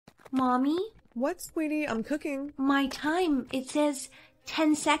Mommy? What, sweetie? I'm cooking. My time, it says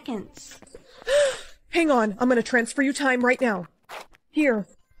 10 seconds. Hang on, I'm gonna transfer you time right now. Here.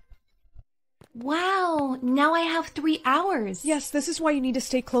 Wow, now I have 3 hours. Yes, this is why you need to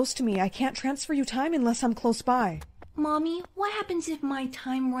stay close to me. I can't transfer you time unless I'm close by. Mommy, what happens if my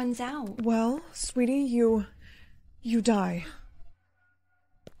time runs out? Well, sweetie, you die.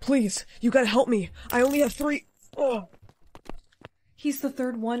 Please, you gotta help me. I only have 3... Oh. He's the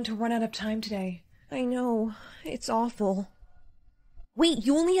 3rd one to run out of time today. I know. It's awful. Wait,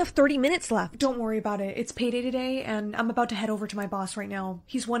 you only have 30 minutes left. Don't worry about it. It's payday today, and I'm about to head over to my boss right now.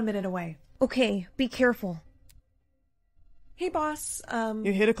 He's 1 minute away. Okay, be careful. Hey, boss,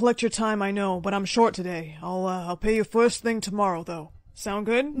 You're here to collect your time, I know, but I'm short today. I'll pay you first thing tomorrow, though. Sound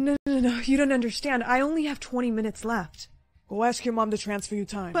good? No, you don't understand. I only have 20 minutes left. Go ask your mom to transfer you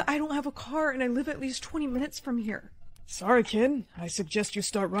time. But I don't have a car, and I live at least 20 minutes from here. Sorry, kid. I suggest you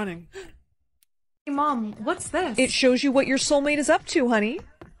start running. Hey, Mom, what's this? It shows you what your soulmate is up to, honey.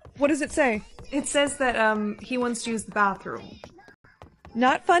 What does it say? It says that, he wants to use the bathroom.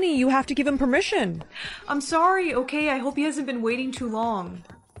 Not funny, you have to give him permission. I'm sorry, okay? I hope he hasn't been waiting too long.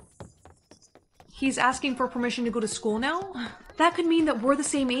 He's asking for permission to go to school now? That could mean that we're the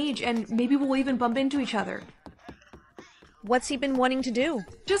same age, and maybe we'll even bump into each other. What's he been wanting to do?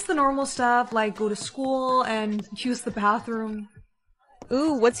 Just the normal stuff, like go to school and use the bathroom.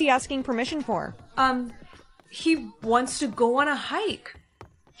 Ooh, what's he asking permission for? He wants to go on a hike.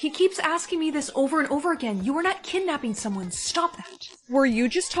 He keeps asking me this over and over again. You are not kidnapping someone. Stop that. Were you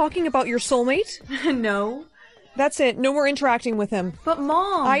just talking about your soulmate? No. That's it. No more interacting with him. But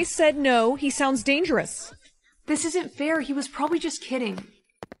Mom! I said no. He sounds dangerous. This isn't fair. He was probably just kidding.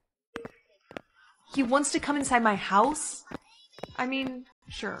 He wants to come inside my house? I mean,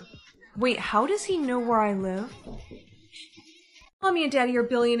 sure. Wait, how does he know where I live? Mommy and Daddy are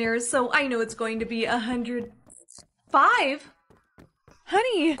billionaires, so I know it's going to be 105.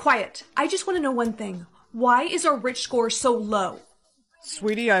 Honey! Quiet. I just want to know one thing. Why is our rich score so low?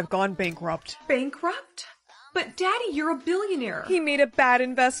 Sweetie, I've gone bankrupt. Bankrupt? But Daddy, you're a billionaire. He made a bad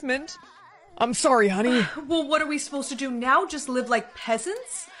investment. I'm sorry, honey. Well, what are we supposed to do now? Just live like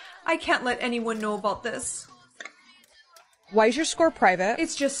peasants? I can't let anyone know about this. Why is your score private?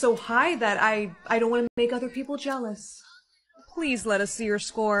 It's just so high that I don't want to make other people jealous. Please let us see your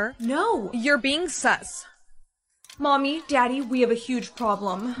score. No! You're being sus. Mommy, Daddy, we have a huge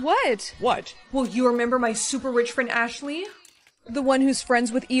problem. What? What? Well, you remember my super rich friend Ashley? The one who's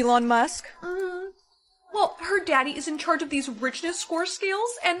friends with Elon Musk? Well, her daddy is in charge of these richness score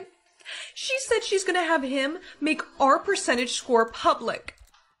scales, and she said she's gonna have him make our percentage score public.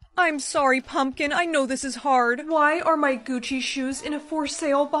 I'm sorry, Pumpkin. I know this is hard. Why are my Gucci shoes in a for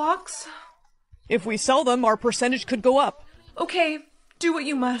sale box? If we sell them, our percentage could go up. Okay, do what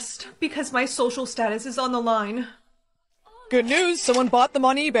you must, because my social status is on the line. Good news, someone bought them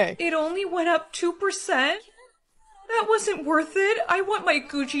on eBay. It only went up 2%? That wasn't worth it. I want my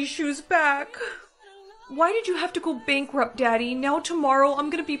Gucci shoes back. Why did you have to go bankrupt, Daddy? Now tomorrow I'm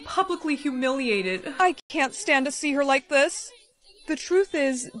gonna be publicly humiliated. I can't stand to see her like this. The truth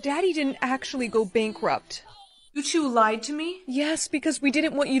is, Daddy didn't actually go bankrupt. You two lied to me? Yes, because we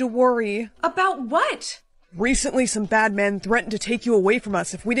didn't want you to worry. About what? Recently, some bad men threatened to take you away from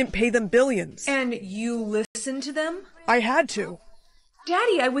us if we didn't pay them billions. And you listened to them? I had to.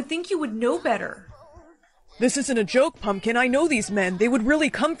 Daddy, I would think you would know better. This isn't a joke, Pumpkin. I know these men. They would really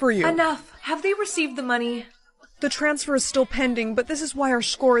come for you. Enough. Have they received the money? The transfer is still pending, but this is why our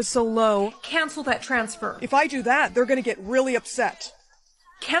score is so low. Cancel that transfer. If I do that, they're gonna get really upset.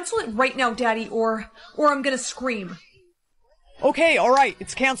 Cancel it right now, Daddy, or I'm gonna scream. Okay, alright,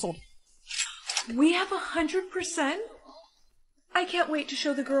 it's canceled. We have 100%? I can't wait to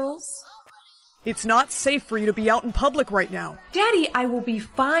show the girls. It's not safe for you to be out in public right now. Daddy, I will be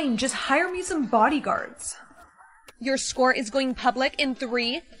fine. Just hire me some bodyguards. Your score is going public in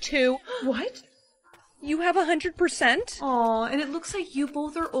 3, 2... What? You have 100%? Aw, and it looks like you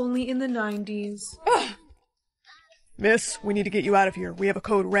both are only in the 90s. Ugh. Miss, we need to get you out of here. We have a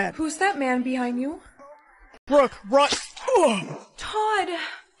code red. Who's that man behind you? Brooke, run! Todd!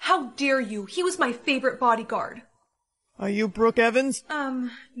 How dare you? He was my favorite bodyguard. Are you Brooke Evans?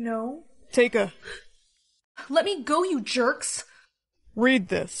 No. Take a... Let me go, you jerks! Read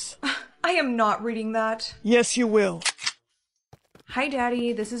this. I am not reading that. Yes, you will. Hi,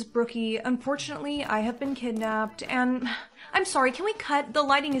 Daddy. This is Brookie. Unfortunately, I have been kidnapped, and... I'm sorry, can we cut? The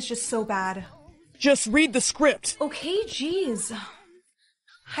lighting is just so bad. Just read the script. Okay, jeez.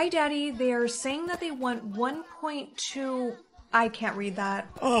 Hi, Daddy. They are saying that they want 1.2... I can't read that.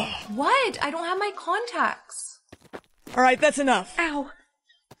 Ugh. What? I don't have my contacts. Alright, that's enough. Ow.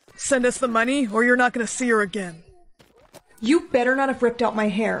 Send us the money, or you're not gonna see her again. You better not have ripped out my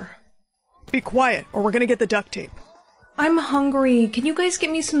hair. Be quiet, or we're gonna get the duct tape. I'm hungry. Can you guys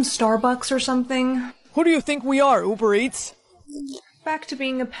get me some Starbucks or something? Who do you think we are, Uber Eats? Back to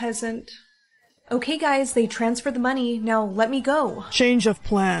being a peasant. Okay, guys, they transferred the money. Now let me go. Change of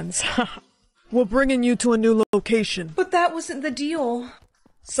plans. We're bringing you to a new location. But that wasn't the deal.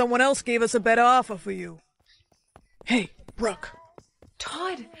 Someone else gave us a better offer for you. Hey, Brooke.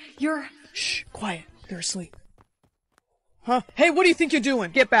 Todd, you're... Shh, quiet. They're asleep. Huh? Hey, what do you think you're doing?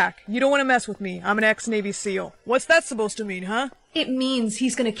 Get back. You don't want to mess with me. I'm an ex-Navy SEAL. What's that supposed to mean, huh? It means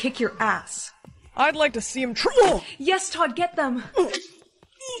he's gonna kick your ass. I'd like to see him Yes, Todd, get them!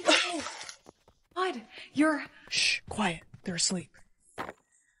 Todd, you're... Shh, quiet. They're asleep.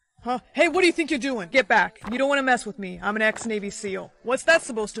 Huh? Hey, what do you think you're doing? Get back. You don't want to mess with me. I'm an ex-Navy SEAL. What's that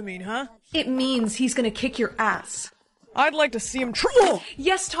supposed to mean, huh? It means he's gonna kick your ass. I'd like to see him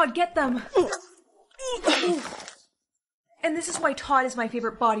Yes, Todd, get them! And this is why Todd is my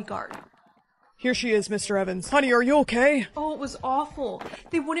favorite bodyguard. Here she is, Mr. Evans. Honey, are you okay? Oh, it was awful.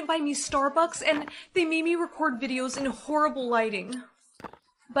 They wouldn't buy me Starbucks, and they made me record videos in horrible lighting.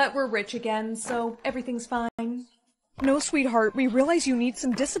 But we're rich again, so everything's fine. No, sweetheart, we realize you need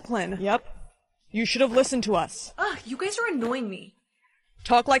some discipline. Yep. You should have listened to us. Ugh, you guys are annoying me.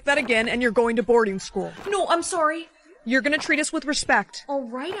 Talk like that again, and you're going to boarding school. No, I'm sorry. You're gonna treat us with respect. All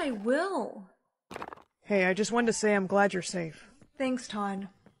right, I will. Hey, I just wanted to say I'm glad you're safe. Thanks, Todd.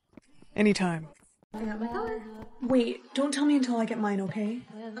 Anytime. I got my color. Wait, don't tell me until I get mine, okay?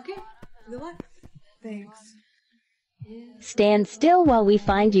 Okay. Good luck. Thanks. Stand still while we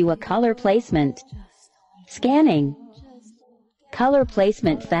find you a color placement. Scanning. Color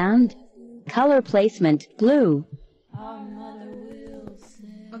placement found. Color placement blue.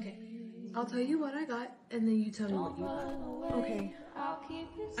 Okay, I'll tell you what I got, and then you tell me what you got. Okay.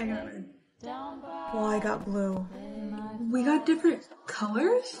 I got red. Well, I got blue. We got different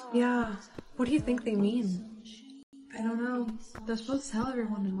colors? Yeah. What do you think they mean? I don't know. They're supposed to tell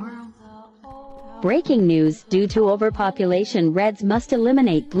everyone tomorrow. Breaking news, due to overpopulation, reds must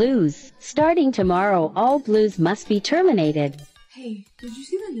eliminate blues. Starting tomorrow, all blues must be terminated. Hey, did you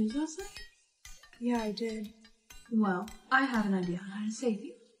see the news last night? Yeah, I did. Well, I have an idea on how to save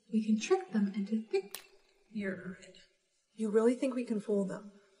you. We can trick them into thinking you're a red. You really think we can fool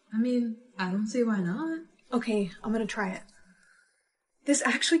them? I mean, I don't see why not. Okay, I'm gonna try it. This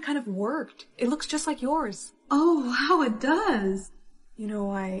actually kind of worked. It looks just like yours. Oh, wow, it does. You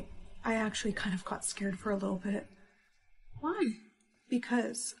know, I actually kind of got scared for a little bit. Why?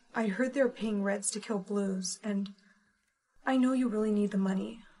 Because I heard they're paying reds to kill blues, and I know you really need the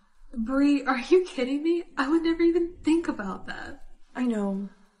money. Bree, are you kidding me? I would never even think about that. I know.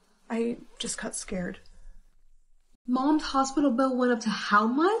 I just got scared. Mom's hospital bill went up to how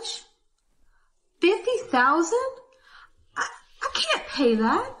much? 50,000? I can't pay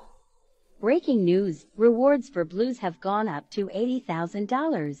that. Breaking news, rewards for blues have gone up to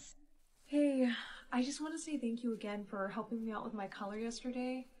 $80,000. Hey, I just want to say thank you again for helping me out with my color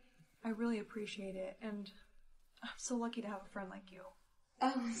yesterday. I really appreciate it, and I'm so lucky to have a friend like you.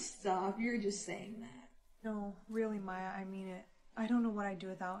 Oh, stop. You're just saying that. No, really, Maya, I mean it. I don't know what I'd do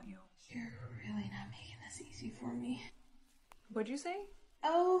without you. You're really not making this easy for me. What'd you say?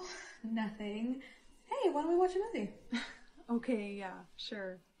 Oh, nothing. Hey, why don't we watch a movie? Okay, yeah,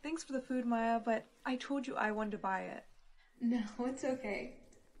 sure. Thanks for the food, Maya, but I told you I wanted to buy it. No, it's okay.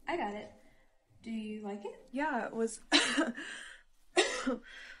 I got it. Do you like it? Yeah, it was...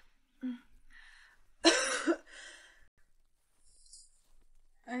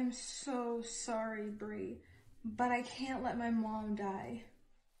 I'm so sorry, Bree, but I can't let my mom die.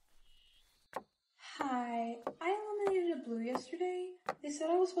 Hi, I eliminated a blue yesterday. They said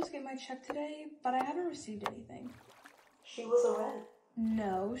I was supposed to get my check today, but I haven't received anything. She was a red.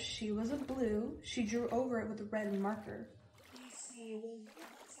 No, she was a blue. She drew over it with a red marker.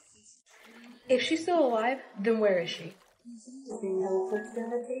 If she's still alive, then where is she?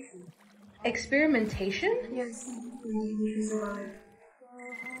 Experimentation. Experimentation? Yes. She's alive.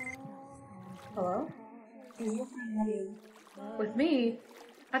 Hello? She's looking at you. With me?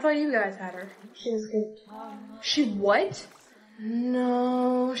 I thought you guys had her. She escaped. She what?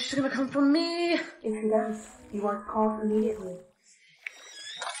 No, she's gonna come for me. If she does, you are called immediately.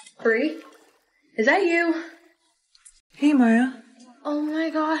 Bree? Is that you? Hey, Maya. Oh my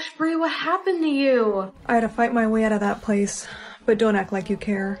gosh, Bree, what happened to you? I had to fight my way out of that place. But don't act like you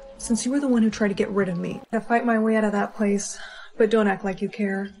care, since you were the one who tried to get rid of me. I had to fight my way out of that place. But don't act like you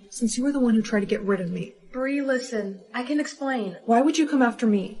care, since you were the one who tried to get rid of me. Bree, listen, I can explain. Why would you come after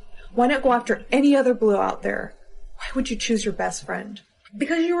me? Why not go after any other blue out there? Why would you choose your best friend?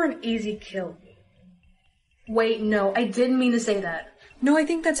 Because you were an easy kill. Wait, no, I didn't mean to say that. No, I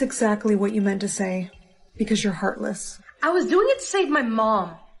think that's exactly what you meant to say. Because you're heartless. I was doing it to save my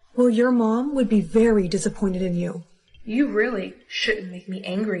mom. Well, your mom would be very disappointed in you. You really shouldn't make me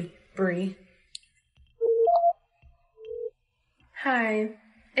angry, Bree. Hi,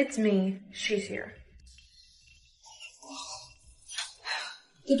 it's me. She's here.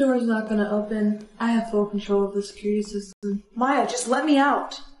 The door's not gonna open. I have full control of the security system. Maya, just let me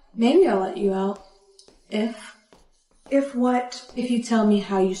out. Maybe I'll let you out. If what? If you tell me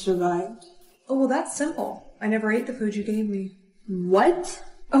how you survived. Oh, well, that's simple. I never ate the food you gave me. What?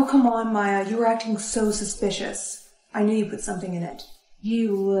 Oh, come on, Maya. You were acting so suspicious. I knew you put something in it.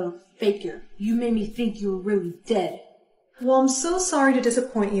 You little faker. You made me think you were really dead. Well, I'm so sorry to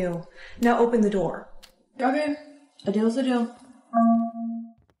disappoint you. Now open the door. Okay. A deal's a deal.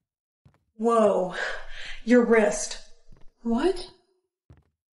 Whoa. Your wrist. What?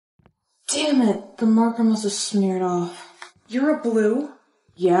 Damn it. The marker must have smeared off. You're a blue?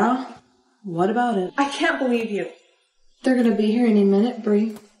 Yeah? What about it? I can't believe you. They're gonna be here any minute,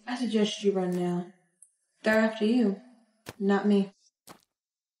 Bree. I suggest you run now. They're after you, not me.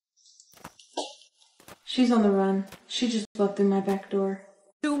 She's on the run. She just left through my back door.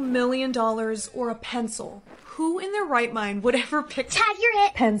 $2 million or a pencil. Who in their right mind would ever pick... Tag, you're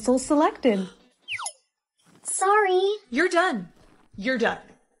it! Pencil selected. Sorry. You're done. You're done.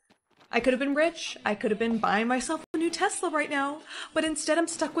 I could have been rich. I could have been buying myself a new Tesla right now. But instead I'm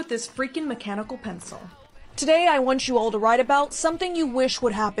stuck with this freaking mechanical pencil. Today I want you all to write about something you wish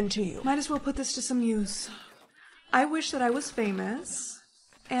would happen to you. Might as well put this to some use. I wish that I was famous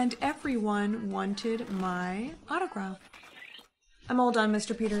and everyone wanted my autograph. I'm all done,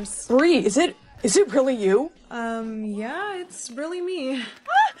 Mr. Peters. Bree, is it really you? Yeah, it's really me.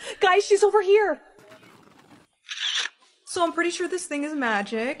 Guys, she's over here. So I'm pretty sure this thing is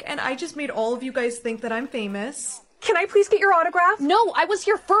magic, and I just made all of you guys think that I'm famous. Can I please get your autograph? No, I was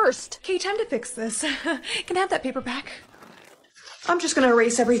here first. Okay, time to fix this. Can I have that paper back? I'm just gonna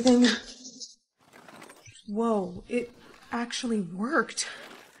erase everything. Whoa, it actually worked.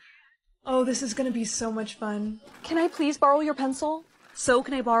 Oh, this is gonna be so much fun. Can I please borrow your pencil? So,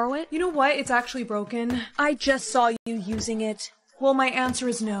 can I borrow it? You know what? It's actually broken. I just saw you using it. Well, my answer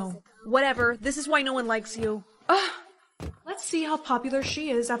is no. Whatever. This is why no one likes you. Let's see how popular she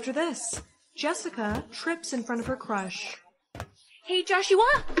is after this. Jessica trips in front of her crush. Hey,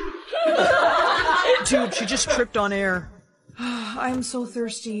 Joshua! Dude, she just tripped on air. I'm so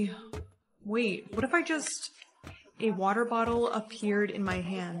thirsty. Wait, what if I just... A water bottle appeared in my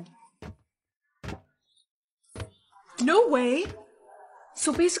hand. No way!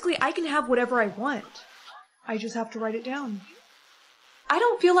 So basically I can have whatever I want. I just have to write it down. I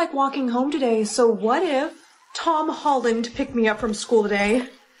don't feel like walking home today, so what if Tom Holland picked me up from school today?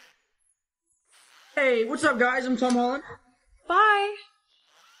 Hey, what's up, guys? I'm Tom Holland. Bye!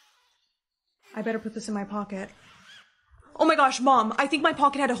 I better put this in my pocket. Oh my gosh, Mom, I think my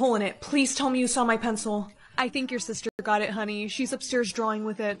pocket had a hole in it. Please tell me you saw my pencil. I think your sister got it, honey. She's upstairs drawing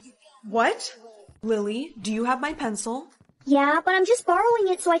with it. What? Lily, do you have my pencil? Yeah, but I'm just borrowing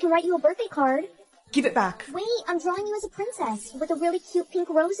it so I can write you a birthday card. Give it back. Wait, I'm drawing you as a princess with a really cute pink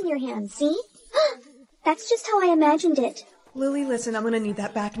rose in your hand, see? That's just how I imagined it. Lily, listen, I'm gonna need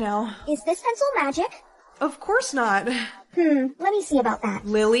that back now. Is this pencil magic? Of course not. Let me see about that.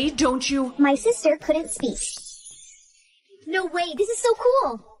 Lily, don't you... My sister couldn't speak. No way, this is so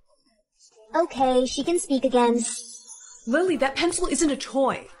cool. Okay, she can speak again. Lily, that pencil isn't a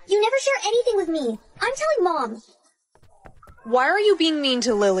toy. You never share anything with me. I'm telling Mom. Why are you being mean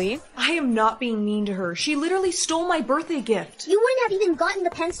to Lily? I am not being mean to her. She literally stole my birthday gift. You wouldn't have even gotten the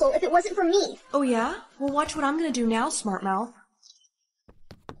pencil if it wasn't for me. Oh yeah? Well, watch what I'm gonna do now, smart mouth.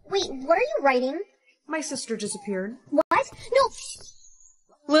 Wait, what are you writing? My sister disappeared. What? No!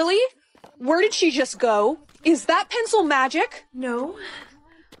 Lily? Where did she just go? Is that pencil magic? No.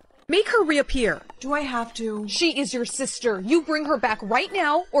 Make her reappear. Do I have to? She is your sister. You bring her back right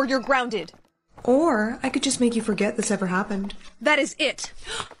now, or you're grounded. Or I could just make you forget this ever happened. That is it.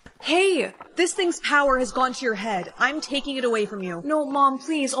 Hey, this thing's power has gone to your head. I'm taking it away from you. No, Mom,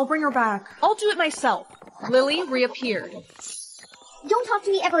 please, I'll bring her back. I'll do it myself. Lily reappeared. Don't talk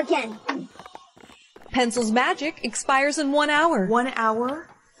to me ever again. Pencil's magic expires in 1 hour. 1 hour?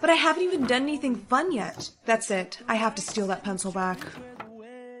 But I haven't even done anything fun yet. That's it. I have to steal that pencil back.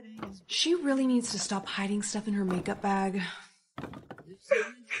 She really needs to stop hiding stuff in her makeup bag.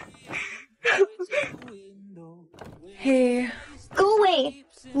 Hey. Go away.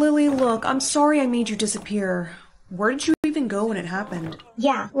 Lily, look, I'm sorry I made you disappear. Where did you even go when it happened?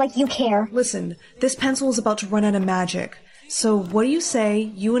 Yeah, like you care. Listen, this pencil is about to run out of magic. So what do you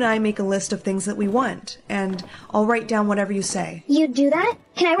say you and I make a list of things that we want, and I'll write down whatever you say. You do that?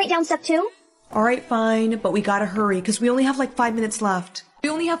 Can I write down stuff too? Alright, fine, but we gotta hurry, because we only have like 5 minutes left. We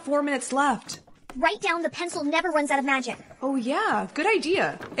only have 4 minutes left. Write down the pencil never runs out of magic. Oh yeah, good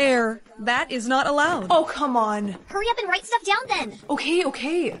idea. Air, that is not allowed. Oh, come on. Hurry up and write stuff down then.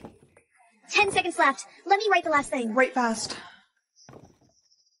 Okay. 10 seconds left. Let me write the last thing. Write fast.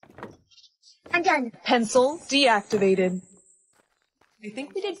 I'm done. Pencil deactivated. I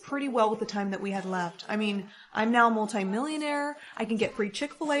think we did pretty well with the time that we had left. I mean, I'm now a multi-millionaire, I can get free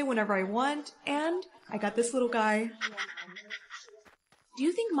Chick-fil-A whenever I want, and I got this little guy. Do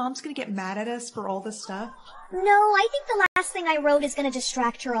you think Mom's gonna get mad at us for all this stuff? No, I think the last thing I wrote is gonna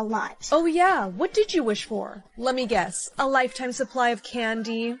distract her a lot. Oh yeah, what did you wish for? Let me guess. A lifetime supply of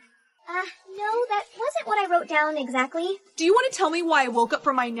candy? No, that wasn't what I wrote down exactly. Do you want to tell me why I woke up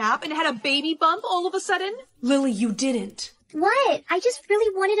from my nap and had a baby bump all of a sudden? Lily, you didn't. What? I just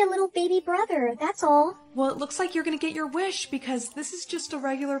really wanted a little baby brother, that's all. Well, it looks like you're gonna get your wish, because this is just a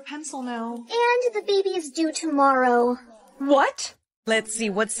regular pencil now. And the baby is due tomorrow. What? Let's see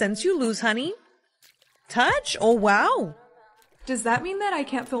what sense you lose, honey. Touch? Oh, wow. Does that mean that I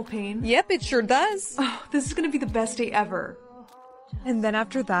can't feel pain? Yep, it sure does. Oh, this is gonna be the best day ever. And then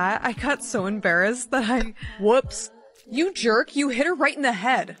after that, I got so embarrassed that Whoops. You jerk, you hit her right in the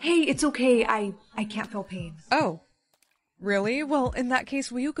head. Hey, it's okay, I can't feel pain. Oh. Really? Well, in that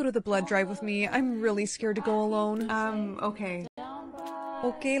case, will you go to the blood drive with me? I'm really scared to go alone. Okay.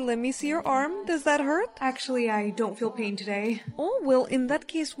 Okay, let me see your arm. Does that hurt? Actually, I don't feel pain today. Oh, well, in that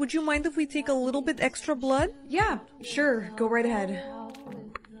case, would you mind if we take a little bit extra blood? Yeah, sure. Go right ahead.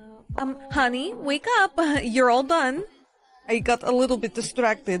 Honey, wake up. You're all done. I got a little bit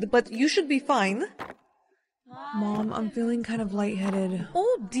distracted, but you should be fine. Mom, I'm feeling kind of lightheaded.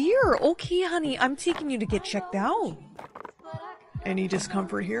 Oh, dear. Okay, honey, I'm taking you to get checked out. Any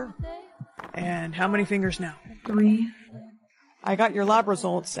discomfort here? And how many fingers now? 3. I got your lab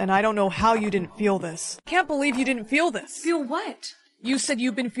results, and I don't know how you didn't feel this. Can't believe you didn't feel this. Feel what? You said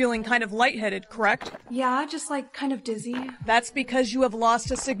you've been feeling kind of lightheaded, correct? Yeah, just like kind of dizzy. That's because you have lost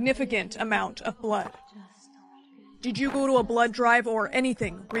a significant amount of blood. Did you go to a blood drive or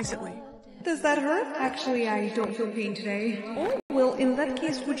anything recently? Does that hurt? Actually, I don't feel pain today. Oh, well, in that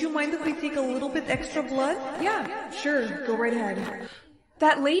case, would you mind if we take a little bit extra blood? Yeah, sure. Go right ahead.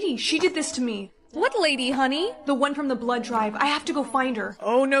 That lady, she did this to me. What lady, honey? The one from the blood drive. I have to go find her.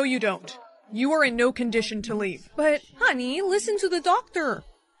 Oh, no, you don't. You are in no condition to leave. But, honey, listen to the doctor.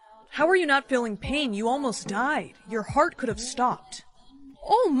 How are you not feeling pain? You almost died. Your heart could have stopped.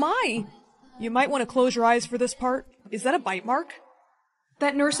 Oh, my. You might want to close your eyes for this part. Is that a bite mark?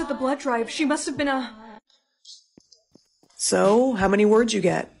 That nurse at the blood drive, she must have been a... So, how many words you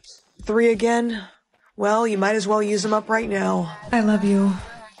get? 3 again? Well, you might as well use them up right now. I love you.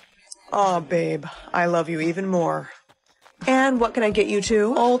 Aw, babe, I love you even more. And what can I get you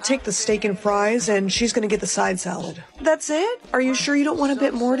too? I'll take the steak and fries, and she's gonna get the side salad. That's it? Are you sure you don't want a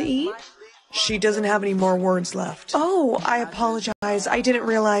bit more to eat? She doesn't have any more words left. Oh, I apologize. I didn't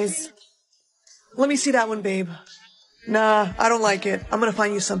realize. Let me see that one, babe. Nah, I don't like it. I'm gonna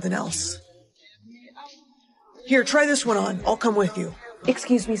find you something else. Here, try this one on. I'll come with you.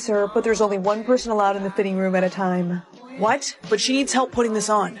 Excuse me, sir, but there's only one person allowed in the fitting room at a time. What? But she needs help putting this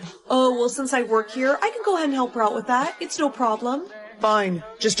on. Oh, well, since I work here, I can go ahead and help her out with that. It's no problem. Fine.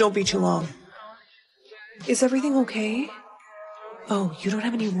 Just don't be too long. Is everything okay? Oh, you don't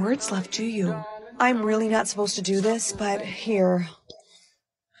have any words left, do you? I'm really not supposed to do this, but here.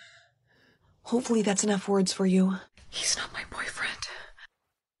 Hopefully that's enough words for you. He's not my boyfriend.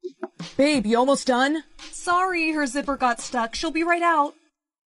 Babe, you almost done? Sorry, her zipper got stuck. She'll be right out.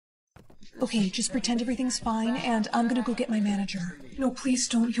 Okay, just pretend everything's fine, and I'm gonna go get my manager. No, please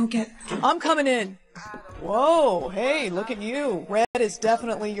don't. You'll get... I'm coming in. Whoa, hey, look at you. Red is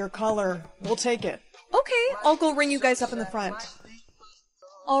definitely your color. We'll take it. Okay, I'll go ring you guys up in the front.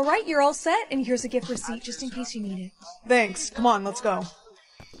 All right, you're all set, and here's a gift receipt just in case you need it. Thanks. Come on, let's go.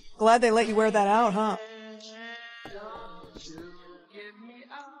 Glad they let you wear that out, huh?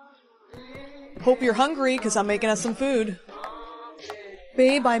 Hope you're hungry, because I'm making us some food.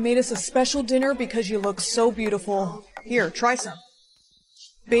 Babe, I made us a special dinner because you look so beautiful. Here, try some.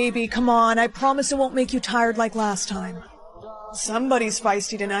 Baby, come on, I promise it won't make you tired like last time. Somebody's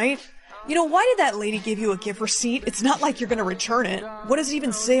feisty tonight. You know, why did that lady give you a gift receipt? It's not like you're gonna return it. What does it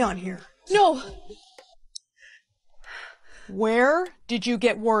even say on here? No! Where did you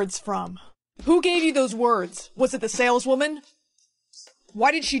get words from? Who gave you those words? Was it the saleswoman?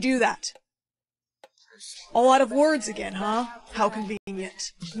 Why did she do that? All out of words again, huh? How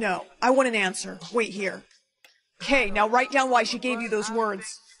convenient. No, I want an answer. Wait here. Okay, now write down why she gave you those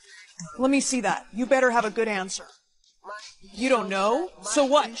words. Let me see that. You better have a good answer. You don't know? So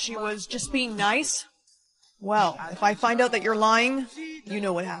what? She was just being nice? Well, if I find out that you're lying, you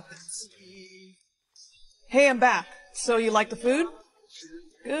know what happens. Hey, I'm back. So you like the food?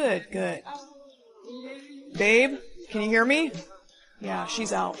 Good, good. Babe, can you hear me? Yeah,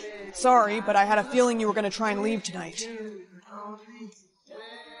 she's out. Sorry, but I had a feeling you were going to try and leave tonight.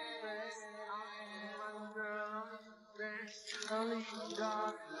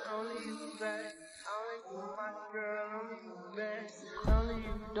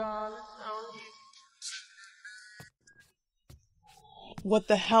 What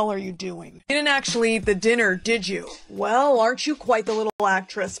the hell are you doing? You didn't actually eat the dinner, did you? Well, aren't you quite the little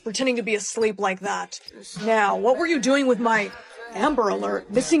actress, pretending to be asleep like that? Now, what were you doing with my Amber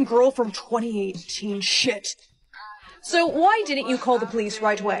Alert? Missing girl from 2018. Shit. So why didn't you call the police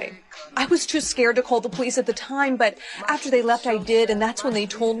right away? I was too scared to call the police at the time, but after they left I did, and that's when they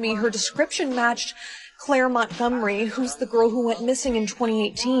told me her description matched Claire Montgomery, who's the girl who went missing in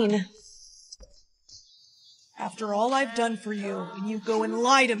 2018. After all I've done for you, and you go and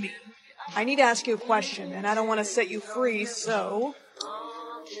lie to me. I need to ask you a question, and I don't want to set you free, so...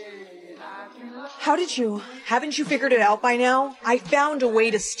 How did you? Haven't you figured it out by now? I found a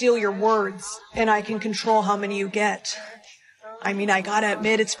way to steal your words, and I can control how many you get. I mean, I gotta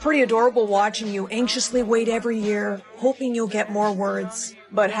admit, it's pretty adorable watching you anxiously wait every year, hoping you'll get more words.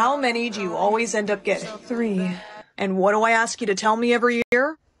 But how many do you always end up getting? 3. And what do I ask you to tell me every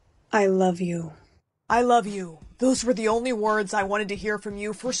year? I love you. I love you. Those were the only words I wanted to hear from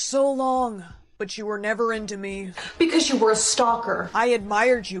you for so long. But you were never into me. Because you were a stalker. I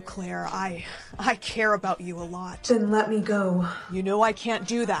admired you, Claire. I care about you a lot. Then let me go. You know I can't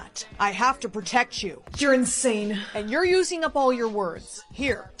do that. I have to protect you. You're insane. And you're using up all your words.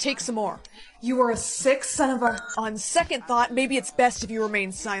 Here, take some more. You are a sick son of a... On second thought, maybe it's best if you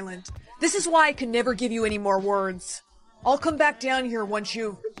remain silent. This is why I can never give you any more words. I'll come back down here once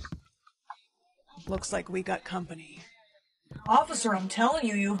you... Looks like we got company. Officer, I'm telling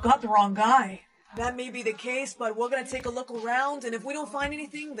you, you've got the wrong guy. That may be the case, but we're gonna take a look around, and if we don't find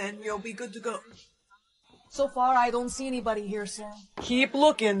anything, then you'll be good to go. So far, I don't see anybody here, sir. Keep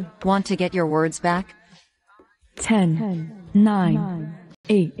looking. Want to get your words back? 10, 9,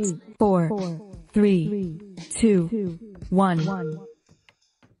 8, 4, 3, 2, 1.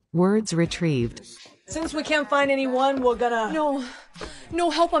 Words retrieved. Since we can't find anyone, we're gonna... No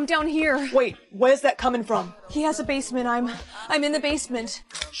help, I'm down here. Wait, where's that coming from? He has a basement, I'm in the basement.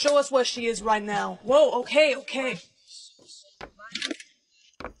 Show us where she is right now. Whoa, okay.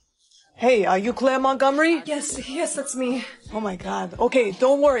 Hey, are you Claire Montgomery? Yes, that's me. Oh my god. Okay,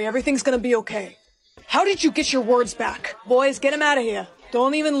 don't worry, everything's gonna be okay. How did you get your words back? Boys, get him out of here.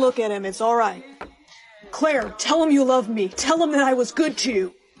 Don't even look at him, it's alright. Claire, tell him you love me. Tell him that I was good to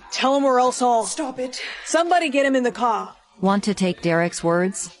you. Tell him or else I'll... Stop it. Somebody get him in the car. Want to take Derek's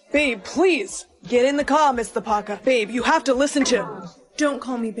words? Babe, please. Get in the car, Mr. Parker. Babe, you have to listen to... Don't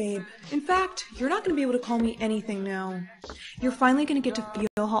call me babe. In fact, you're not going to be able to call me anything now. You're finally going to get to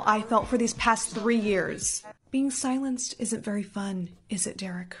feel how I felt for these past 3 years. Being silenced isn't very fun, is it,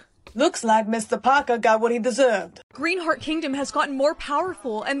 Derek? Looks like Mr. Parker got what he deserved. Greenheart Kingdom has gotten more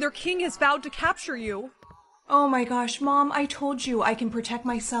powerful, and their king has vowed to capture you. Oh my gosh, Mom, I told you I can protect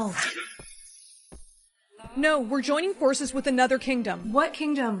myself. No, we're joining forces with another kingdom. What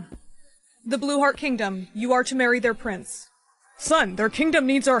kingdom? The Blueheart Kingdom. You are to marry their prince. Son, their kingdom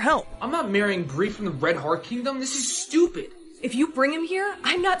needs our help. I'm not marrying Bree from the Red Heart Kingdom. This is stupid. If you bring him here,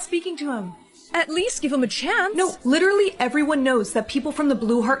 I'm not speaking to him. At least give him a chance. No, literally everyone knows that people from the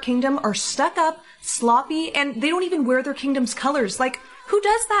Blueheart Kingdom are stuck up, sloppy, and they don't even wear their kingdom's colors. Like, who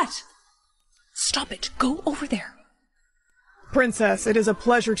does that? Stop it. Go over there. Princess, it is a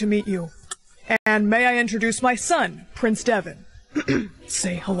pleasure to meet you. And may I introduce my son, Prince Devon.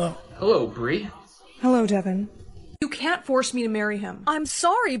 Say hello. Hello, Bree. Hello, Devon. You can't force me to marry him. I'm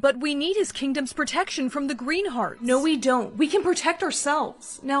sorry, but we need his kingdom's protection from the Greenhearts. No, we don't. We can protect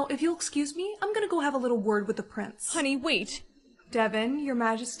ourselves. Now, if you'll excuse me, I'm gonna go have a little word with the prince. Honey, wait. Devon, your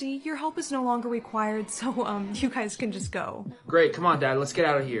majesty, your help is no longer required, so, you guys can just go. Great, come on, Dad, let's get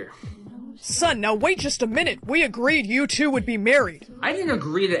out of here. Son, now wait just a minute. We agreed you two would be married. I didn't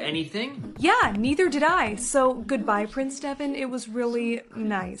agree to anything. Yeah, neither did I. So, goodbye, Prince Devon. It was really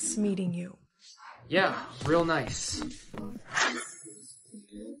nice meeting you. Yeah, real nice.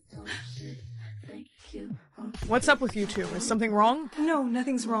 What's up with you two? Is something wrong? No,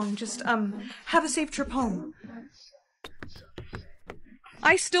 nothing's wrong. Just, have a safe trip home.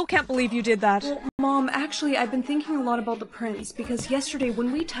 I still can't believe you did that. Well, Mom, actually, I've been thinking a lot about the prince, because yesterday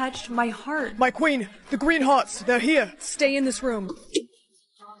when we touched, my heart... My queen, the green hearts, they're here. Stay in this room.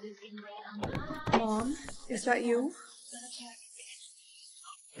 Mom, is that you?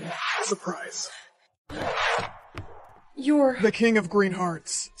 Surprise. You're... The king of green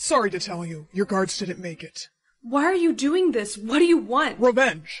hearts. Sorry to tell you, your guards didn't make it. Why are you doing this? What do you want?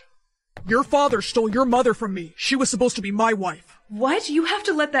 Revenge. Your father stole your mother from me. She was supposed to be my wife. What? You have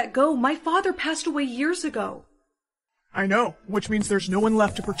to let that go. My father passed away years ago. I know, which means there's no one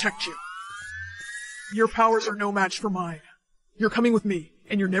left to protect you. Your powers are no match for mine. You're coming with me,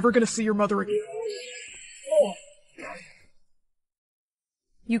 and you're never gonna see your mother again.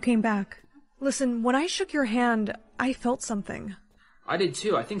 You came back. Listen, when I shook your hand, I felt something. I did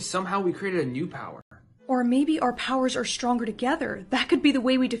too. I think somehow we created a new power. Or maybe our powers are stronger together. That could be the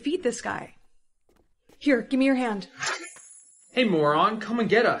way we defeat this guy. Here, give me your hand. Hey, moron, come and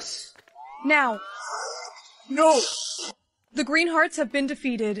get us. Now. No! The green hearts have been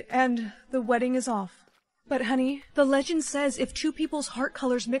defeated, and the wedding is off. But honey, the legend says if two people's heart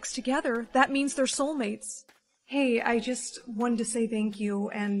colors mix together, that means they're soulmates. Hey, I just wanted to say thank you,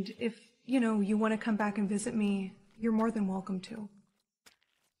 and if, you want to come back and visit me, you're more than welcome to.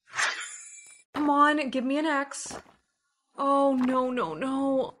 Come on, give me an X. Oh,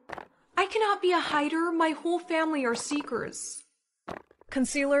 no. I cannot be a hider. My whole family are seekers.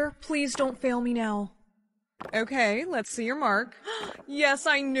 Concealer, please don't fail me now. Okay, let's see your mark. Yes,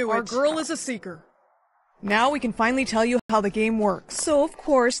 I knew it. Our girl is a seeker. Now we can finally tell you how the game works. So, of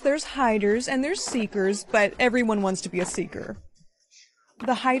course, there's hiders and there's seekers, but everyone wants to be a seeker.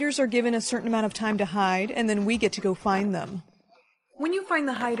 The hiders are given a certain amount of time to hide, and then we get to go find them. When you find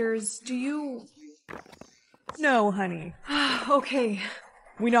the hiders, do you... No, honey. Okay.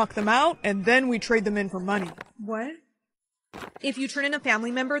 We knock them out, and then we trade them in for money. What? If you turn in a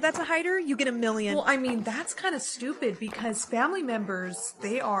family member that's a hider, you get $1 million. Well, I mean, that's kind of stupid, because family members,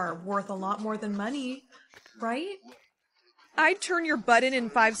 they are worth a lot more than money, right? I'd turn your butt in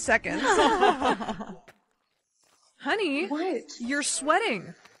 5 seconds. Honey. What? You're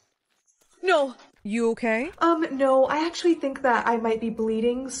sweating. No. You okay? No, I actually think that I might be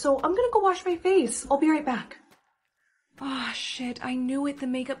bleeding, so I'm gonna go wash my face. I'll be right back. Ah, shit, I knew it. The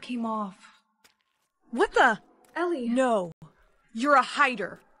makeup came off. What the? Ellie. No. You're a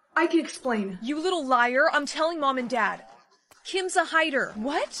hider. I can explain. You little liar. I'm telling Mom and Dad. Kim's a hider.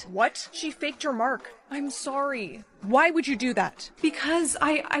 What? What? She faked your mark. I'm sorry. Why would you do that? Because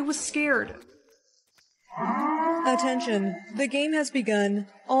I was scared. Attention. The game has begun.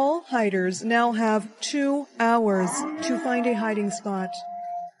 All hiders now have 2 hours to find a hiding spot.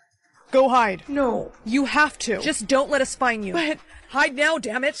 Go hide. No. You have to. Just don't let us find you. But hide now,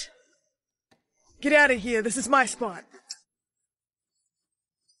 damn it. Get out of here. This is my spot.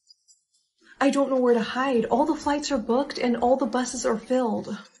 I don't know where to hide. All the flights are booked and all the buses are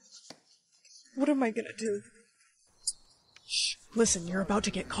filled. What am I gonna do? Shh. Listen, you're about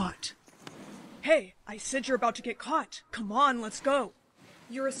to get caught. Hey, I said you're about to get caught. Come on, let's go.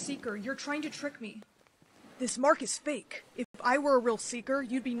 You're a seeker. You're trying to trick me. This mark is fake. If I were a real seeker,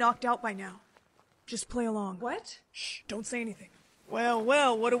 you'd be knocked out by now. Just play along. What? Shh, don't say anything. Well,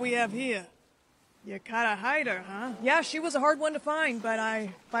 what do we have here? You caught a hider, huh? Yeah, she was a hard one to find, but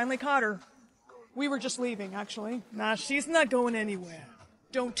I finally caught her. We were just leaving, actually. Nah, she's not going anywhere.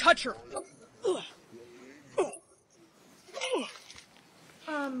 Don't touch her.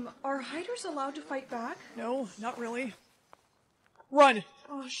 Are hiders allowed to fight back? No, not really. Run!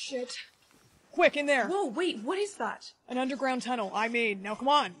 Oh, shit. Quick, in there! Whoa, wait, what is that? An underground tunnel I made. Now come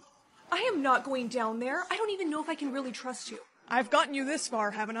on! I am not going down there. I don't even know if I can really trust you. I've gotten you this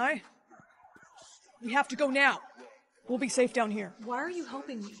far, haven't I? We have to go now. We'll be safe down here. Why are you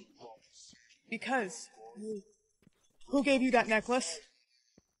helping me? Because... Who gave you that necklace?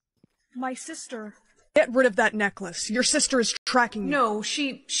 My sister. Get rid of that necklace. Your sister is tracking you. No,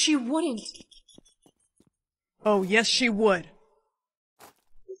 she wouldn't. Oh, yes, she would.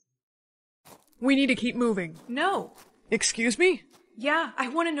 We need to keep moving. No. Excuse me? Yeah, I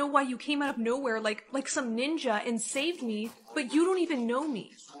want to know why you came out of nowhere like some ninja and saved me, but you don't even know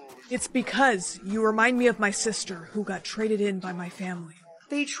me. It's because you remind me of my sister, who got traded in by my family.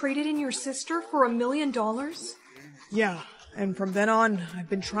 They traded in your sister for $1 million? Yeah, and from then on, I've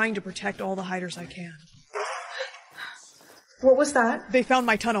been trying to protect all the hiders I can. What was that? They found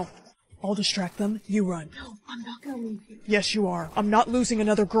my tunnel. I'll distract them, you run. No, I'm not gonna leave you. Yes, you are. I'm not losing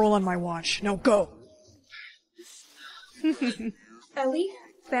another girl on my watch. Now go! Ellie?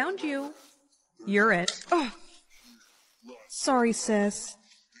 Found you. You're it. Oh. Sorry, sis.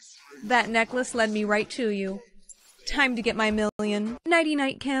 That necklace led me right to you. Time to get my million.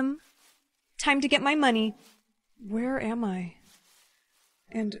 Nighty-night, Kim. Time to get my money. Where am I?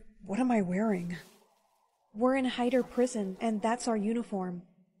 And what am I wearing? We're in Hyder prison, and that's our uniform.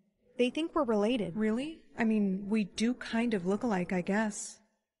 They think we're related. Really? I mean, we do kind of look alike, I guess.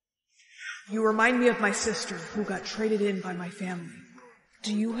 You remind me of my sister, who got traded in by my family.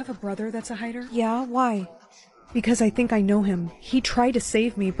 Do you have a brother that's a Hyder? Yeah, why? Because I think I know him. He tried to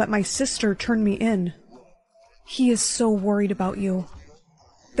save me, but my sister turned me in. He is so worried about you.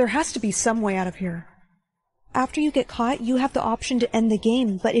 There has to be some way out of here. After you get caught, you have the option to end the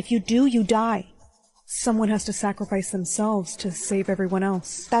game, but if you do, you die. Someone has to sacrifice themselves to save everyone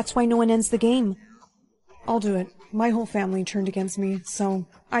else. That's why no one ends the game. I'll do it. My whole family turned against me, so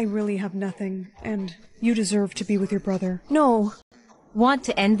I really have nothing, and you deserve to be with your brother. No. Want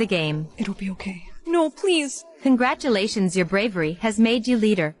to end the game? It'll be okay. No, please. Congratulations, your bravery has made you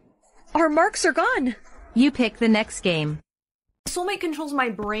leader. Our marks are gone. You pick the next game. Soulmate controls my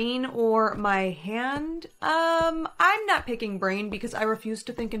brain or my hand. I'm not picking brain because I refuse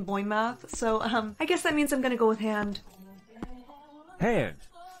to think in boy math, so, I guess that means I'm gonna go with hand. Hand.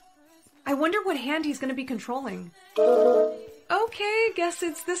 I wonder what hand he's gonna be controlling. Okay, guess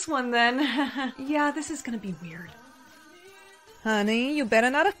it's this one then. Yeah, this is gonna be weird. Honey, you better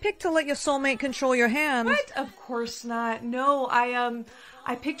not have picked to let your soulmate control your hand. What? Of course not. No,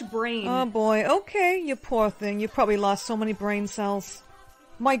 I picked brain. Oh boy, okay, you poor thing. You probably lost so many brain cells.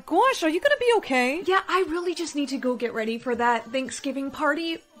 My gosh, are you gonna be okay? Yeah, I really just need to go get ready for that Thanksgiving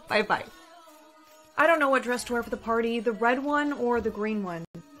party. Bye-bye. I don't know what dress to wear for the party, the red one or the green one.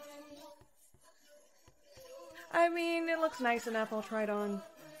 I mean, it looks nice enough, I'll try it on.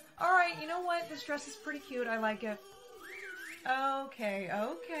 Alright, you know what? This dress is pretty cute, I like it. Okay,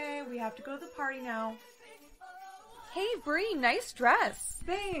 we have to go to the party now. Hey, Bree, nice dress.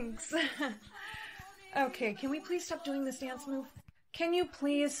 Thanks. Okay, can we please stop doing this dance move? Can you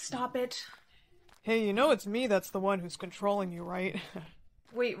please stop it? Hey, you know it's me that's the one who's controlling you, right?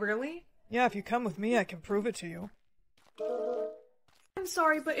 Wait, really? Yeah, if you come with me, I can prove it to you. I'm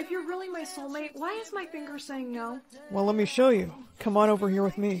sorry, but if you're really my soulmate, why is my finger saying no? Well, let me show you. Come on over here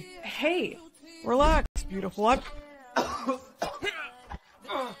with me. Hey! Relax, beautiful.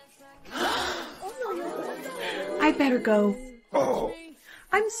 I better go.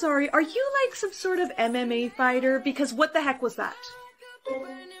 I'm sorry, are you like some sort of MMA fighter? Because what the heck was that?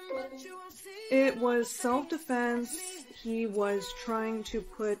 It was self-defense. He was trying to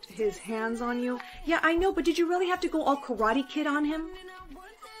put his hands on you. Yeah, I know, but did you really have to go all Karate Kid on him?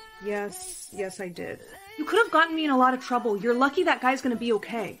 Yes, I did. You could have gotten me in a lot of trouble. You're lucky that guy's gonna be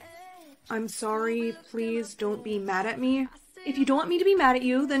okay. I'm sorry, please don't be mad at me. If you don't want me to be mad at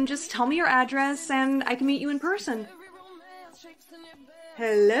you, then just tell me your address and I can meet you in person.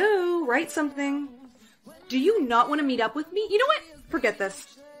 Hello, write something. Do you not want to meet up with me? You know what? Forget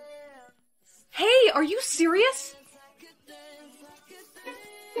this. Hey, are you serious?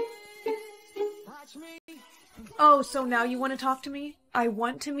 Oh, so now you want to talk to me? I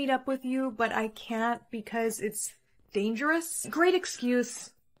want to meet up with you, but I can't because it's dangerous. Great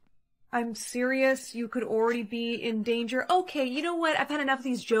excuse. I'm serious, you could already be in danger. Okay, you know what? I've had enough of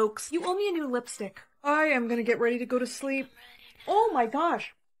these jokes. You owe me a new lipstick. I am gonna get ready to go to sleep. Oh my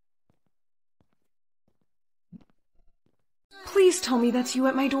gosh. Please tell me that's you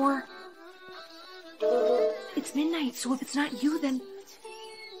at my door. It's midnight, so if it's not you, then...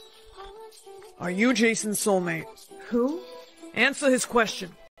 Are you Jason's soulmate? Who? Answer his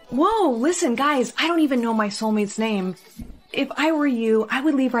question. Whoa, listen, guys, I don't even know my soulmate's name. If I were you, I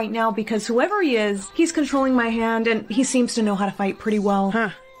would leave right now because whoever he is, he's controlling my hand and he seems to know how to fight pretty well.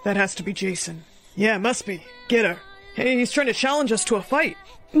 Huh, that has to be Jason. Yeah, must be. Get her. Hey, he's trying to challenge us to a fight.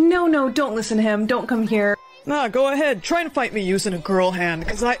 No, don't listen to him. Don't come here. Nah, go ahead. Try and fight me using a girl hand,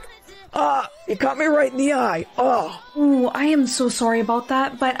 because you caught me right in the eye. Oh. Ooh, I am so sorry about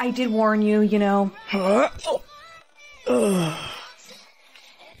that, but I did warn you, you know. Huh?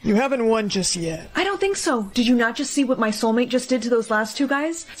 You haven't won just yet. I don't think so. Did you not just see what my soulmate just did to those last two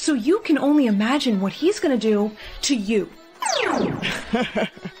guys? So you can only imagine what he's gonna do to you.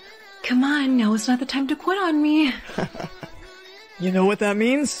 Come on, now is not the time to quit on me. You know what that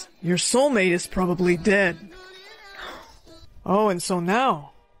means? Your soulmate is probably dead. Oh, and so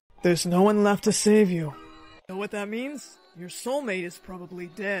now, there's no one left to save you. You know what that means? Your soulmate is probably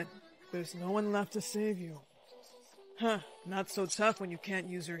dead. There's no one left to save you. Huh, not so tough when you can't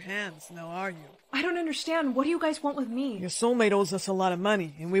use your hands, now are you? I don't understand. What do you guys want with me? Your soulmate owes us a lot of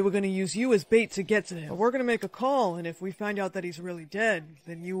money, and we were going to use you as bait to get to him. But we're going to make a call, and if we find out that he's really dead,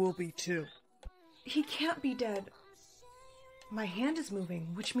 then you will be too. He can't be dead. My hand is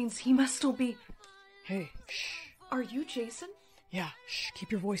moving, which means he must still be... Hey, shh. Are you Jason? Yeah, shh,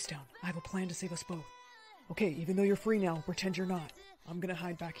 keep your voice down. I have a plan to save us both. Okay, even though you're free now, pretend you're not. I'm gonna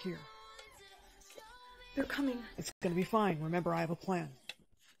hide back here. They're coming. It's gonna be fine. Remember, I have a plan.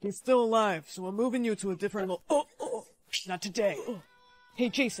 He's still alive, so I'm moving you to a different not today. Hey,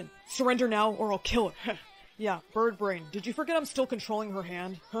 Jason, surrender now or I'll kill her. Yeah, bird brain. Did you forget I'm still controlling her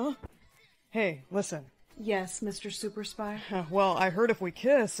hand? Huh? Hey, listen. Yes, Mr. Super Spy. Well, I heard if we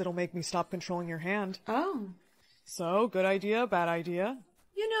kiss, it'll make me stop controlling your hand. Oh. So, good idea, bad idea?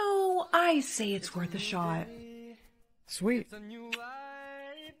 You know, I say it's worth a shot. Sweet.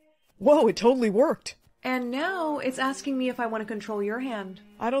 Whoa, it totally worked. And now it's asking me if I want to control your hand.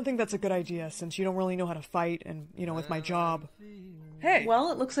 I don't think that's a good idea, since you don't really know how to fight, and, with my job. Hey!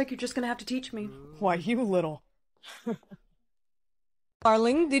 Well, it looks like you're just gonna have to teach me. Why, you little.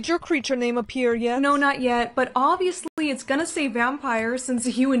 Darling, did your creature name appear yet? No, not yet, but obviously it's gonna say vampire, since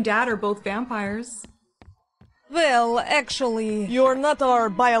you and Dad are both vampires. Well, actually... You're not our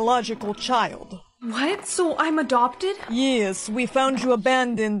biological child. What? So I'm adopted? Yes, we found you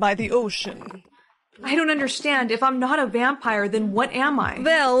abandoned by the ocean. I don't understand. If I'm not a vampire, then what am I?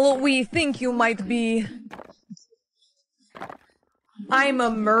 Well, we think you might be... I'm a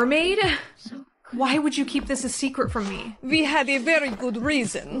mermaid? Why would you keep this a secret from me? We had a very good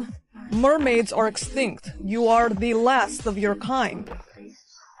reason. Mermaids are extinct. You are the last of your kind.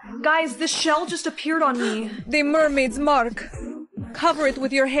 Guys, this shell just appeared on me. The mermaid's mark. Cover it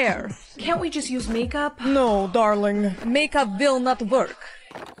with your hair. Can't we just use makeup? No, darling. Makeup will not work.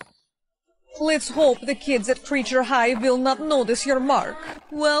 Let's hope the kids at Creature High will not notice your mark.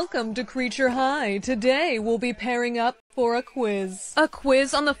 Welcome to Creature High. Today we'll be pairing up for a quiz. A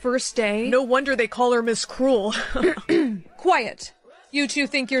quiz on the first day? No wonder they call her Miss Cruel. Quiet. You two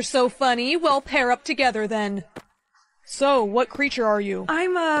think you're so funny? Well, pair up together then. So, what creature are you?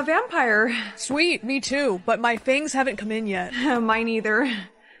 I'm a vampire. Sweet, me too, but my fangs haven't come in yet. Mine either.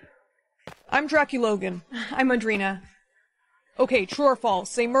 I'm Draculogan. I'm Adrena. Okay, true or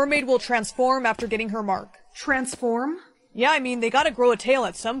false? A mermaid will transform after getting her mark. Transform? Yeah, I mean, they gotta grow a tail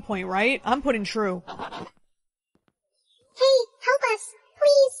at some point, right? I'm putting true. Hey, help us,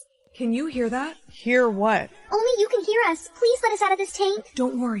 please. Can you hear that? Hear what? Only you can hear us. Please let us out of this tank.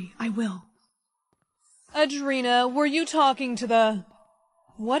 Don't worry, I will. Adrena, were you talking to the...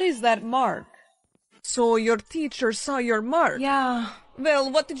 What is that mark? So your teacher saw your mark? Yeah. Well,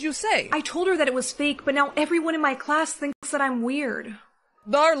 what did you say? I told her that it was fake, but now everyone in my class thinks that I'm weird.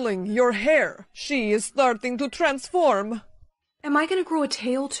 Darling, your hair. She is starting to transform. Am I gonna grow a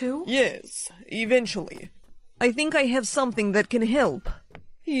tail too? Yes, eventually. I think I have something that can help.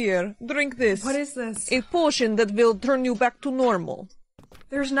 Here, drink this. What is this? A potion that will turn you back to normal.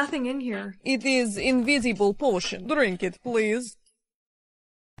 There's nothing in here. It is invisible potion. Drink it, please.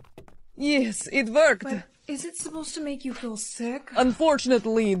 Yes, it worked. But is it supposed to make you feel sick?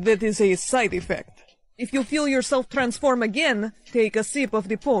 Unfortunately, that is a side effect. If you feel yourself transform again, take a sip of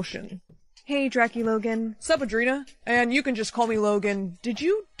the potion. Hey, Draculogan. Sup, Adrena? And you can just call me Logan. Did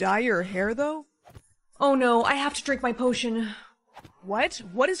you dye your hair, though? Oh no, I have to drink my potion. What?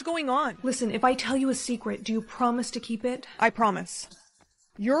 What is going on? Listen, if I tell you a secret, do you promise to keep it? I promise.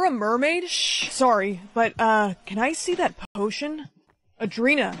 You're a mermaid? Shh. Sorry, but, can I see that potion?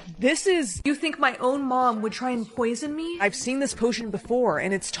 Adrena, this is... You think my own mom would try and poison me? I've seen this potion before,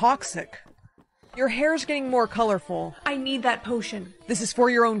 and it's toxic. Your hair's getting more colorful. I need that potion. This is for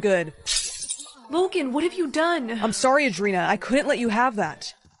your own good. Logan, what have you done? I'm sorry, Adrena. I couldn't let you have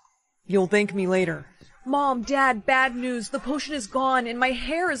that. You'll thank me later. Mom, Dad, bad news. The potion is gone, and my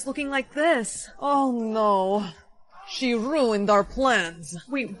hair is looking like this. Oh no. She ruined our plans.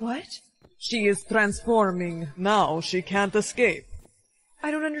 Wait, what? She is transforming. Now she can't escape.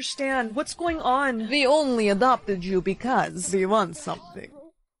 I don't understand. What's going on? We only adopted you because we want something.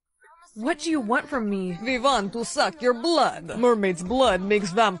 What do you want from me? We want to suck your blood. Mermaid's blood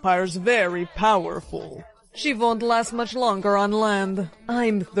makes vampires very powerful. She won't last much longer on land.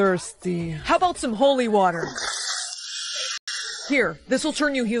 I'm thirsty. How about some holy water? Here, this'll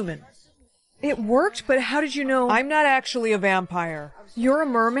turn you human. It worked, but how did you know? I'm not actually a vampire. You're a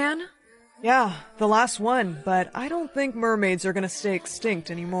merman? Yeah, the last one, but I don't think mermaids are gonna stay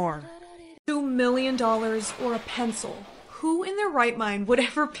extinct anymore. $2 million or a pencil. Who in their right mind would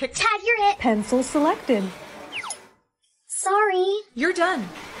ever pick— Tad, you're it! Pencil selected. Sorry. You're done.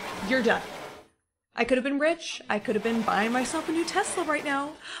 You're done. I could have been rich. I could have been buying myself a new Tesla right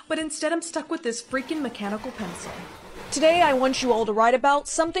now. But instead I'm stuck with this freaking mechanical pencil. Today I want you all to write about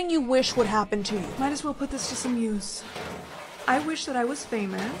something you wish would happen to you. Might as well put this to some use. I wish that I was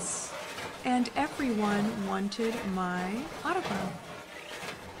famous, and everyone wanted my autograph.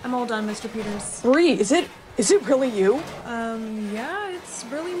 I'm all done, Mr. Peters. Bree, is it Is it really you? Yeah, it's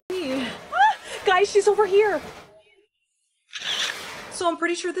really me. Guys, she's over here! So I'm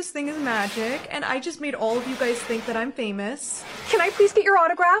pretty sure this thing is magic, and I just made all of you guys think that I'm famous. Can I please get your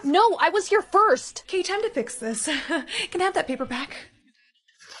autograph? No, I was here first! Okay, time to fix this. Can I have that paper back?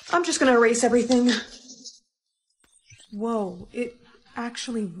 I'm just gonna erase everything. Whoa, it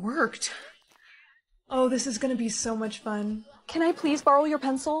actually worked. Oh, this is gonna be so much fun. Can I please borrow your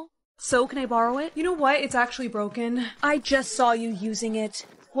pencil? So, can I borrow it? You know what? It's actually broken. I just saw you using it.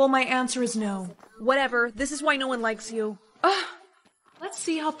 Well, my answer is no. Whatever, this is why no one likes you. Let's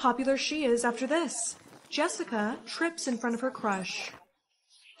see how popular she is after this. Jessica trips in front of her crush.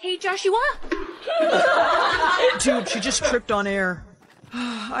 Hey, Joshua! Dude, she just tripped on air.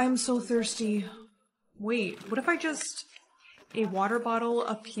 I'm so thirsty. Wait, what if I just... A water bottle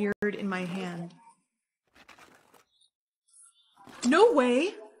appeared in my hand. No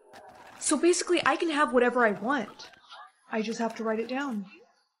way! So basically, I can have whatever I want. I just have to write it down.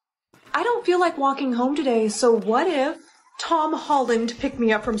 I don't feel like walking home today, so what if Tom Holland picked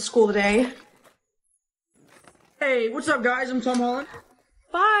me up from school today? Hey, what's up, guys? I'm Tom Holland.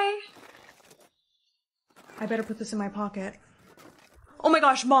 Bye! I better put this in my pocket. Oh my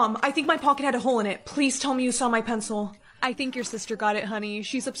gosh, Mom, I think my pocket had a hole in it. Please tell me you saw my pencil. I think your sister got it, honey.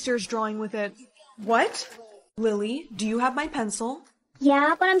 She's upstairs drawing with it. What? Lily, do you have my pencil?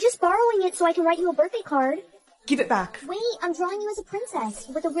 Yeah, but I'm just borrowing it so I can write you a birthday card. Give it back. Wait, I'm drawing you as a princess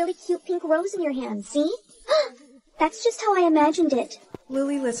with a really cute pink rose in your hand, see? That's just how I imagined it.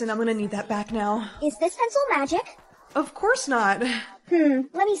 Lily, listen, I'm gonna need that back now. Is this pencil magic? Of course not.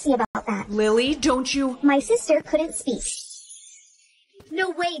 Let me see about that. Lily, don't you... My sister couldn't speak.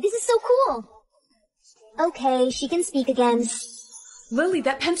 No way, this is so cool! Okay, she can speak again. Lily,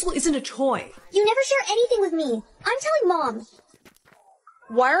 that pencil isn't a toy. You never share anything with me. I'm telling Mom.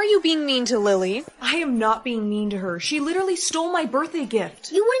 Why are you being mean to Lily? I am not being mean to her. She literally stole my birthday gift.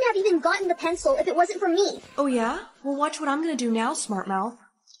 You wouldn't have even gotten the pencil if it wasn't for me. Oh yeah? Well, watch what I'm gonna do now, smart mouth.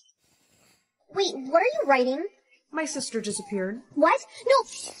 Wait, what are you writing? My sister disappeared. What? No!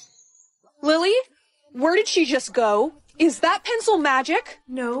 Lily? Where did she just go? Is that pencil magic?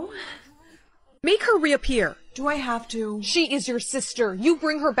 No. Make her reappear. Do I have to? She is your sister. You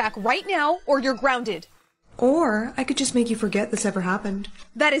bring her back right now, or you're grounded. Or I could just make you forget this ever happened.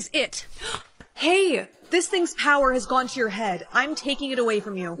 That is it. Hey, this thing's power has gone to your head. I'm taking it away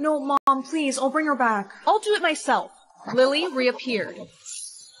from you. No, Mom, please, I'll bring her back. I'll do it myself. Lily reappeared.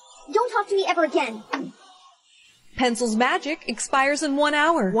 Don't talk to me ever again. Pencil's magic expires in 1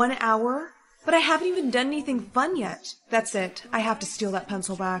 hour. 1 hour? But I haven't even done anything fun yet. That's it. I have to steal that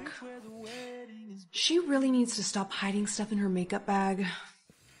pencil back. She really needs to stop hiding stuff in her makeup bag.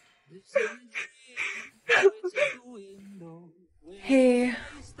 Hey.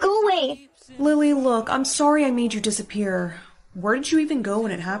 Go away. Lily, look, I'm sorry I made you disappear. Where did you even go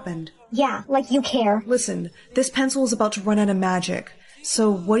when it happened? Yeah, like you care. Listen, this pencil is about to run out of magic. So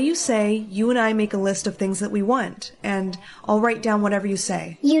what do you say you and I make a list of things that we want, and I'll write down whatever you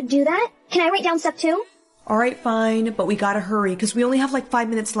say. You do that? Can I write down stuff too? Alright, fine, but we gotta hurry, because we only have like 5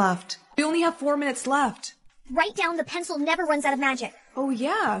 minutes left. We only have 4 minutes left. Write down the pencil never runs out of magic. Oh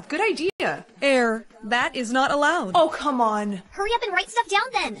yeah, good idea. Air, that is not allowed. Oh, come on. Hurry up and write stuff down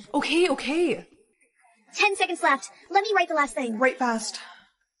then. Okay. 10 seconds left. Let me write the last thing. Write fast.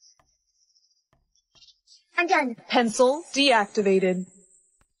 I'm done. Pencil deactivated.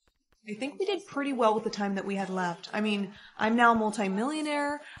 I think we did pretty well with the time that we had left. I mean, I'm now a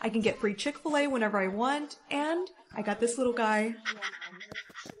multi-millionaire, I can get free Chick-fil-A whenever I want, and I got this little guy.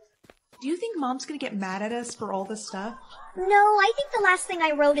 Do you think Mom's gonna get mad at us for all this stuff? No, I think the last thing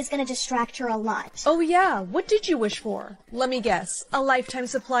I wrote is gonna distract her a lot. Oh yeah, what did you wish for? Let me guess. A lifetime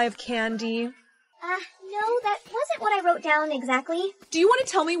supply of candy? No, that wasn't what I wrote down exactly. Do you want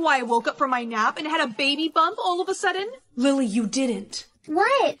to tell me why I woke up from my nap and had a baby bump all of a sudden? Lily, you didn't.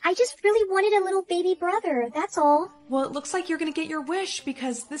 What? I just really wanted a little baby brother, that's all. Well, it looks like you're gonna get your wish,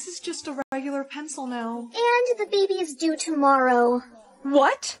 because this is just a regular pencil now. And the baby is due tomorrow.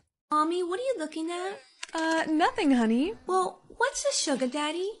 What? Mommy, what are you looking at? Nothing, honey. Well, what's a sugar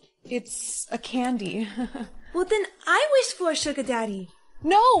daddy? It's a candy. Well, then I wish for a sugar daddy.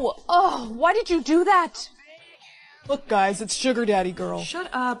 No! Oh, why did you do that? Look, guys, it's Sugar Daddy Girl. Shut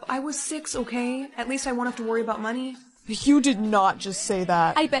up. I was 6, okay? At least I won't have to worry about money. You did not just say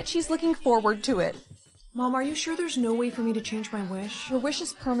that. I bet she's looking forward to it. Mom, are you sure there's no way for me to change my wish? Your wish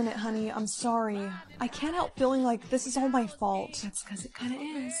is permanent, honey. I'm sorry. I can't help feeling like this is all my fault. That's because it kind of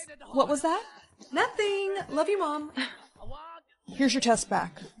is. What was that? Nothing. Love you, Mom. Here's your test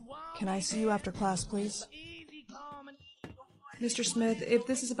back. Can I see you after class, please? Mr. Smith, if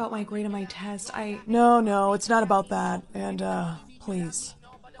this is about my grade on my test, No, it's not about that. And, please,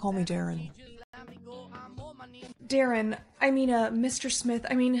 call me Darren. Darren, Mr. Smith,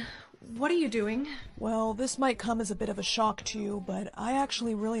 what are you doing? Well, this might come as a bit of a shock to you, but I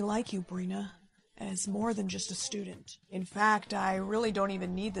actually really like you, Brina, as more than just a student. In fact, I really don't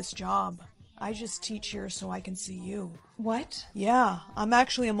even need this job. I just teach here so I can see you. What? Yeah, I'm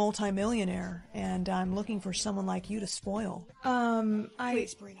actually a multimillionaire, and I'm looking for someone like you to spoil.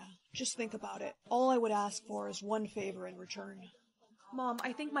 Please, Brina, just think about it. All I would ask for is one favor in return. Mom,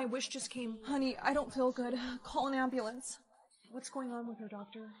 I think my wish just came. Honey, I don't feel good. Call an ambulance. What's going on with her,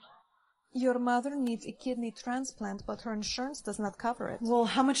 doctor? Your mother needs a kidney transplant, but her insurance does not cover it. Well,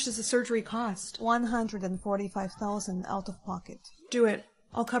 how much does the surgery cost? $145,000 out of pocket. Do it.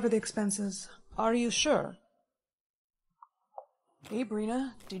 I'll cover the expenses. Are you sure? Hey,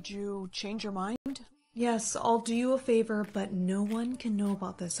 Brina, did you change your mind? Yes, I'll do you a favor, but no one can know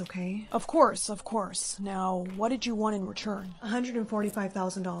about this, okay? Of course. Now, what did you want in return?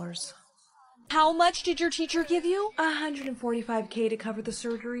 $145,000. How much did your teacher give you? $145K to cover the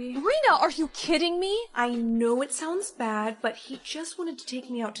surgery. Brina, are you kidding me? I know it sounds bad, but he just wanted to take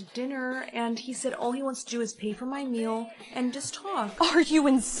me out to dinner, and he said all he wants to do is pay for my meal and just talk. Are you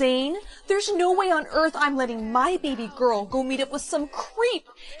insane? There's no way on earth I'm letting my baby girl go meet up with some creep.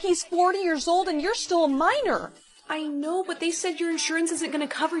 He's 40 years old and you're still a minor. I know, but they said your insurance isn't going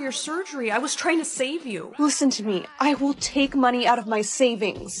to cover your surgery. I was trying to save you. Listen to me. I will take money out of my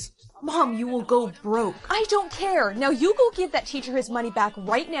savings. Mom, you will go broke. I don't care. Now you go give that teacher his money back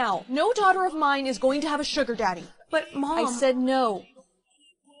right now. No daughter of mine is going to have a sugar daddy. But, Mom... I said no.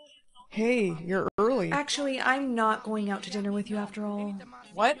 Hey, you're early. Actually, I'm not going out to dinner with you after all.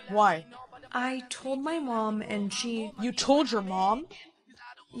 What? Why? I told my mom and she... You told your mom?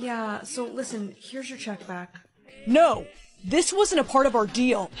 Yeah, so listen, here's your check back. No! This wasn't a part of our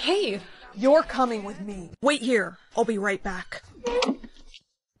deal. Hey! You're coming with me. Wait here. I'll be right back.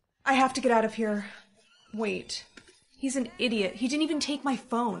 I have to get out of here. Wait. He's an idiot. He didn't even take my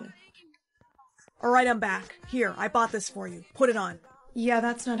phone. Alright, I'm back. Here, I bought this for you. Put it on. Yeah,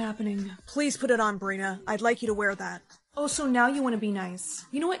 that's not happening. Please put it on, Brina. I'd like you to wear that. Oh, so now you want to be nice.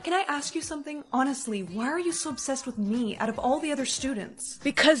 You know what? Can I ask you something? Honestly, why are you so obsessed with me out of all the other students?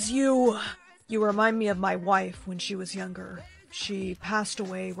 Because you remind me of my wife when she was younger. She passed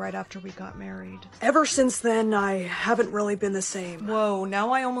away right after we got married. Ever since then, I haven't really been the same. Whoa,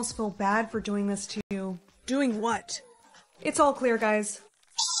 now I almost feel bad for doing this to you. Doing what? It's all clear, guys.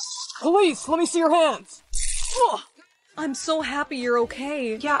 Police, let me see your hands! Oh, I'm so happy you're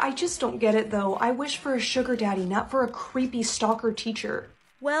okay. Yeah, I just don't get it, though. I wish for a sugar daddy, not for a creepy stalker teacher.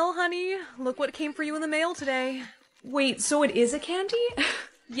 Well, honey, look what came for you in the mail today. Wait, so it is a candy?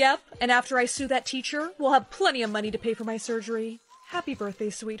 Yep, and after I sue that teacher, we'll have plenty of money to pay for my surgery. Happy birthday,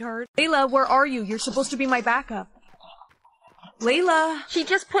 sweetheart. Layla, where are you? You're supposed to be my backup. Layla! She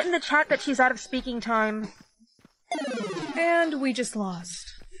just put in the chat that she's out of speaking time. And we just lost.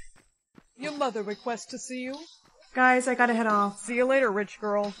 Your mother requests to see you. Guys, I gotta head off. See you later, rich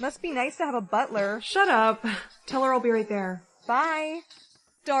girl. Must be nice to have a butler. Shut up. Tell her I'll be right there. Bye.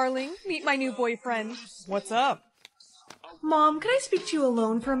 Darling, meet my new boyfriend. What's up? Mom, can I speak to you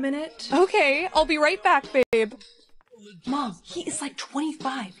alone for a minute? Okay, I'll be right back, babe. Mom, he is like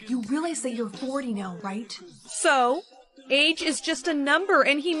 25. You realize that you're 40 now, right? So, age is just a number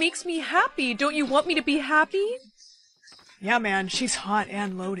and he makes me happy. Don't you want me to be happy? Yeah, man, she's hot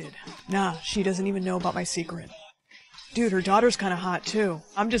and loaded. Nah, she doesn't even know about my secret. Dude, her daughter's kinda hot too.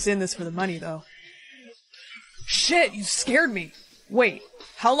 I'm just in this for the money, though. Shit, you scared me. Wait,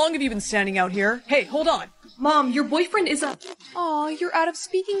 how long have you been standing out here? Hey, hold on. Mom, your boyfriend is a... Aw, you're out of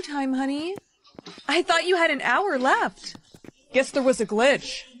speaking time, honey. I thought you had an hour left. Guess there was a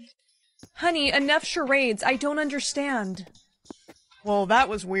glitch. Honey, enough charades. I don't understand. Well, that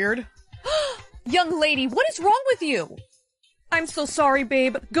was weird. Young lady, what is wrong with you? I'm so sorry,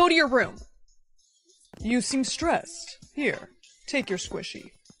 babe. Go to your room. You seem stressed. Here, take your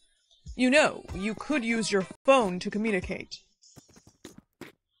squishy. You know, you could use your phone to communicate.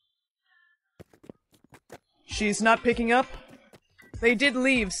 She's not picking up? They did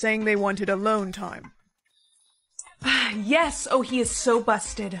leave saying they wanted alone time. Yes! Oh, he is so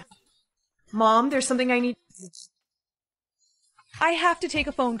busted. Mom, there's something I need... I have to take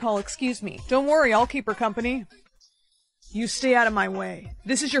a phone call, excuse me. Don't worry, I'll keep her company. You stay out of my way.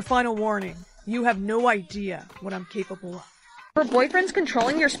 This is your final warning. You have no idea what I'm capable of. Her boyfriend's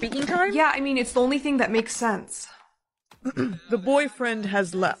controlling your speaking time? Yeah, I mean, it's the only thing that makes sense. The boyfriend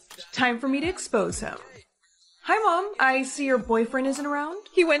has left. Time for me to expose him. Hi, Mom. I see your boyfriend isn't around.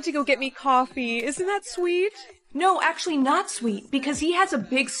 He went to go get me coffee. Isn't that sweet? No, actually not sweet, because he has a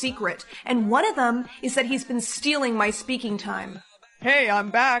big secret, and one of them is that he's been stealing my speaking time. Hey, I'm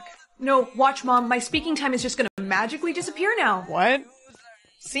back. No, watch, Mom, my speaking time is just gonna magically disappear now. What?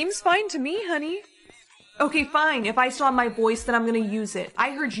 Seems fine to me, honey. Okay, fine. If I still have my voice, then I'm gonna use it.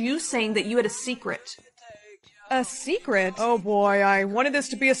 I heard you saying that you had a secret. A secret? Oh boy, I wanted this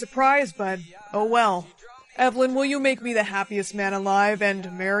to be a surprise, but oh well. Evelyn, will you make me the happiest man alive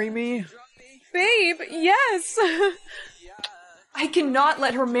and marry me? Babe, yes! I cannot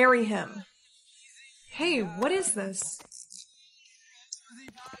let her marry him. Hey, what is this?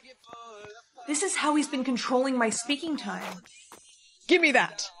 This is how he's been controlling my speaking time. Give me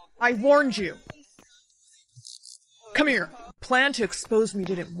that! I warned you! Come here. Plan to expose me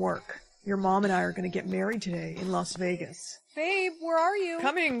didn't work. Your mom and I are gonna get married today in Las Vegas. Babe, where are you?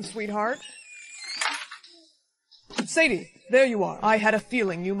 Coming, sweetheart. Sadie, there you are. I had a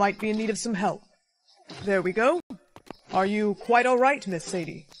feeling you might be in need of some help. There we go. Are you quite all right, Miss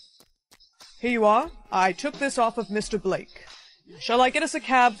Sadie? Here you are. I took this off of Mr. Blake. Shall I get us a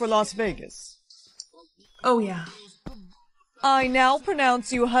cab for Las Vegas? Oh, yeah. I now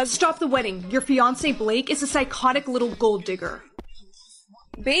pronounce you husband. Stop the wedding. Your fiancé Blake is a psychotic little gold digger.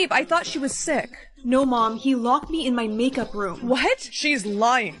 Babe, I thought she was sick. No, Mom, he locked me in my makeup room. What? She's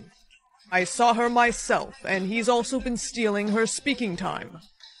lying. I saw her myself, and he's also been stealing her speaking time.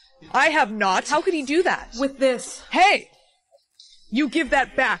 I have not. How could he do that? With this. Hey! You give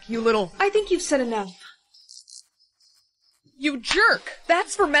that back, you little... I think you've said enough. You jerk!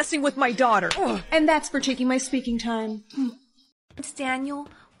 That's for messing with my daughter. Ugh. And that's for taking my speaking time. It's Daniel.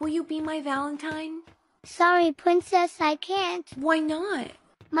 Will you be my Valentine? Sorry, Princess, I can't. Why not?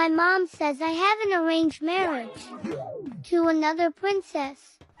 My mom says I have an arranged marriage to another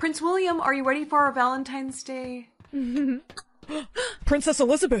princess. Prince William, are you ready for our Valentine's Day? Princess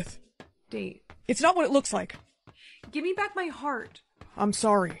Elizabeth! Date. It's not what it looks like. Give me back my heart. I'm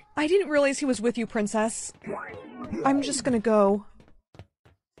sorry. I didn't realize he was with you, Princess. I'm just gonna go.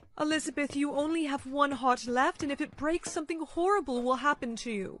 Elizabeth, you only have one heart left, and if it breaks, something horrible will happen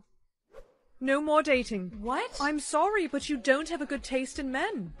to you. No more dating. What? I'm sorry, but you don't have a good taste in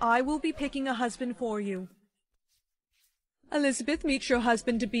men. I will be picking a husband for you. Elizabeth, meet your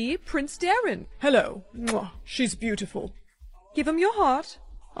husband-to-be, Prince Darren. Hello. Mwah. She's beautiful. Give him your heart.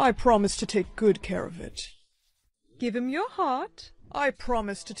 I promise to take good care of it. Give him your heart. I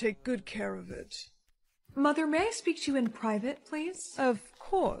promise to take good care of it. Mother, may I speak to you in private, please? Of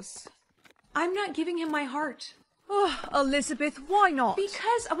course. I'm not giving him my heart. Oh, Elizabeth, why not?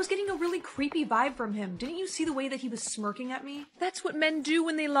 Because I was getting a really creepy vibe from him. Didn't you see the way that he was smirking at me? That's what men do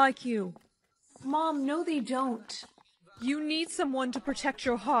when they like you. Mom, no they don't. You need someone to protect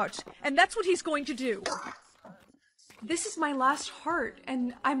your heart, and that's what he's going to do. This is my last heart,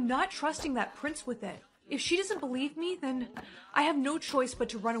 and I'm not trusting that prince with it. If she doesn't believe me, then I have no choice but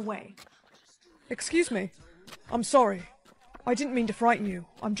to run away. Excuse me. I'm sorry. I didn't mean to frighten you.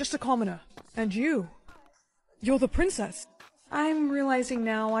 I'm just a commoner. And you're the princess. I'm realizing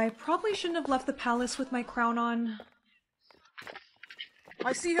now I probably shouldn't have left the palace with my crown on.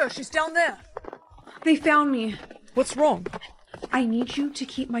 I see her. She's down there. They found me. What's wrong? I need you to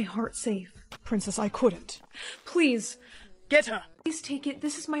keep my heart safe. Princess, I couldn't. Please. Get her. Please take it.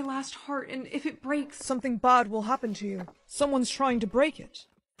 This is my last heart, and if it breaks... Something bad will happen to you. Someone's trying to break it.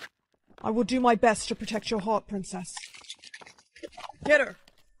 I will do my best to protect your heart, Princess. Get her.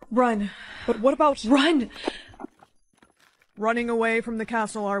 Run. But what about... Run! Running away from the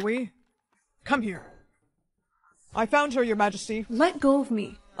castle, are we? Come here. I found her, Your Majesty. Let go of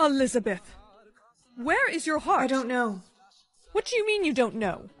me. Elizabeth. Where is your heart? I don't know. What do you mean you don't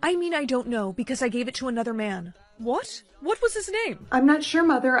know? I mean I don't know, because I gave it to another man. What? What was his name? I'm not sure,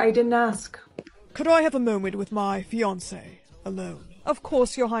 Mother. I didn't ask. Could I have a moment with my fiancé, alone? Of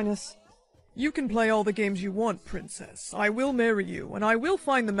course, Your Highness. You can play all the games you want, Princess. I will marry you, and I will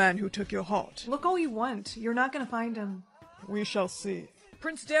find the man who took your heart. Look all you want. You're not gonna find him. We shall see.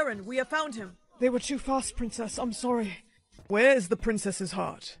 Prince Darren, we have found him. They were too fast, Princess. I'm sorry. Where is the princess's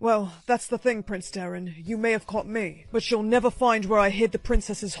heart? Well, that's the thing, Prince Darren. You may have caught me, but you'll never find where I hid the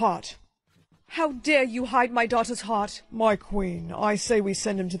princess's heart. How dare you hide my daughter's heart? My queen, I say we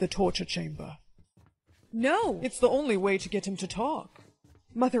send him to the torture chamber. No! It's the only way to get him to talk.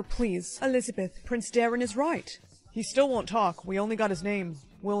 Mother, please. Elizabeth, Prince Darren is right. He still won't talk. We only got his name,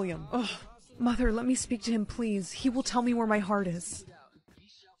 William. Ugh. Mother, let me speak to him, please. He will tell me where my heart is.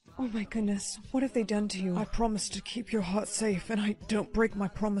 Oh my goodness, what have they done to you? I promised to keep your heart safe, and I don't break my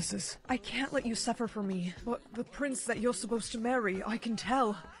promises. I can't let you suffer for me. But the prince that you're supposed to marry, I can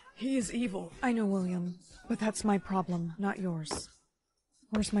tell. He is evil. I know, William, but that's my problem, not yours.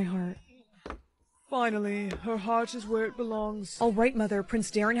 Where's my heart? Finally, her heart is where it belongs. All right, Mother,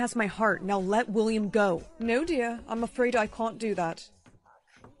 Prince Darren has my heart. Now let William go. No, dear, I'm afraid I can't do that.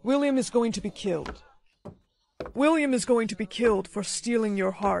 William is going to be killed. William is going to be killed for stealing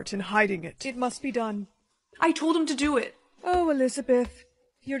your heart and hiding it. It must be done. I told him to do it. Oh, Elizabeth,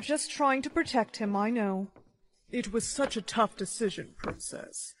 you're just trying to protect him, I know. It was such a tough decision,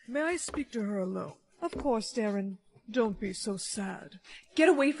 Princess. May I speak to her alone? Of course, Darren. Don't be so sad. Get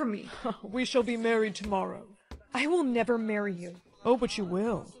away from me. We shall be married tomorrow. I will never marry you. Oh, but you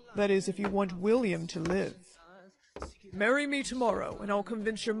will. That is, if you want William to live. Marry me tomorrow, and I'll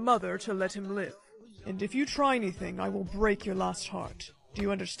convince your mother to let him live. And if you try anything, I will break your last heart. Do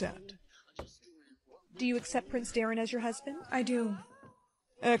you understand? Do you accept Prince Darren as your husband? I do.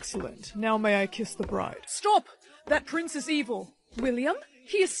 Excellent. Now may I kiss the bride? Stop! That prince is evil. William?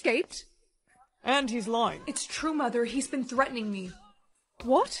 He escaped? And he's lying. It's true, Mother. He's been threatening me.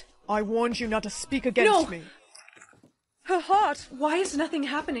 What? I warned you not to speak against me. Her heart. Why is nothing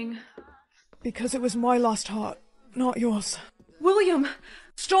happening? Because it was my lost heart, not yours. William!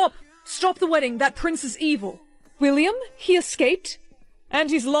 Stop! Stop the wedding! That prince is evil! William? He escaped? And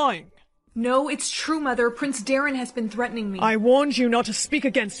he's lying. No, it's true, Mother. Prince Darren has been threatening me. I warned you not to speak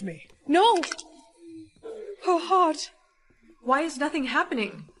against me. No! Her heart. Why is nothing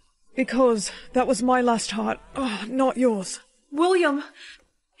happening? Because that was my last heart, not yours. William!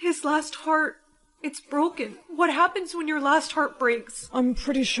 His last heart. It's broken. What happens when your last heart breaks? I'm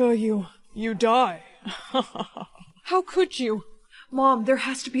pretty sure you die. How could you? Mom, there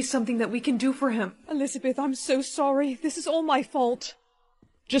has to be something that we can do for him. Elizabeth, I'm so sorry. This is all my fault.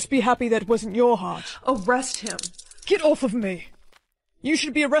 Just be happy that wasn't your heart. Arrest him. Get off of me. You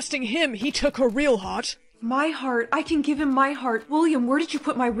should be arresting him. He took her real heart. My heart. I can give him my heart. William, where did you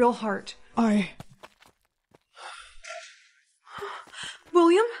put my real heart?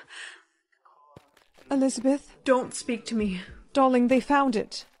 William? Elizabeth? Don't speak to me. Darling, they found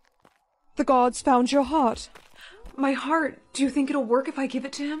it. The gods found your heart. My heart. Do you think it'll work if I give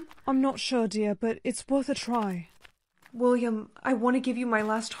it to him? I'm not sure, dear, but it's worth a try. William, I want to give you my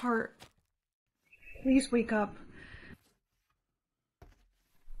last heart. Please wake up.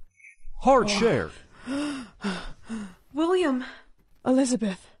 Heart shared. William.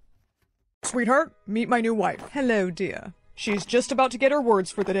 Elizabeth. Sweetheart, meet my new wife. Hello, dear. She's just about to get her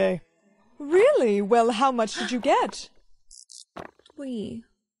words for the day. Really? Well, how much did you get? We.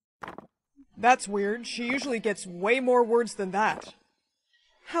 That's weird. She usually gets way more words than that.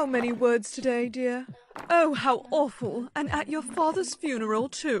 How many words today, dear? Oh, how awful. And at your father's funeral,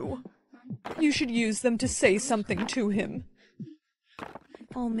 too. You should use them to say something to him.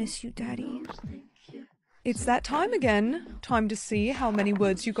 I'll miss you, Daddy. It's that time again. Time to see how many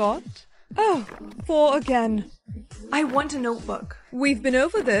words you got. Oh, 4 again. I want a notebook. We've been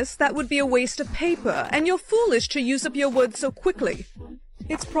over this. That would be a waste of paper, and you're foolish to use up your words so quickly.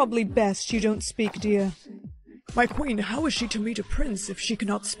 It's probably best you don't speak, dear. My queen, how is she to meet a prince if she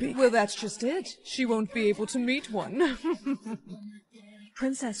cannot speak? Well, that's just it. She won't be able to meet one.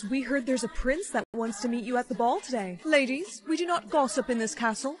 Princess, we heard there's a prince that wants to meet you at the ball today. Ladies, we do not gossip in this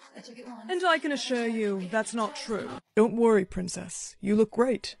castle. And I can assure you, that's not true. Don't worry, Princess. You look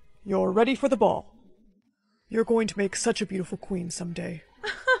great. You're ready for the ball. You're going to make such a beautiful queen someday.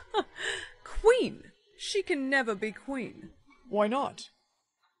 Queen? She can never be queen. Why not?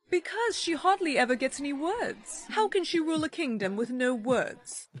 Because she hardly ever gets any words. How can she rule a kingdom with no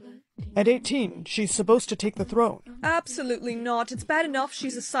words? At 18, she's supposed to take the throne. Absolutely not. It's bad enough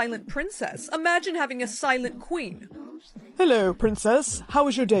she's a silent princess. Imagine having a silent queen. Hello, Princess. How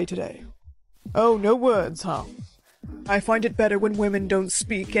was your day today? Oh, no words, huh? I find it better when women don't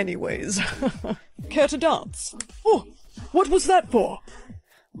speak anyways. Care to dance? Oh, what was that for?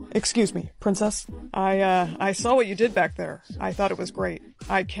 Excuse me, Princess. I saw what you did back there. I thought it was great.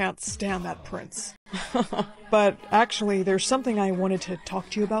 I can't stand that prince. But actually, there's something I wanted to talk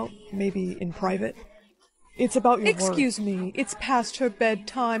to you about, maybe in private. It's about your work. Excuse me, it's past her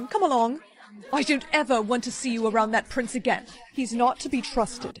bedtime. Come along. I don't ever want to see you around that prince again. He's not to be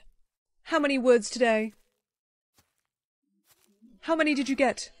trusted. How many words today? How many did you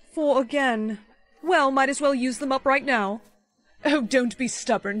get? 4 again. Well, might as well use them up right now. Oh, don't be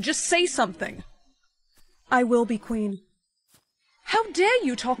stubborn. Just say something. I will be queen. How dare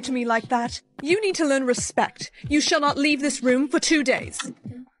you talk to me like that? You need to learn respect. You shall not leave this room for 2 days.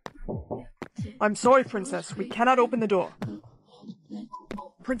 I'm sorry, Princess. We cannot open the door.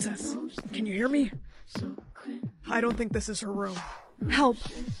 Princess, can you hear me? I don't think this is her room. Help.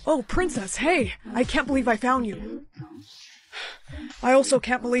 Oh, Princess, hey! I can't believe I found you. I also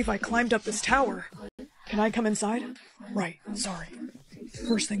can't believe I climbed up this tower. Can I come inside? Right, sorry.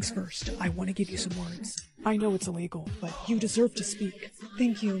 First things first, I want to give you some words. I know it's illegal, but you deserve to speak.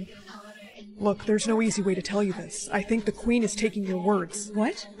 Thank you. Look, there's no easy way to tell you this. I think the Queen is taking your words.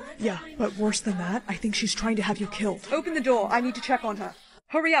 What? Yeah, but worse than that, I think she's trying to have you killed. Open the door. I need to check on her.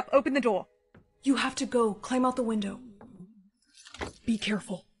 Hurry up, open the door. You have to go. Climb out the window. Be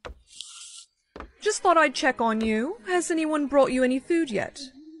careful. Just thought I'd check on you. Has anyone brought you any food yet?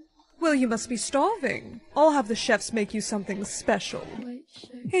 Well, you must be starving. I'll have the chefs make you something special.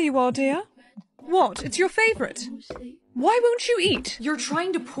 Here you are, dear. What? It's your favorite. Why won't you eat? You're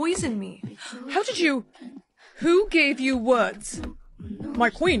trying to poison me. How did you... Who gave you words? My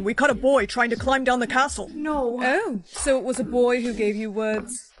queen, we caught a boy trying to climb down the castle. No. Oh, so it was a boy who gave you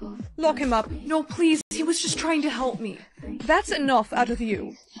words. Lock him up. No, please, he was just trying to help me. That's enough out of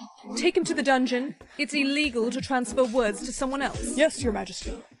you. Take him to the dungeon. It's illegal to transfer words to someone else. Yes, your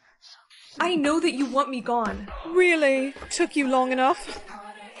majesty. I know that you want me gone. Really? Took you long enough?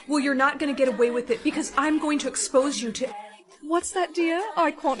 Well, you're not going to get away with it because I'm going to expose you to... What's that, dear?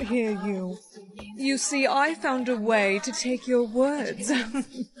 I can't hear you. You see, I found a way to take your words.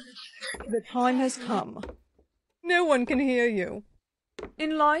 The time has come. No one can hear you.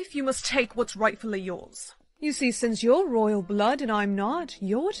 In life, you must take what's rightfully yours. You see, since you're royal blood and I'm not,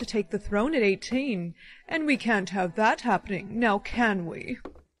 you're to take the throne at 18. And we can't have that happening, now can we?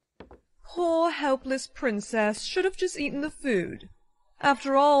 Poor, helpless princess should have just eaten the food.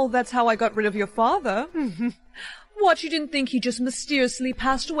 After all, that's how I got rid of your father. What, you didn't think he just mysteriously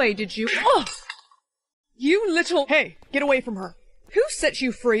passed away, did you? Oh! You little... Hey, get away from her. Who set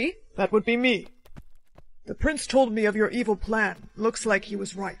you free? That would be me. The prince told me of your evil plan. Looks like he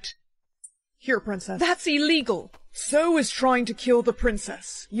was right. Here, princess. That's illegal. So is trying to kill the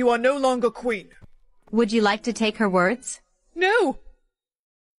princess. You are no longer queen. Would you like to take her words? No!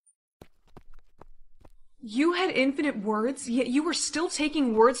 You had infinite words, yet you were still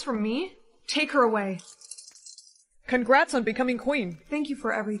taking words from me? Take her away. Congrats on becoming queen. Thank you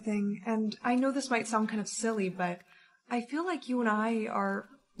for everything, and I know this might sound kind of silly, but I feel like you and I are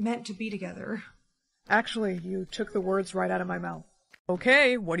meant to be together. Actually, you took the words right out of my mouth.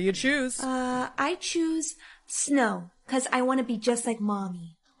 Okay, what do you choose? I choose Snow, 'cause I want to be just like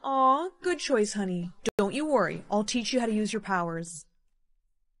Mommy. Aw, good choice, honey. Don't you worry, I'll teach you how to use your powers.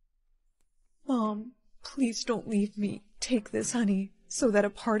 Mom, please don't leave me. Take this, honey, so that a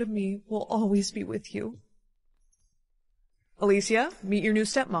part of me will always be with you. Alicia, meet your new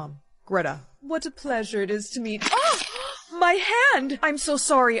stepmom, Greta. What a pleasure it is to meet... Ah! My hand! I'm so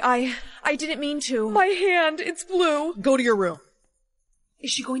sorry, I didn't mean to. My hand, it's blue. Go to your room.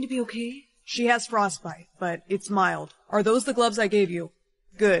 Is she going to be okay? She has frostbite, but it's mild. Are those the gloves I gave you?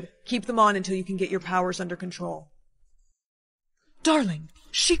 Good. Keep them on until you can get your powers under control. Darling,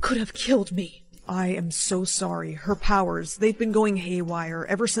 she could have killed me. I am so sorry. Her powers, they've been going haywire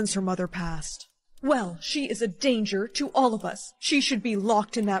ever since her mother passed. Well, she is a danger to all of us. She should be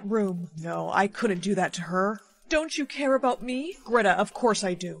locked in that room. No, I couldn't do that to her. Don't you care about me? Greta, of course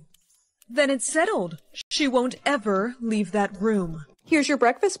I do. Then it's settled. She won't ever leave that room. Here's your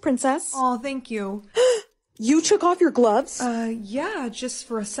breakfast, princess. Aw, thank you. You took off your gloves? Yeah, just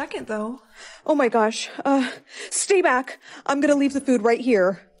for a second, though. Oh my gosh. Stay back. I'm gonna leave the food right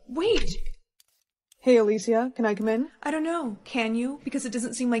here. Wait. Hey, Alicia, can I come in? I don't know. Can you? Because it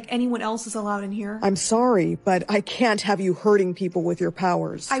doesn't seem like anyone else is allowed in here. I'm sorry, but I can't have you hurting people with your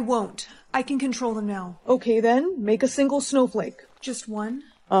powers. I won't. I can control them now. Okay then, make a single snowflake. Just one?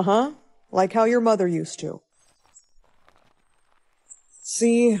 Uh-huh. Like how your mother used to.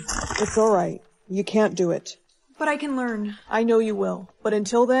 See, it's alright. You can't do it. But I can learn. I know you will, but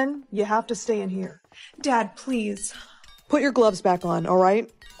until then, you have to stay in here. Dad, please. Put your gloves back on, alright?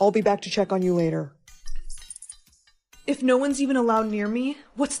 I'll be back to check on you later. If no one's even allowed near me,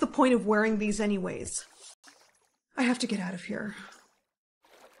 what's the point of wearing these anyways? I have to get out of here.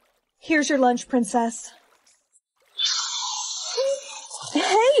 Here's your lunch, princess.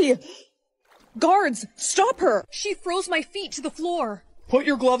 Hey! Guards, stop her! She froze my feet to the floor. Put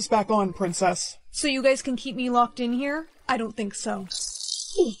your gloves back on, princess. So you guys can keep me locked in here? I don't think so.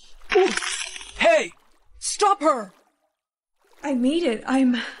 Hey! Stop her! I made it.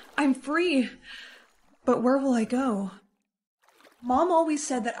 I'm free. But where will I go? Mom always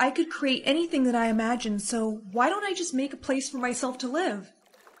said that I could create anything that I imagined, so why don't I just make a place for myself to live?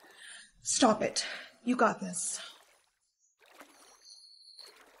 Stop it. You got this.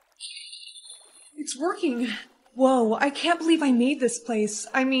 It's working. Whoa, I can't believe I made this place.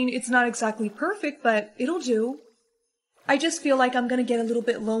 I mean, it's not exactly perfect, but it'll do. I just feel like I'm gonna get a little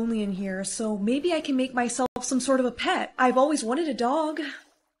bit lonely in here, so maybe I can make myself some sort of a pet. I've always wanted a dog.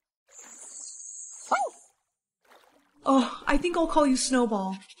 Oh, I think I'll call you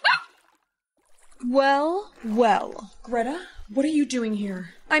Snowball. Well, well. Greta, what are you doing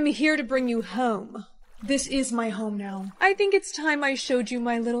here? I'm here to bring you home. This is my home now. I think it's time I showed you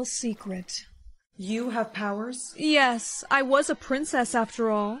my little secret. You have powers? Yes, I was a princess after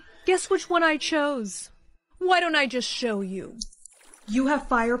all. Guess which one I chose? Why don't I just show you? You have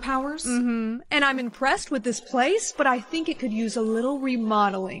fire powers? Mm-hmm. And I'm impressed with this place, but I think it could use a little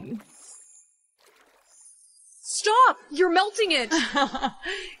remodeling. Stop! You're melting it!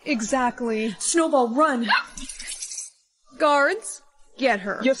 Exactly. Snowball, run! Guards, get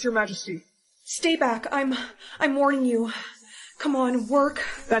her. Yes, Your Majesty. Stay back. I'm warning you. Come on, work.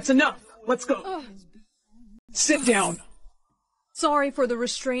 That's enough. Let's go. Sit down. Sorry for the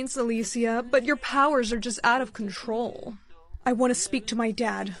restraints, Alicia, but your powers are just out of control. I want to speak to my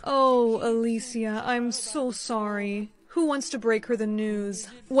dad. Oh, Alicia, I'm so sorry. Who wants to break her the news?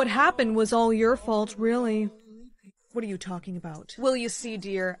 What happened was all your fault, really. What are you talking about? Well, you see,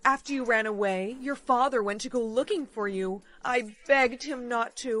 dear, after you ran away, your father went to go looking for you. I begged him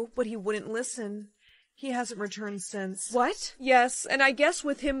not to, but he wouldn't listen. He hasn't returned since. What? Yes, and I guess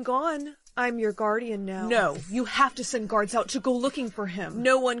with him gone, I'm your guardian now. No, you have to send guards out to go looking for him.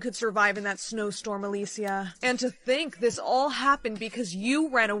 No one could survive in that snowstorm, Alicia. And to think this all happened because you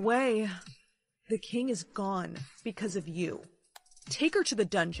ran away. The king is gone because of you. Take her to the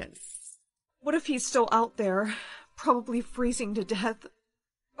dungeon. What if he's still out there? Probably freezing to death.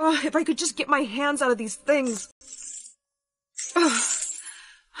 If I could just get my hands out of these things.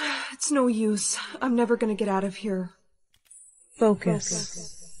 It's no use. I'm never gonna get out of here.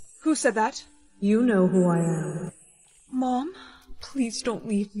 Focus. Who said that? You know who I am. Mom? Please don't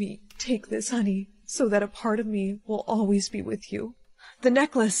leave me. Take this, honey, so that a part of me will always be with you. The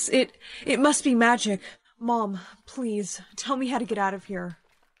necklace, it must be magic. Mom, please, tell me how to get out of here.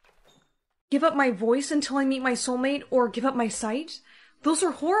 Give up my voice until I meet my soulmate, or give up my sight? Those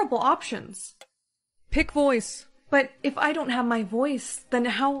are horrible options. Pick voice. But if I don't have my voice, then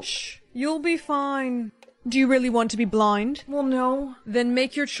how— Shh, you'll be fine. Do you really want to be blind? Well, no. Then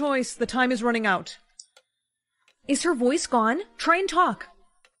make your choice. The time is running out. Is her voice gone? Try and talk.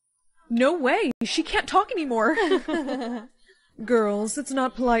 No way. She can't talk anymore. Girls, it's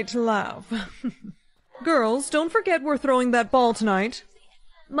not polite to laugh. Girls, don't forget we're throwing that ball tonight.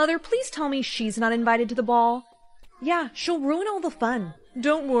 Mother, please tell me she's not invited to the ball. Yeah, she'll ruin all the fun.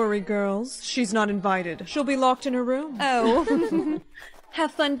 Don't worry, girls. She's not invited. She'll be locked in her room. Oh.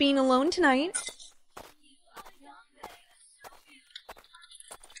 Have fun being alone tonight.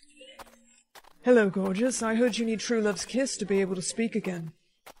 Hello, gorgeous. I heard you need true love's kiss to be able to speak again.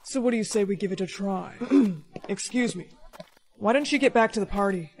 So what do you say we give it a try? Excuse me. Why don't you get back to the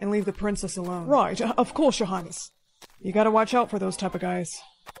party and leave the princess alone? Right, of course, Your Highness. You gotta watch out for those type of guys.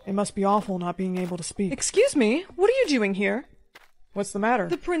 It must be awful not being able to speak. Excuse me? What are you doing here? What's the matter?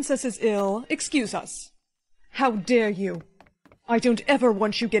 The princess is ill. Excuse us. How dare you? I don't ever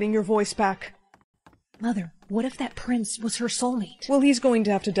want you getting your voice back. Mother, what if that prince was her soulmate? Well, he's going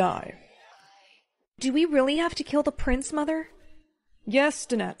to have to die. Do we really have to kill the prince, Mother? Yes,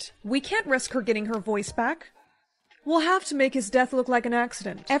 Danette. We can't risk her getting her voice back. We'll have to make his death look like an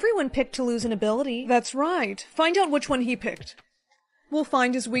accident. Everyone picked to lose an ability. That's right. Find out which one he picked. We'll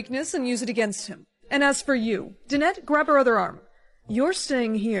find his weakness and use it against him. And as for you, Danette, grab her other arm. You're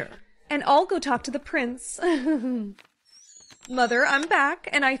staying here. And I'll go talk to the prince. Mother, I'm back,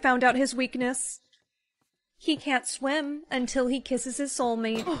 and I found out his weakness. He can't swim until he kisses his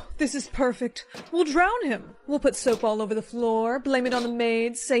soulmate. Oh, this is perfect. We'll drown him. We'll put soap all over the floor, blame it on the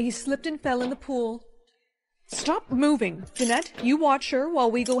maids, say he slipped and fell in the pool. Stop moving. Danette, you watch her while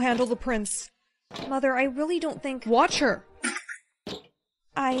we go handle the prince. Mother, I really don't think— Watch her.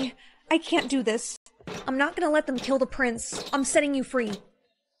 I can't do this. I'm not gonna let them kill the prince. I'm setting you free.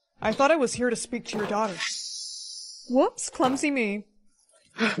 I thought I was here to speak to your daughter. Whoops, clumsy me.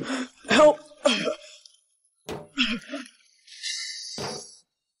 Help!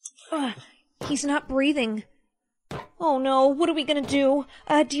 He's not breathing. Oh no, what are we gonna do?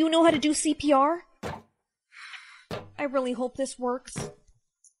 Do you know how to do CPR? I really hope this works.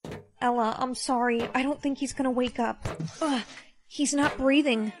 Ella, I'm sorry. I don't think he's gonna wake up. He's not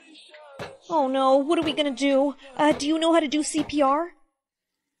breathing. Oh no, what are we gonna do? Do you know how to do CPR?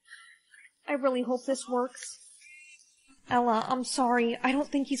 I really hope this works. Ella, I'm sorry. I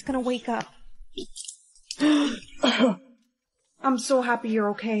don't think he's gonna wake up. I'm so happy you're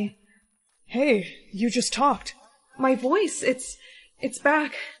okay. Hey, you just talked. My voice, it's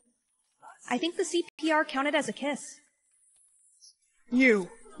back. I think the CPR counted as a kiss. You.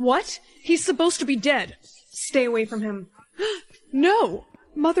 What? He's supposed to be dead. Stay away from him. No!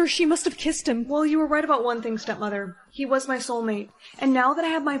 Mother, she must have kissed him. Well, you were right about one thing, stepmother. He was my soulmate. And now that I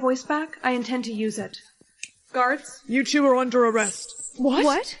have my voice back, I intend to use it. Guards? You two are under arrest.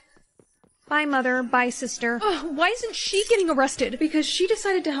 What? Bye, Mother. Bye, Sister. Why isn't she getting arrested? Because she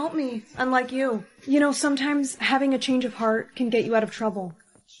decided to help me, unlike you. You know, sometimes having a change of heart can get you out of trouble.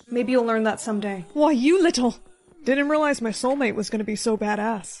 Maybe you'll learn that someday. Why, you little... Didn't realize my soulmate was gonna be so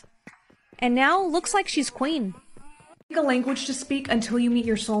badass. And now, looks like she's queen. Pick a language to speak until you meet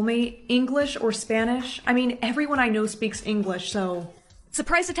your soulmate. English or Spanish. I mean, everyone I know speaks English, so...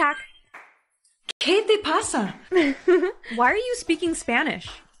 Surprise attack! ¿Qué te pasa? Why are you speaking Spanish?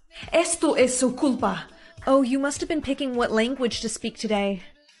 Esto es su culpa. Oh, you must have been picking what language to speak today.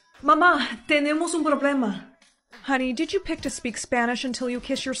 Mamá, tenemos un problema. Honey, did you pick to speak Spanish until you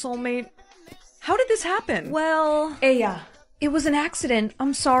kiss your soulmate? How did this happen? Well... Ella. It was an accident.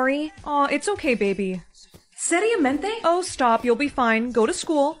 I'm sorry. Aw, it's okay, baby. Seriamente? Oh, stop. You'll be fine. Go to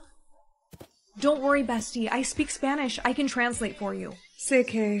school. Don't worry, bestie. I speak Spanish. I can translate for you. Sé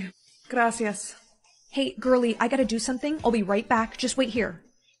que... Gracias. Hey, girlie, I gotta do something. I'll be right back. Just wait here.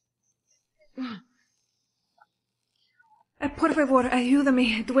 Por favor,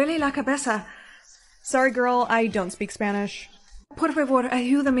 ayúdame. Duele la cabeza. Sorry, girl. I don't speak Spanish. Por favor,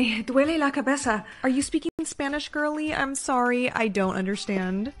 ayúdame. Duele la cabeza. Are you speaking Spanish, girlie? I'm sorry. I don't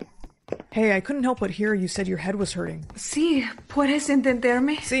understand. Hey, I couldn't help but hear you said your head was hurting. Sí, ¿puedes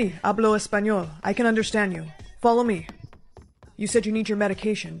entenderme? Sí, hablo español. I can understand you. Follow me. You said you need your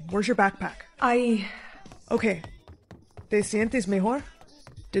medication. Where's your backpack? Okay. ¿Te sientes mejor?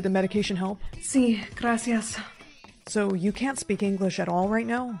 Did the medication help? Sí, gracias. So you can't speak English at all right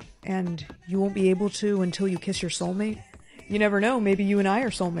now? And you won't be able to until you kiss your soulmate? You never know, maybe you and I are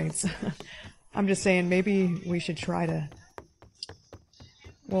soulmates. I'm just saying, maybe we should try to...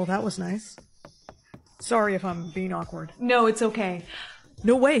 Well, that was nice. Sorry if I'm being awkward. No, it's okay.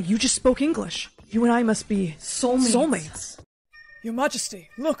 No way, you just spoke English. You and I must be... Soulmates. Your Majesty,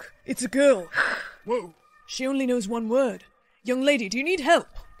 look, it's a girl. Whoa. She only knows one word. Young lady, do you need help?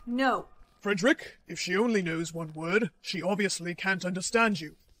 No. Frederick, if she only knows one word, she obviously can't understand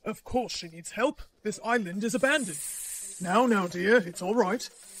you. Of course she needs help. This island is abandoned. Now, dear, it's all right.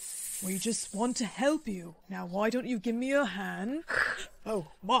 We just want to help you. Now, why don't you give me your hand? Oh,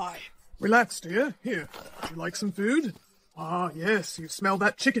 my. Relax, dear. Here, would you like some food? Ah, yes, you smell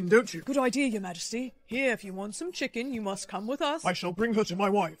that chicken, don't you? Good idea, Your Majesty. Here, if you want some chicken, you must come with us. I shall bring her to my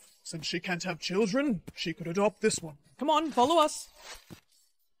wife. Since she can't have children, she could adopt this one. Come on, follow us.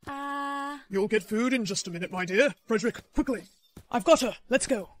 You'll get food in just a minute, my dear. Frederick, quickly. I've got her. Let's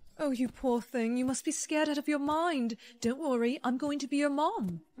go. Oh, you poor thing. You must be scared out of your mind. Don't worry, I'm going to be your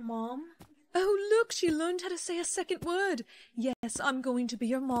mom. Mom? Oh, look, she learned how to say a second word. Yes, I'm going to be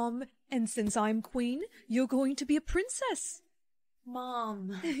your mom. And since I'm queen, you're going to be a princess.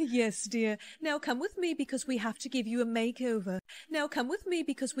 Mom. Yes, dear. Now come with me because we have to give you a makeover. Now come with me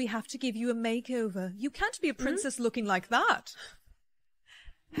because we have to give you a makeover. You can't be a princess looking like that.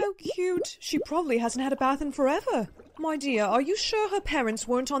 How cute. She probably hasn't had a bath in forever. My dear, are you sure her parents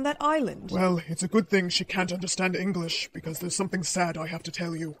weren't on that island? Well, it's a good thing she can't understand English, because there's something sad I have to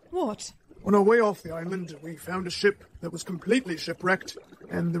tell you. What? On our way off the island, we found a ship that was completely shipwrecked,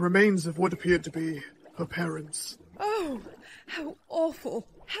 and the remains of what appeared to be her parents. Oh, how awful.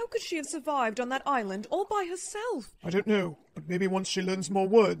 How could she have survived on that island all by herself? I don't know, but maybe once she learns more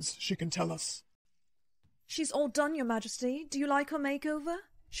words, she can tell us. She's all done, Your Majesty. Do you like her makeover?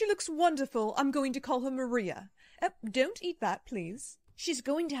 She looks wonderful. I'm going to call her Maria. Don't eat that, please. She's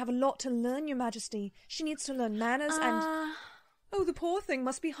going to have a lot to learn, Your Majesty. She needs to learn manners and... Oh, the poor thing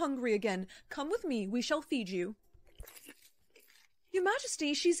must be hungry again. Come with me. We shall feed you. Your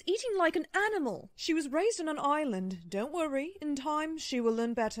Majesty, she's eating like an animal. She was raised on an island. Don't worry. In time, she will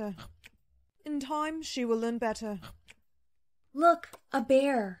learn better. In time, she will learn better. Look, a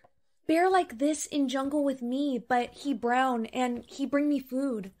bear. Bear like this in jungle with me, but he brown, and he bring me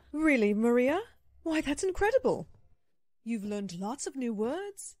food. Really, Maria? Why, that's incredible. You've learned lots of new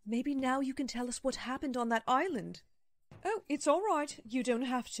words. Maybe now you can tell us what happened on that island. Oh, it's all right. You don't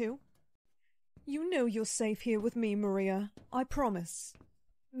have to. You know you're safe here with me, Maria. I promise.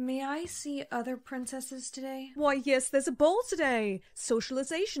 May I see other princesses today? Why, yes, there's a ball today.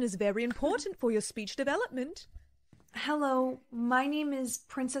 Socialization is very important for your speech development. Hello, my name is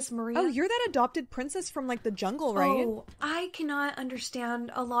Princess Maria. Oh, you're that adopted princess from, like, the jungle, right? Oh, I cannot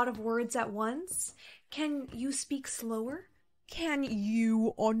understand a lot of words at once. Can you speak slower? Can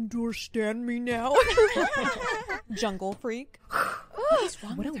you understand me now? Jungle freak. What's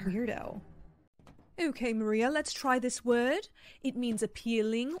wrong what with a weirdo. Okay, Maria, let's try this word. It means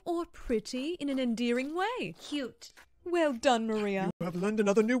appealing or pretty in an endearing way. Cute. Well done, Maria. You have learned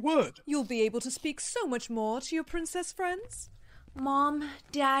another new word. You'll be able to speak so much more to your princess friends. Mom,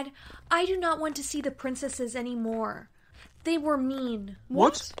 Dad, I do not want to see the princesses anymore. They were mean.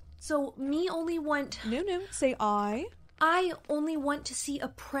 What? So me only want... No, say I. I only want to see a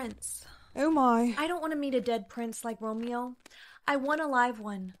prince. Oh my. I don't want to meet a dead prince like Romeo. I want a live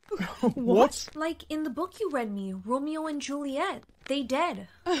one. What? Like in the book you read me, Romeo and Juliet. They dead.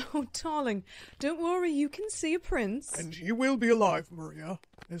 Oh, darling, don't worry, you can see a prince. And he will be alive, Maria.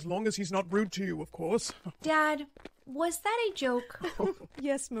 As long as he's not rude to you, of course. Dad, was that a joke?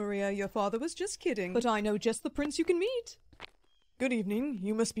 Yes, Maria, your father was just kidding. But I know just the prince you can meet. Good evening.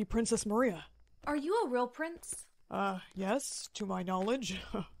 You must be Princess Maria. Are you a real prince? Yes, to my knowledge.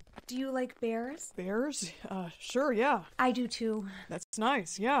 Do you like bears? Bears? Sure, yeah. I do too. That's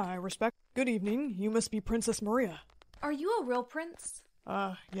nice, yeah, I respect. Good evening. You must be Princess Maria. Are you a real prince?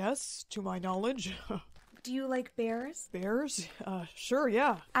 Yes, to my knowledge. Do you like bears? Bears? Sure,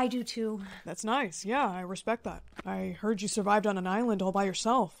 yeah. I do too. That's nice, yeah, I respect that. I heard you survived on an island all by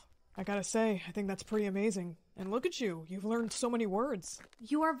yourself. I gotta say, I think that's pretty amazing. And look at you, you've learned so many words.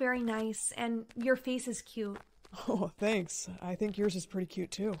 You are very nice, and your face is cute. Oh, thanks. I think yours is pretty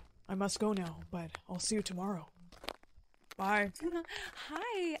cute too. I must go now, but I'll see you tomorrow. Bye.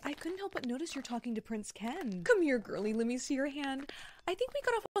 Hi, I couldn't help but notice you're talking to Prince Ken. Come here, girlie, let me see your hand. I think we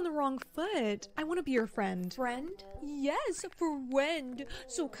got off on the wrong foot. I want to be your friend. Friend? Yes, friend.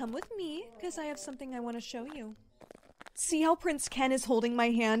 So come with me, because I have something I want to show you. See how Prince Ken is holding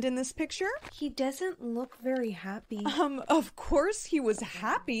my hand in this picture? He doesn't look very happy. Of course he was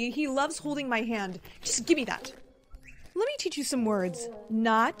happy. He loves holding my hand. Just give me that. Let me teach you some words.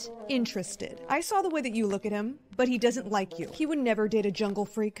 Not interested. I saw the way that you look at him, but he doesn't like you. He would never date a jungle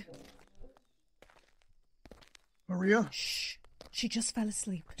freak. Maria? Shh. She just fell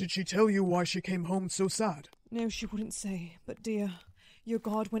asleep. Did she tell you why she came home so sad? No, she wouldn't say. But dear, your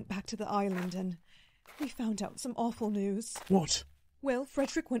god went back to the island and we found out some awful news. What? Well,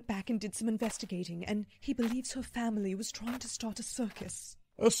 Frederick went back and did some investigating, and he believes her family was trying to start a circus.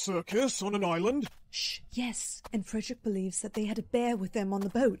 A circus on an island? Shh, yes. And Frederick believes that they had a bear with them on the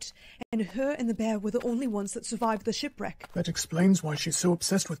boat, and her and the bear were the only ones that survived the shipwreck. That explains why she's so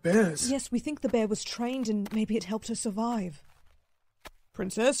obsessed with bears. Yes, we think the bear was trained and maybe it helped her survive.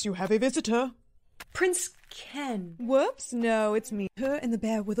 Princess, you have a visitor. Prince Ken. Whoops, no, it's me. Her and the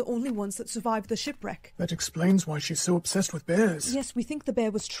bear were the only ones that survived the shipwreck. That explains why she's so obsessed with bears. Yes, we think the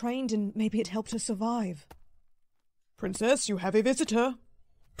bear was trained and maybe it helped her survive. Princess, you have a visitor.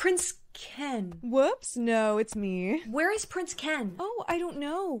 Prince Ken. Whoops, no, it's me. Where is Prince Ken? Oh, I don't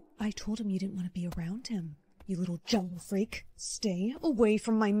know. I told him you didn't want to be around him. You little jungle freak. Stay away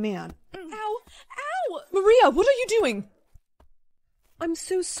from my man. Ow! Ow! Maria, what are you doing? I'm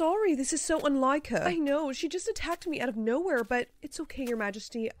so sorry. This is so unlike her. I know. She just attacked me out of nowhere, but it's okay, Your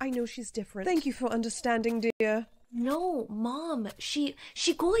Majesty. I know she's different. Thank you for understanding, dear. No, Mom. She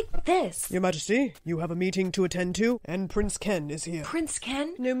go like this. Your Majesty, you have a meeting to attend to, and Prince Ken is here. Prince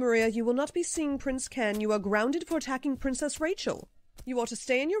Ken? No, Maria, you will not be seeing Prince Ken. You are grounded for attacking Princess Rachel. You are to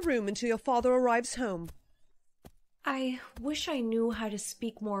stay in your room until your father arrives home. I wish I knew how to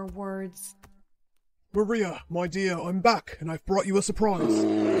speak more words. Maria, my dear, I'm back, and I've brought you a surprise.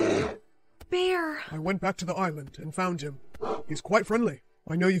 Bear! I went back to the island and found him. He's quite friendly.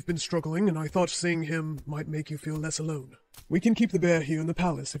 I know you've been struggling, and I thought seeing him might make you feel less alone. We can keep the bear here in the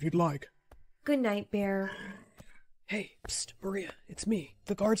palace if you'd like. Good night, Bear. Hey, psst, Maria, it's me.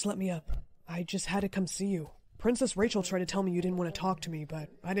 The guards let me up. I just had to come see you. Princess Rachel tried to tell me you didn't want to talk to me, but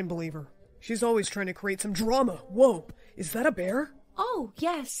I didn't believe her. She's always trying to create some drama. Whoa, is that a bear? Oh,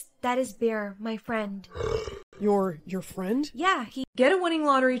 yes, that is Bear, my friend. Your friend? Yeah, he... Get a winning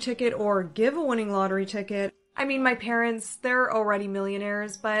lottery ticket or give a winning lottery ticket. I mean, my parents, they're already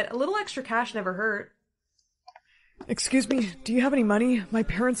millionaires, but a little extra cash never hurt. Excuse me, do you have any money? My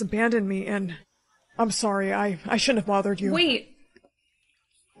parents abandoned me and... I'm sorry, I shouldn't have bothered you. Wait!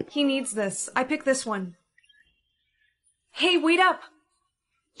 He needs this. I picked this one. Hey, wait up!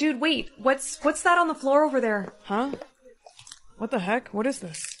 Dude, wait. What's that on the floor over there? Huh? What the heck? What is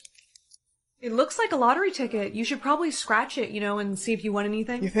this? It looks like a lottery ticket. You should probably scratch it, and see if you won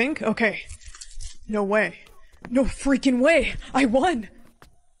anything. You think? Okay. No way. No freaking way! I won!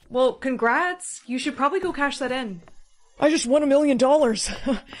 Well, congrats. You should probably go cash that in. I just won $1 million!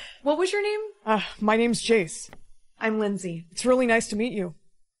 What was your name? My name's Jace. I'm Lindsay. It's really nice to meet you.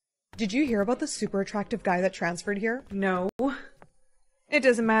 Did you hear about the super attractive guy that transferred here? No. It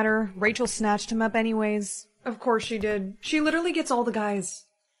doesn't matter. Rachel snatched him up anyways. Of course she did. She literally gets all the guys.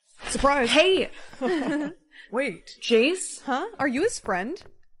 Surprise! Hey! Wait. Jace? Huh? Are you his friend?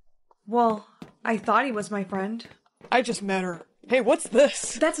 Well, I thought he was my friend. I just met her. Hey, what's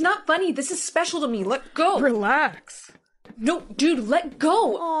this? That's not funny. This is special to me. Let go. Relax. No, dude, let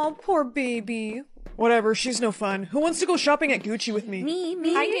go. Oh, poor baby. Whatever, she's no fun. Who wants to go shopping at Gucci with me?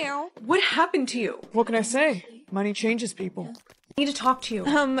 Me. I do. What happened to you? What can I say? Money changes people. I need to talk to you.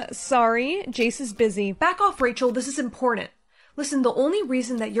 Sorry. Jace is busy. Back off, Rachel. This is important. Listen, the only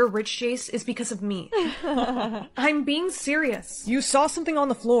reason that you're rich, Jace, is because of me. I'm being serious. You saw something on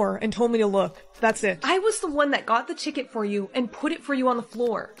the floor and told me to look. That's it. I was the one that got the ticket for you and put it for you on the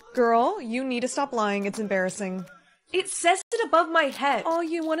floor. Girl, you need to stop lying. It's embarrassing. It says it above my head. Oh,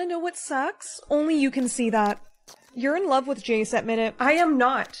 you want to know what sucks? Only you can see that. You're in love with Jace, admit it. I am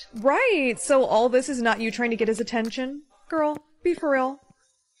not. Right, so all this is not you trying to get his attention? Girl, be for real.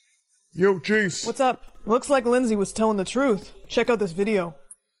 Yo, Jace. What's up? Looks like Lindsay was telling the truth. Check out this video.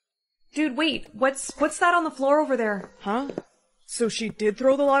 Dude, wait. What's that on the floor over there? Huh? So she did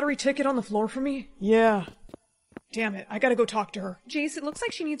throw the lottery ticket on the floor for me? Yeah. Damn it, I gotta go talk to her. Jace, it looks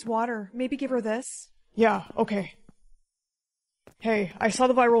like she needs water. Maybe give her this? Yeah, okay. Hey, I saw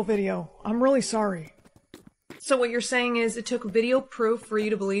the viral video. I'm really sorry. So what you're saying is it took video proof for you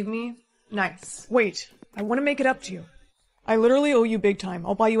to believe me? Nice. Wait, I want to make it up to you. I literally owe you big time.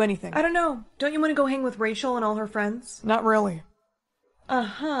 I'll buy you anything. I don't know. Don't you want to go hang with Rachel and all her friends? Not really.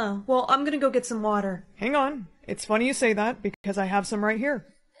 Uh-huh. Well, I'm gonna go get some water. Hang on. It's funny you say that because I have some right here.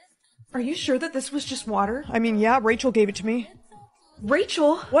 Are you sure that this was just water? I mean, yeah, Rachel gave it to me.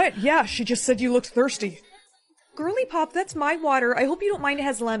 Rachel? What? Yeah, she just said you looked thirsty. Girly Pop, that's my water. I hope you don't mind it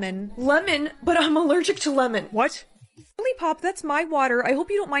has lemon. Lemon? But I'm allergic to lemon. What? Girly Pop, that's my water. I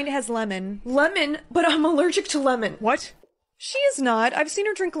hope you don't mind it has lemon. Lemon? But I'm allergic to lemon. What? She is not. I've seen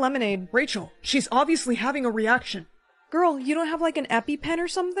her drink lemonade. Rachel, she's obviously having a reaction. Girl, you don't have like an EpiPen or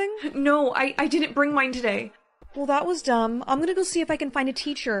something? No, I didn't bring mine today. Well, that was dumb. I'm gonna go see if I can find a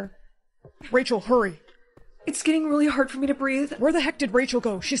teacher. Rachel, hurry. It's getting really hard for me to breathe. Where the heck did Rachel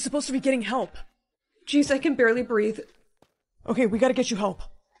go? She's supposed to be getting help. Jeez, I can barely breathe. Okay, we gotta get you help.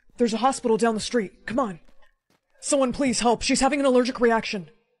 There's a hospital down the street. Come on. Someone please help. She's having an allergic reaction.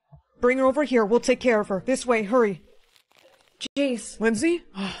 Bring her over here. We'll take care of her. This way, hurry. Jace. Lindsay?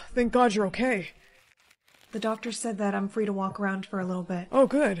 Oh, thank God you're okay. The doctor said that I'm free to walk around for a little bit. Oh,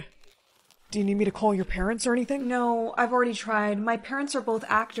 good. Do you need me to call your parents or anything? No, I've already tried. My parents are both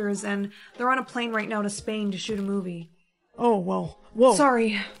actors, and they're on a plane right now to Spain to shoot a movie. Oh, well, whoa.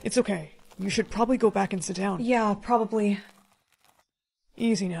 Sorry. It's okay. You should probably go back and sit down. Yeah, probably.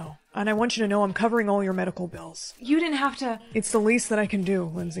 Easy now. And I want you to know I'm covering all your medical bills. You didn't have to... It's the least that I can do,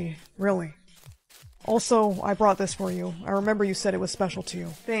 Lindsay. Really. Also, I brought this for you. I remember you said it was special to you.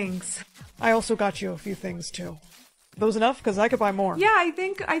 Thanks. I also got you a few things, too. Those enough? Because I could buy more. Yeah, I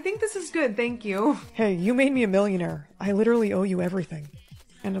think this is good, thank you. Hey, you made me a millionaire. I literally owe you everything.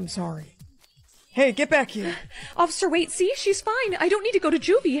 And I'm sorry. Hey, get back here. Officer, wait, see? She's fine. I don't need to go to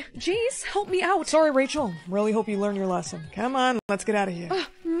juvie. Jace, help me out. Sorry, Rachel. Really hope you learn your lesson. Come on, let's get out of here.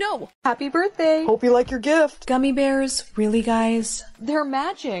 No. Happy birthday. Hope you like your gift. Gummy bears? Really, guys? They're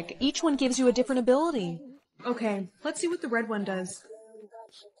magic. Each one gives you a different ability. Okay, let's see what the red one does.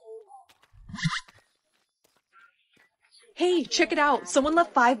 Hey, check it out. Someone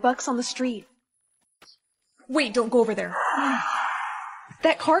left $5 on the street. Wait, don't go over there.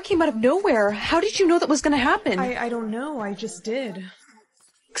 That car came out of nowhere. How did you know that was gonna happen? I don't know. I just did.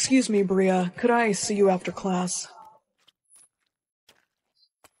 Excuse me, Bria. Could I see you after class?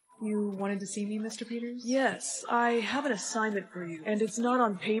 You wanted to see me, Mr. Peters? Yes, I have an assignment for you. And it's not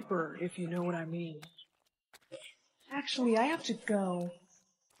on paper, if you know what I mean. Actually, I have to go.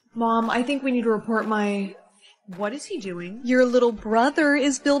 Mom, I think we need to report my... What is he doing? Your little brother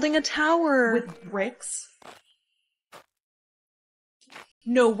is building a tower. With bricks?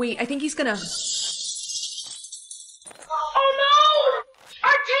 No, wait, I think he's gonna... Oh no!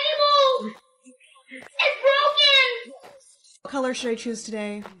 Our table! It's broken! What color should I choose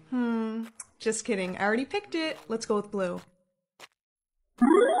today? Just kidding. I already picked it. Let's go with blue.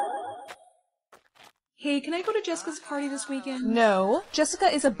 Hey, can I go to Jessica's party this weekend? No. Jessica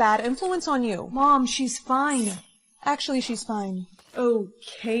is a bad influence on you. Mom, she's fine. Actually, she's fine.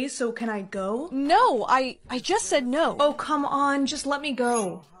 Okay, so can I go? No, I just said no. Oh, come on, just let me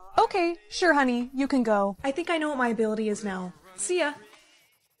go. Okay, sure, honey, you can go. I think I know what my ability is now. See ya.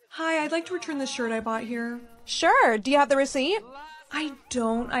 Hi, I'd like to return this shirt I bought here. Sure, do you have the receipt? I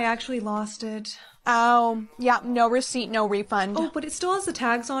don't, I actually lost it. Oh, yeah, no receipt, no refund. Oh, but it still has the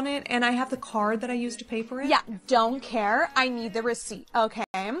tags on it, and I have the card that I used to pay for it. Yeah, don't care. I need the receipt, okay?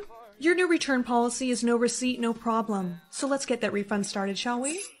 Your new return policy is no receipt, no problem. So let's get that refund started, shall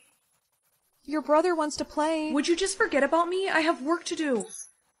we? Your brother wants to play. Would you just forget about me? I have work to do.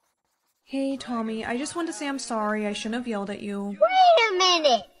 Hey, Tommy, I just wanted to say I'm sorry. I shouldn't have yelled at you. Wait a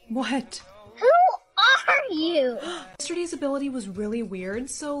minute! What? Who are you? Yesterday's ability was really weird,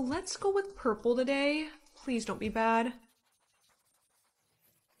 so let's go with purple today. Please don't be bad.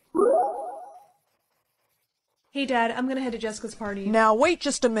 Hey, Dad, I'm gonna head to Jessica's party. Now wait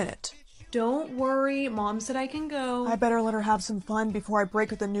just a minute. Don't worry, Mom said I can go. I better let her have some fun before I break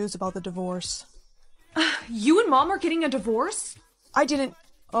her the news about the divorce. You and Mom are getting a divorce? I didn't...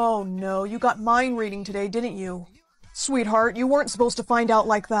 Oh no, you got mind reading today, didn't you? Sweetheart, you weren't supposed to find out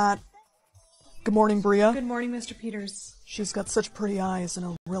like that. Good morning, Bria. Good morning, Mr. Peters. She's got such pretty eyes and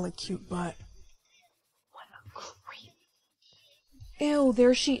a really cute butt. What a creep. Ew,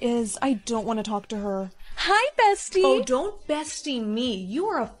 there she is. I don't want to talk to her. Hi, bestie! Oh, don't bestie me. You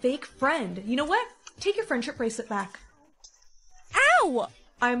are a fake friend. You know what? Take your friendship bracelet back. Ow!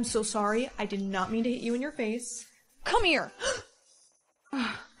 I'm so sorry. I did not mean to hit you in your face. Come here!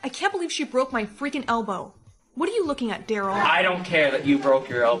 I can't believe she broke my freaking elbow. What are you looking at, Daryl? I don't care that you broke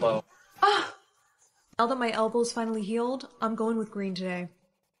your elbow. Now that my elbow's finally healed, I'm going with green today.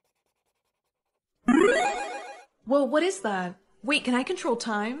 Whoa, what is that? Wait, can I control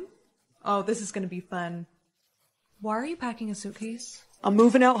time? Oh, this is gonna be fun. Why are you packing a suitcase? I'm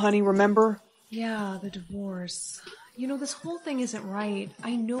moving out, honey, remember? Yeah, the divorce. You know, this whole thing isn't right.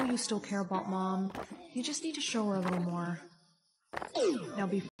 I know you still care about Mom. You just need to show her a little more. Now,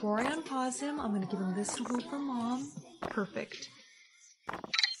 before I unpause him, I'm gonna give him this to hold for Mom. Perfect.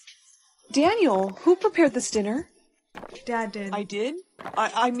 Daniel, who prepared this dinner? Dad did. I did?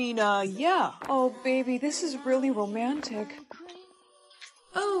 I mean, yeah. Oh, baby, this is really romantic.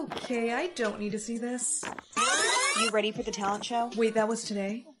 Okay, I don't need to see this. You ready for the talent show? Wait, that was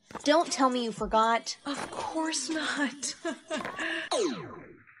today? Don't tell me you forgot. Of course not.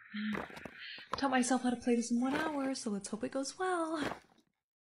 Taught myself how to play this in 1 hour, so let's hope it goes well.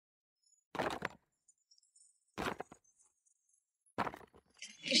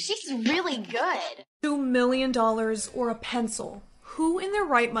 She's really good. $2 million or a pencil. Who in their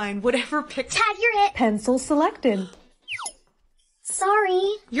right mind would ever pick— Tag, you're it! Pencil selected.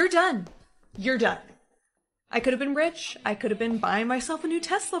 Sorry. You're done. You're done. I could have been rich. I could have been buying myself a new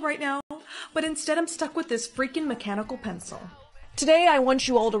Tesla right now. But instead I'm stuck with this freaking mechanical pencil. Today I want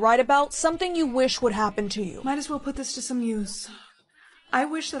you all to write about something you wish would happen to you. Might as well put this to some use. I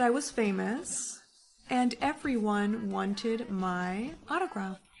wish that I was famous and everyone wanted my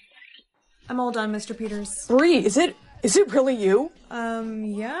autograph. I'm all done, Mr. Peters. Bree, is it really you?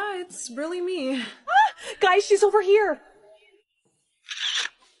 Yeah, it's really me. Guys, she's over here.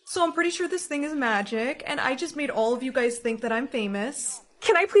 So I'm pretty sure this thing is magic, and I just made all of you guys think that I'm famous.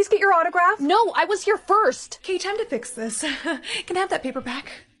 Can I please get your autograph? No, I was here first! Okay, time to fix this. Can I have that paper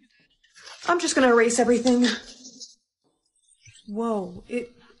back? I'm just gonna erase everything. Whoa,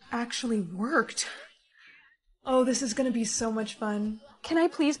 it actually worked. Oh, this is gonna be so much fun. Can I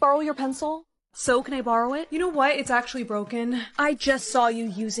please borrow your pencil? So, can I borrow it? You know what? It's actually broken. I just saw you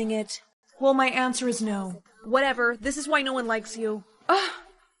using it. Well, my answer is no. Whatever, this is why no one likes you.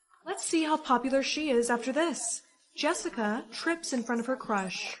 Let's see how popular she is after this. Jessica trips in front of her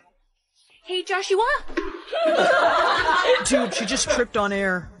crush. Hey, Joshua! Dude, she just tripped on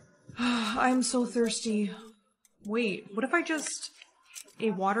air. I'm so thirsty. Wait, what if I just...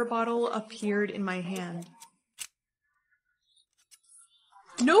 A water bottle appeared in my hand.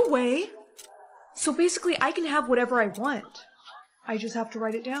 No way! So basically, I can have whatever I want. I just have to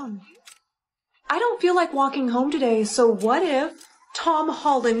write it down. I don't feel like walking home today, so what if Tom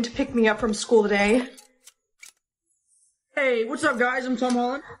Holland picked me up from school today? Hey, what's up, guys? I'm Tom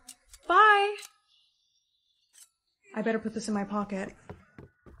Holland. Bye! I better put this in my pocket.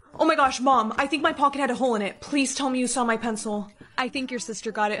 Oh my gosh, Mom, I think my pocket had a hole in it. Please tell me you saw my pencil. I think your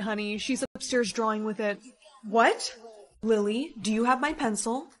sister got it, honey. She's upstairs drawing with it. What? Lily, do you have my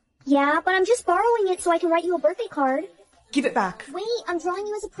pencil? Yeah, but I'm just borrowing it so I can write you a birthday card. Give it back. Wait, I'm drawing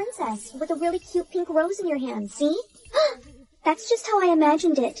you as a princess with a really cute pink rose in your hand, see? That's just how I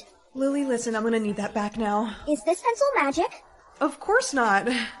imagined it. Lily, listen, I'm gonna need that back now. Is this pencil magic? Of course not.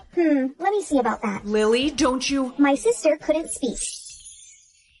 Let me see about that. Lily, don't you— My sister couldn't speak.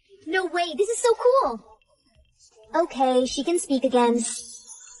 No way, this is so cool! Okay, she can speak again.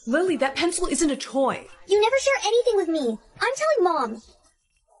 Lily, that pencil isn't a toy. You never share anything with me. I'm telling Mom.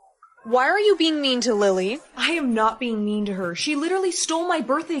 Why are you being mean to Lily? I am not being mean to her. She literally stole my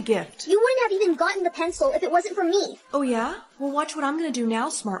birthday gift. You wouldn't have even gotten the pencil if it wasn't for me. Oh yeah? Well, watch what I'm gonna do now,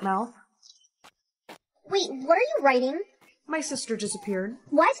 smart mouth. Wait, what are you writing? My sister disappeared.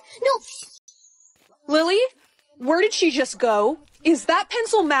 What? No! Lily? Where did she just go? Is that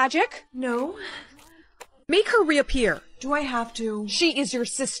pencil magic? No. Make her reappear. Do I have to? She is your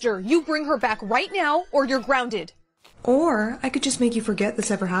sister. You bring her back right now, or you're grounded. Or I could just make you forget this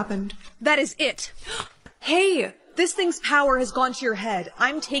ever happened. That is it. Hey! This thing's power has gone to your head.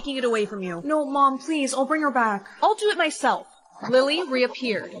 I'm taking it away from you. No, Mom, please, I'll bring her back. I'll do it myself. Lily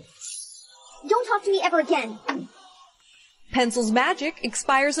reappeared. Don't talk to me ever again. Pencil's magic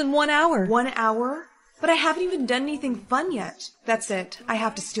expires in 1 hour. 1 hour? But I haven't even done anything fun yet. That's it. I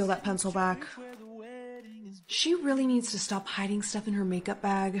have to steal that pencil back. She really needs to stop hiding stuff in her makeup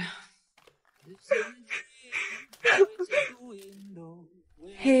bag.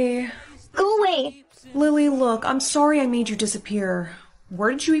 Hey. Go away. Lily, look, I'm sorry I made you disappear.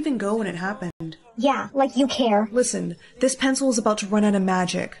 Where did you even go when it happened? Yeah, like you care. Listen, this pencil is about to run out of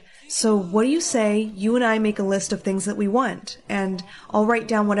magic. So what do you say you and I make a list of things that we want, and I'll write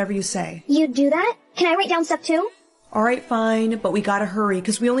down whatever you say. You do that? Can I write down stuff too? Alright, fine, but we gotta hurry,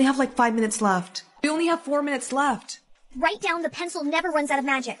 because we only have like 5 minutes left. We only have 4 minutes left. Write down the pencil never runs out of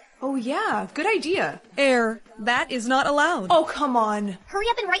magic. Oh yeah, good idea. Air, that is not allowed. Oh, come on. Hurry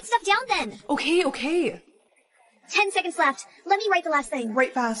up and write stuff down then. Okay. 10 seconds left. Let me write the last thing.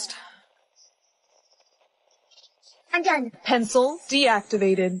 Write fast. I'm done. Pencil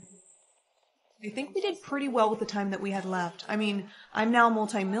deactivated. I think we did pretty well with the time that we had left. I mean, I'm now a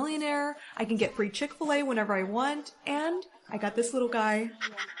multi-millionaire, I can get free Chick-fil-A whenever I want, and I got this little guy.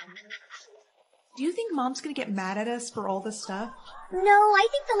 Do you think Mom's gonna get mad at us for all this stuff? No, I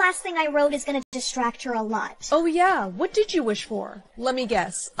think the last thing I wrote is gonna distract her a lot. Oh yeah, what did you wish for? Let me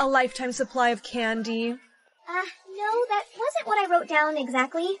guess. A lifetime supply of candy? No, that wasn't what I wrote down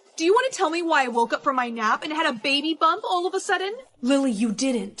exactly. Do you want to tell me why I woke up from my nap and had a baby bump all of a sudden? Lily, you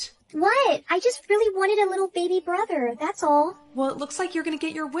didn't. What? I just really wanted a little baby brother, that's all. Well, it looks like you're gonna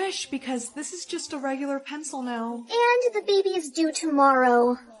get your wish, because this is just a regular pencil now. And the baby is due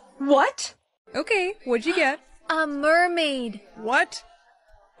tomorrow. What? Okay, what'd you get? A mermaid. What?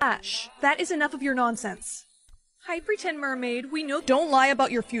 Ash, that is enough of your nonsense. Hi, pretend mermaid, we know. Don't lie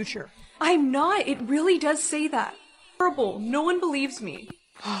about your future. I'm not, it really does say that. Horrible, no one believes me.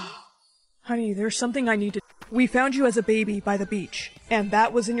 Honey, there's something I need to... We found you as a baby by the beach, and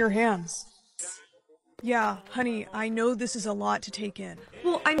that was in your hands. Yeah, honey, I know this is a lot to take in.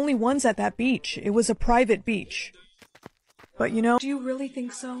 Well, I'm only ones at that beach. It was a private beach. But you know... Do you really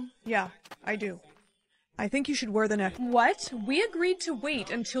think so? Yeah, I do. I think you should wear the necklace. What? We agreed to wait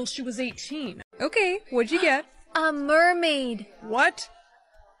until she was 18. Okay, what'd you get? A mermaid. What?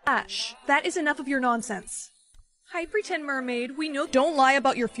 Ash, that is enough of your nonsense. Hi, pretend mermaid, we know. Don't lie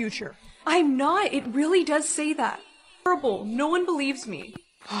about your future. I'm not, it really does say that. Horrible, no one believes me.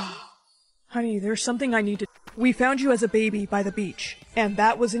 Honey, there's something I need to... We found you as a baby by the beach, and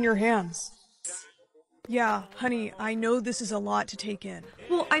that was in your hands. Yeah, honey, I know this is a lot to take in.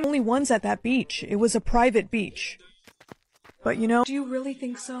 Well, I'm only ones at that beach. It was a private beach. But you know... Do you really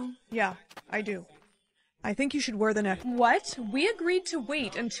think so? Yeah, I do. I think you should wear the necklace. What? We agreed to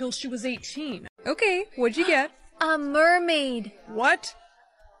wait until she was 18. Okay, what'd you get? A mermaid. What?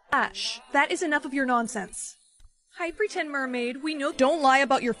 Ash, that is enough of your nonsense. Hi, pretend mermaid, we know. Don't lie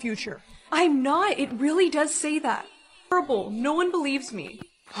about your future. I'm not, it really does say that. Horrible, no one believes me.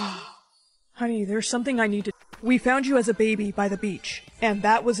 Honey, there's something I need to... We found you as a baby by the beach, and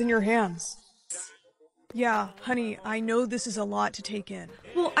that was in your hands. Yeah, honey, I know this is a lot to take in.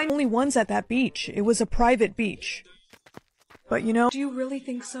 Well, I'm only ones at that beach. It was a private beach. But you know... Do you really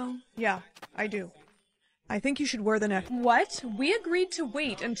think so? Yeah, I do. I think you should wear the necklace. What? We agreed to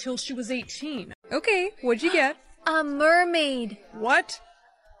wait until she was 18. Okay, what'd you get? A mermaid. What?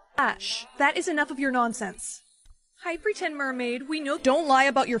 Ash, that is enough of your nonsense. Hi, pretend mermaid, we know. Don't lie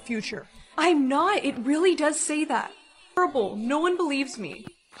about your future. I'm not, it really does say that. Horrible, no one believes me.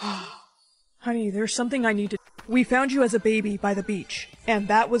 Honey, there's something I need to... We found you as a baby by the beach, and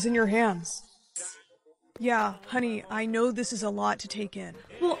that was in your hands. Yeah, honey, I know this is a lot to take in.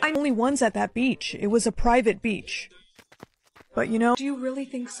 Well, I'm only ones at that beach. It was a private beach. But you know... Do you really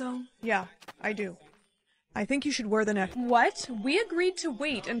think so? Yeah, I do. I think you should wear the necklace. What? We agreed to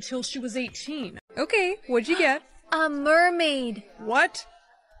wait until she was 18. Okay, what'd you get? A mermaid. What?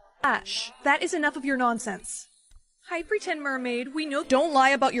 Ash, that is enough of your nonsense. Hi, pretend mermaid, we know. Don't lie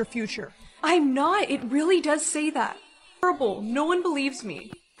about your future. I'm not, it really does say that. Horrible, no one believes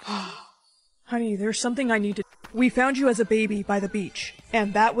me. Honey, there's something I need to... We found you as a baby by the beach,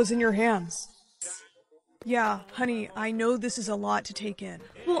 and that was in your hands. Yeah, honey, I know this is a lot to take in.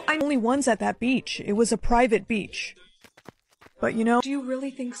 Well, I'm only ones at that beach. It was a private beach. But you know... Do you really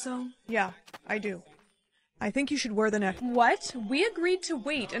think so? Yeah, I do. I think you should wear the necklace. What? We agreed to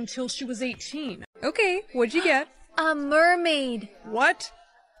wait until she was 18. Okay, what'd you get? A mermaid. What?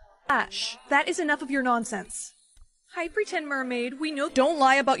 Ash, that is enough of your nonsense. Hi, pretend mermaid. We know. Don't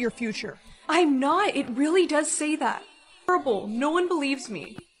lie about your future. I'm not. It really does say that. Horrible. No one believes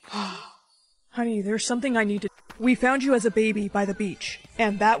me. Honey, there's something I need to... We found you as a baby by the beach,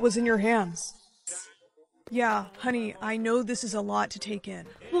 and that was in your hands. Yeah, honey, I know this is a lot to take in.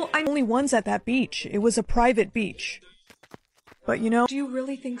 Well, I'm only ones at that beach. It was a private beach. But you know... Do you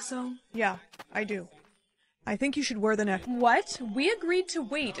really think so? Yeah, I do. I think you should wear the neck. What? We agreed to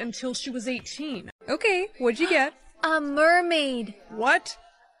wait until she was 18. Okay, what'd you get? A mermaid. What?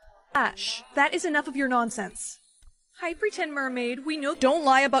 Ash, that is enough of your nonsense. Hi, pretend mermaid. We know. Don't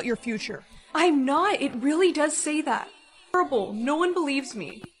lie about your future. I'm not. It really does say that. Horrible. No one believes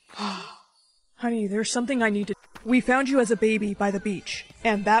me. Honey, there's something I need to... We found you as a baby by the beach,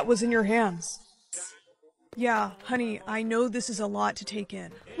 and that was in your hands. Yeah, honey, I know this is a lot to take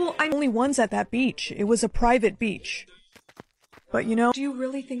in. Well, I'm only ones at that beach. It was a private beach. But you know... Do you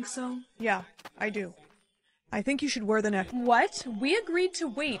really think so? Yeah, I do. I think you should wear the neck. What? We agreed to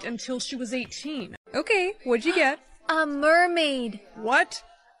wait until she was 18. Okay, what'd you get? A mermaid. What?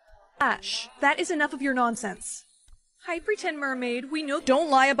 Ash, that is enough of your nonsense. Hi, pretend mermaid. We know. Don't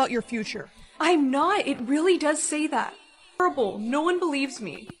lie about your future. I'm not. It really does say that. Horrible. No one believes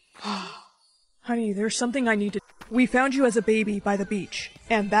me. Honey, there's something I need to... We found you as a baby by the beach,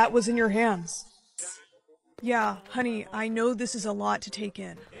 and that was in your hands. Yeah, honey, I know this is a lot to take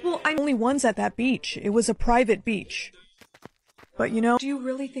in. Well, I'm only ones at that beach. It was a private beach. But you know... Do you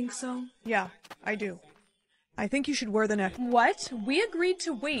really think so? Yeah, I do. I think you should wear the neck. What? We agreed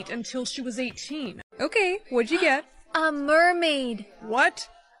to wait until she was 18. Okay, what'd you get? A mermaid. What?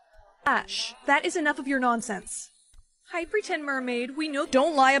 Ash, that is enough of your nonsense. Hi, pretend mermaid. We know.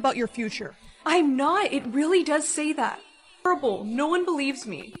 Don't lie about your future. I'm not. It really does say that. Horrible. No one believes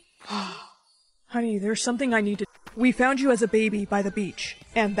me. Honey, there's something I need to... We found you as a baby by the beach,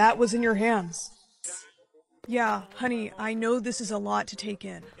 and that was in your hands. Yeah, honey, I know this is a lot to take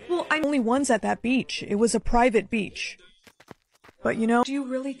in. Well, I'm only ones at that beach. It was a private beach. But you know... Do you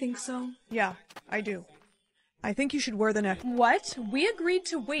really think so? Yeah, I do. I think you should wear the neck. What? We agreed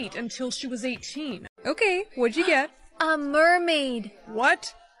to wait until she was 18. Okay, what'd you get? A mermaid.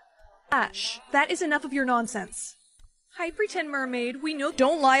 What? Ash, that is enough of your nonsense. Hi, pretend mermaid. We know.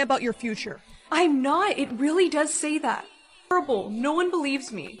 Don't lie about your future. I'm not. It really does say that. Horrible. No one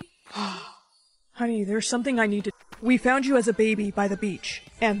believes me. Honey, there's something I need to... We found you as a baby by the beach,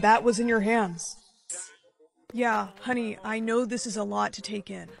 and that was in your hands. Yeah, honey, I know this is a lot to take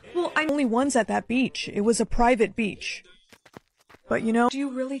in. Well, I'm only ones at that beach. It was a private beach. But you know... Do you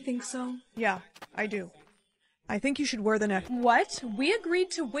really think so? Yeah, I do. I think you should wear the neck. What? We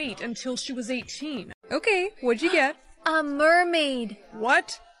agreed to wait until she was 18. Okay, what'd you get? A mermaid.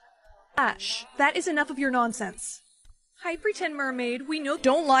 What? Ash, that is enough of your nonsense. Hi, pretend mermaid. We know.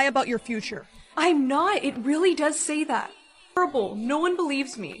 Don't lie about your future. I'm not. It really does say that. Horrible. No one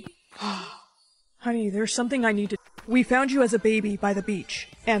believes me. Honey, there's something I need to... We found you as a baby by the beach,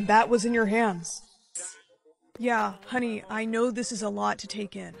 and that was in your hands. Yeah, honey, I know this is a lot to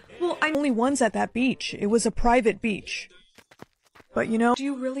take in. Well, I'm only ones at that beach. It was a private beach. But you know... Do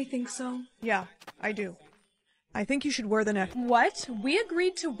you really think so? Yeah, I do. I think you should wear the neck. What? We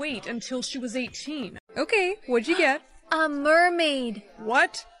agreed to wait until she was 18. Okay, what'd you get? A mermaid.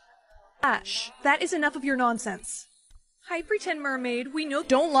 What? Ash, that is enough of your nonsense. Hi, pretend mermaid. We know.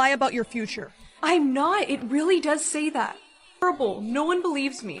 Don't lie about your future. I'm not. It really does say that. Horrible. No one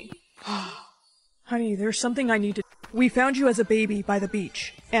believes me. Honey, there's something I need to... We found you as a baby by the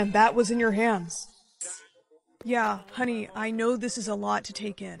beach, and that was in your hands. Yeah, honey, I know this is a lot to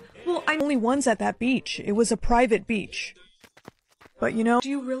take in. Well, I'm only ones at that beach. It was a private beach. But you know... Do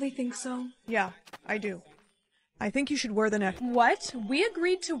you really think so? Yeah, I do. I think you should wear the neck. What? We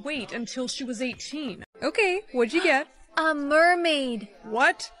agreed to wait until she was 18. Okay, what'd you get? A mermaid.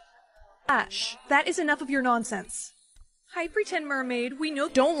 What? Ash, that is enough of your nonsense. Hi, pretend mermaid. We know.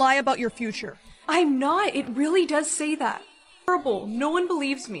 Don't lie about your future. I'm not. It really does say that. Horrible. No one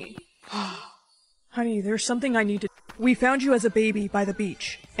believes me. Honey, there's something I need to... We found you as a baby by the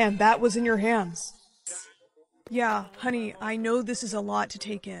beach, and that was in your hands. Yeah, honey, I know this is a lot to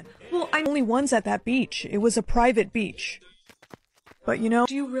take in. Well, I'm only ones at that beach. It was a private beach. But you know...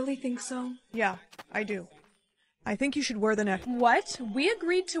 Do you really think so? Yeah, I do. I think you should wear the neck. What? We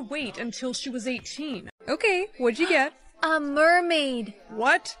agreed to wait until she was 18. Okay, what'd you get? A mermaid.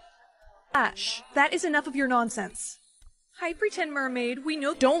 What? Ash, that is enough of your nonsense. Hi, pretend mermaid. We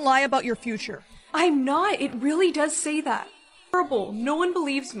know. Don't lie about your future. I'm not. It really does say that. Horrible. No one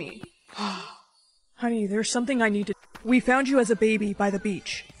believes me. Honey, there's something I need to... We found you as a baby by the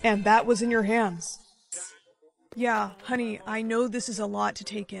beach, and that was in your hands. Yeah, honey, I know this is a lot to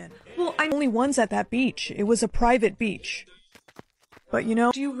take in. Well, I'm only ones at that beach. It was a private beach. But you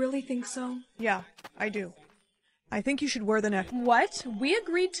know... Do you really think so? Yeah, I do. I think you should wear the necklace. What? We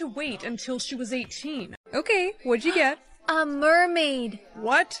agreed to wait until she was 18. Okay, what'd you get? A mermaid.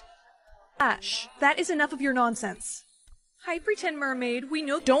 What? Ash, that is enough of your nonsense. Hi, pretend mermaid, we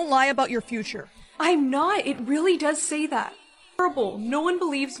know— Don't lie about your future. I'm not. It really does say that. Horrible. No one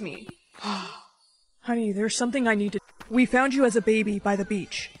believes me. Honey, there's something I need to... We found you as a baby by the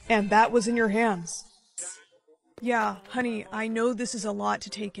beach, and that was in your hands. Yeah, honey, I know this is a lot to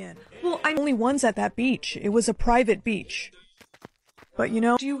take in. Well, I'm only ones at that beach. It was a private beach. But you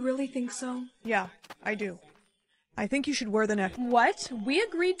know... Do you really think so? Yeah, I do. I think you should wear the necklace. What? We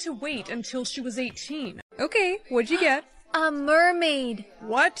agreed to wait until she was 18. Okay, what'd you get? A mermaid.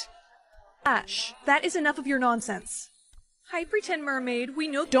 What? Ash, that is enough of your nonsense. Hi, pretend mermaid, we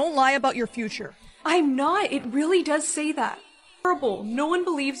know— Don't lie about your future. I'm not. It really does say that. Horrible. No one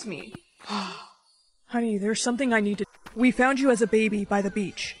believes me. Honey, there's something I need to... We found you as a baby by the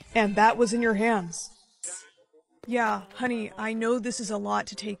beach, and that was in your hands. Yeah, honey, I know this is a lot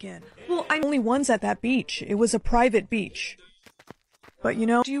to take in. Well, I'm only ones at that beach. It was a private beach. But you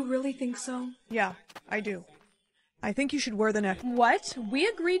know... Do you really think so? Yeah, I do. I think you should wear the necklace. What? We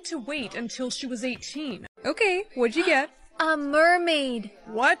agreed to wait until she was 18. Okay, what'd you get? A mermaid.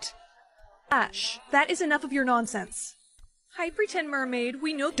 What? Ash, that is enough of your nonsense. Hi, pretend mermaid,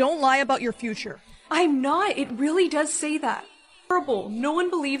 we know— Don't lie about your future. I'm not. It really does say that. Horrible. No one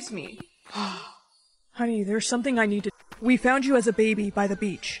believes me. Honey, there's something I need to... We found you as a baby by the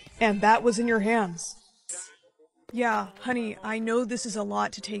beach, and that was in your hands. Yeah, honey, I know this is a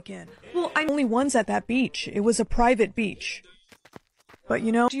lot to take in. Well, I'm only ones at that beach. It was a private beach. But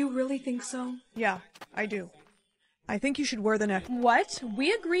you know... Do you really think so? Yeah, I do. I think you should wear the necklace. What?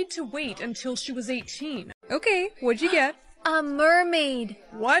 We agreed to wait until she was 18. Okay, what'd you get? A mermaid.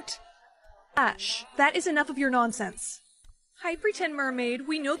 What? Ash, that is enough of your nonsense. Hi, pretend mermaid,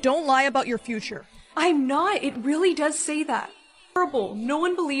 we know— Don't lie about your future. I'm not. It really does say that. Horrible. No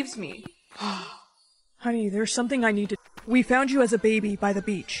one believes me. Honey, there's something I need to... We found you as a baby by the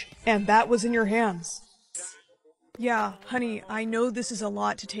beach, and that was in your hands. Yeah, honey, I know this is a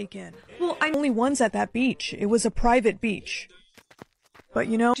lot to take in. Well, I'm only ones at that beach. It was a private beach. But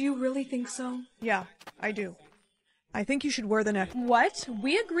you know... Do you really think so? Yeah, I do. I think you should wear the necklace. What?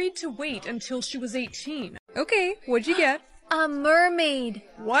 We agreed to wait until she was 18. Okay, what'd you get? A mermaid.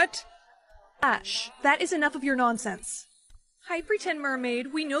 What? Ash, that is enough of your nonsense. Hi, pretend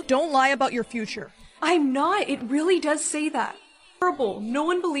mermaid, we know— Don't lie about your future. I'm not. It really does say that. Horrible. No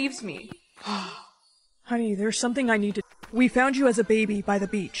one believes me. Honey, there's something I need to... We found you as a baby by the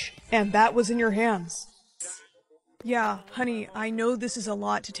beach, and that was in your hands. Yeah, honey, I know this is a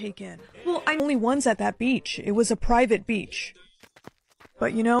lot to take in. Well, I'm only ones at that beach. It was a private beach.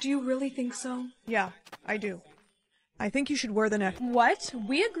 But you know... Do you really think so? Yeah, I do. I think you should wear the necklace. What?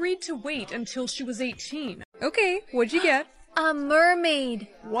 We agreed to wait until she was 18. Okay, what'd you get? A mermaid.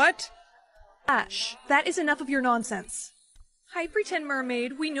 What? Ash, that is enough of your nonsense. Hi, pretend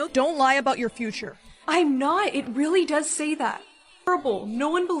mermaid, we know— Don't lie about your future. I'm not. It really does say that. Horrible. No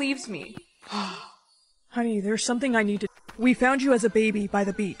one believes me. Honey, there's something I need to... We found you as a baby by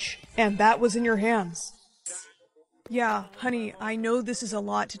the beach, and that was in your hands. Yeah, honey, I know this is a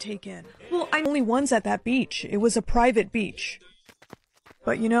lot to take in. Well, I'm only ones at that beach. It was a private beach.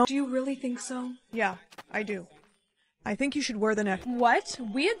 But you know... Do you really think so? Yeah, I do. I think you should wear the necklace. What?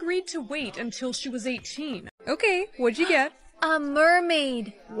 We agreed to wait until she was 18. Okay, what'd you get? A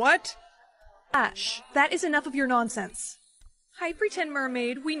mermaid. What? Ash, that is enough of your nonsense. Hi, pretend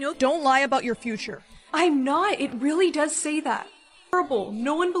mermaid, we know— Don't lie about your future. I'm not. It really does say that. Horrible.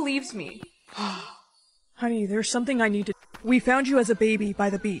 No one believes me. Honey, there's something I need to... We found you as a baby by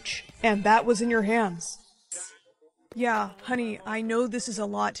the beach, and that was in your hands. Yeah, honey, I know this is a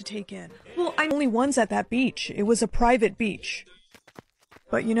lot to take in. Well, I'm only ones at that beach. It was a private beach.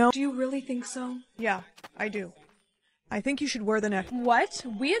 But you know... Do you really think so? Yeah, I do. I think you should wear the necklace. What?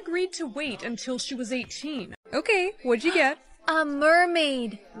 We agreed to wait until she was 18. Okay, what'd you get? A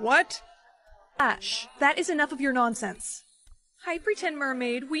mermaid. What? Ash, that is enough of your nonsense. Hi, pretend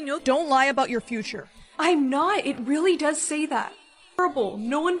mermaid, we know— Don't lie about your future. I'm not. It really does say that. Horrible.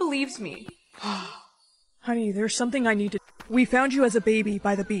 No one believes me. Honey, there's something I need to... We found you as a baby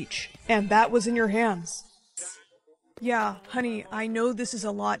by the beach, and that was in your hands. Yeah, honey, I know this is a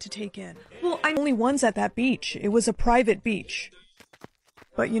lot to take in. Well, I'm only ones at that beach. It was a private beach.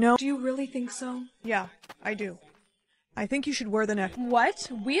 But you know... Do you really think so? Yeah, I do. I think you should wear the necklace.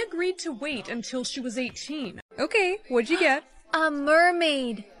 What? We agreed to wait until she was 18. Okay, what'd you get? A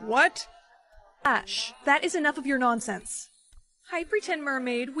mermaid. What? Ash, that is enough of your nonsense. Hi, pretend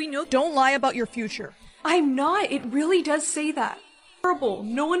mermaid, we know— Don't lie about your future. I'm not. It really does say that. Horrible.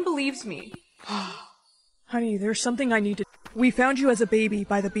 No one believes me. Honey, there's something I need to— We found you as a baby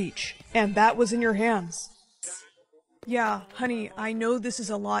by the beach, and that was in your hands. Yeah, honey, I know this is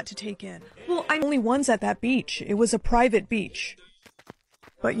a lot to take in. Well, I'm only ones at that beach. It was a private beach.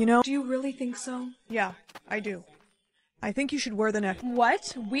 But you know— Do you really think so? Yeah, I do. I think you should wear the necklace.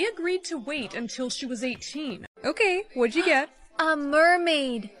 What? We agreed to wait until she was 18. Okay, what'd you get? A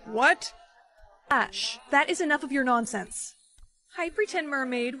mermaid. What? Ash, that is enough of your nonsense. Hi, pretend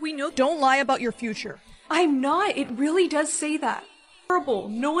mermaid, we know— Don't lie about your future. I'm not. It really does say that. Horrible.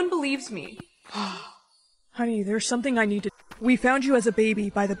 No one believes me. Honey, there's something I need to— We found you as a baby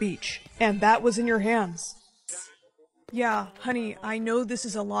by the beach, and that was in your hands. Yeah, honey, I know this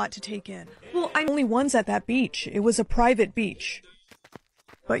is a lot to take in. Well, I'm only ones at that beach. It was a private beach.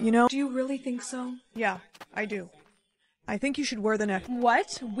 But you know— Do you really think so? Yeah, I do. I think you should wear the necklace.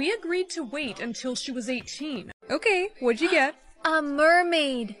 What? We agreed to wait until she was 18. Okay, what'd you get? A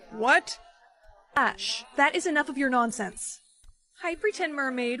mermaid. What? Ash, that is enough of your nonsense. Hi, pretend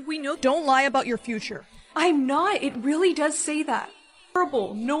mermaid, we know— Don't lie about your future. I'm not. It really does say that.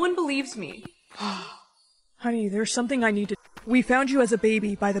 Horrible. No one believes me. Honey, there's something I need to— We found you as a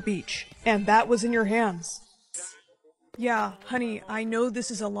baby by the beach, and that was in your hands. Yeah, honey, I know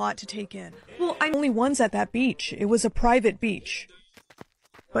this is a lot to take in. Well, I'm only ones at that beach. It was a private beach.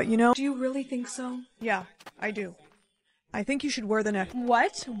 But you know— Do you really think so? Yeah, I do. I think you should wear the necklace.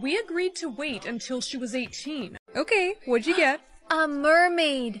 What? We agreed to wait until she was 18. Okay, what'd you get? A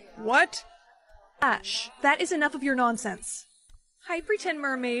mermaid. What? Ash, that is enough of your nonsense. Hi, pretend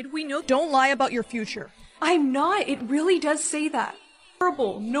mermaid, we know— Don't lie about your future. I'm not. It really does say that.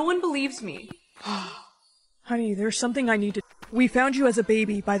 Horrible. No one believes me. Honey, there's something I need to— We found you as a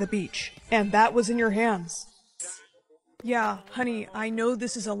baby by the beach, and that was in your hands. Yeah, honey, I know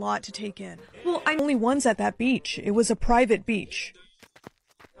this is a lot to take in. Well, I'm only ones at that beach. It was a private beach.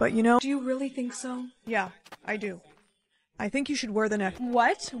 But you know— Do you really think so? Yeah, I do. I think you should wear the necklace.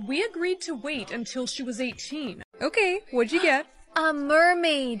 What? We agreed to wait until she was 18. Okay, what'd you get? A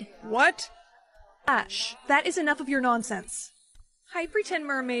mermaid. What? Ash, that is enough of your nonsense. Hi, pretend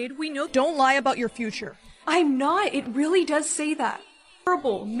mermaid, we know— Don't lie about your future. I'm not. It really does say that.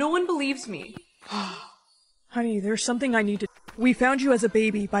 Horrible. No one believes me. Honey, there's something I need to— We found you as a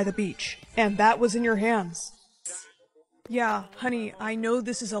baby by the beach, and that was in your hands. Yeah, honey, I know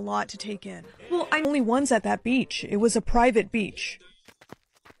this is a lot to take in. Well, I'm only ones at that beach. It was a private beach.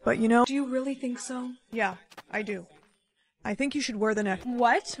 But you know— Do you really think so? Yeah, I do. I think you should wear the necklace.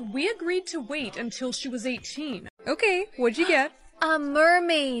 What? We agreed to wait until she was 18. Okay, what'd you get? A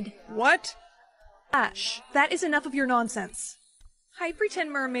mermaid. What? Ash, that is enough of your nonsense. Hi,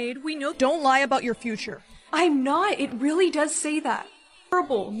 pretend mermaid, we know— Don't lie about your future. I'm not. It really does say that.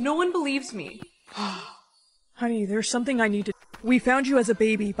 Horrible. No one believes me. Honey, there's something I need to— We found you as a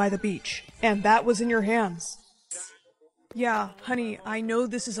baby by the beach, and that was in your hands. Yeah, honey, I know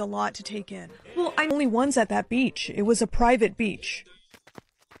this is a lot to take in. Well, I'm only ones at that beach. It was a private beach.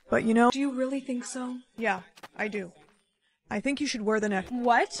 But you know— Do you really think so? Yeah, I do. I think you should wear the necklace.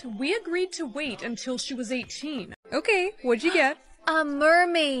 What? We agreed to wait until she was 18. Okay, what'd you get? A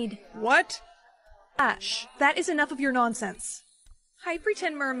mermaid. What? Ash, that is enough of your nonsense. Hi,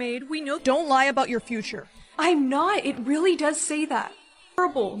 pretend mermaid, we know— Don't lie about your future. I'm not. It really does say that.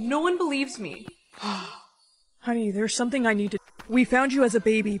 Horrible. No one believes me. Honey, there's something I need to— We found you as a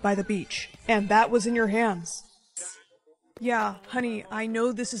baby by the beach, and that was in your hands. Yeah, honey, I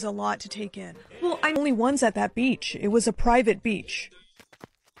know this is a lot to take in. Well, I'm only ones at that beach. It was a private beach.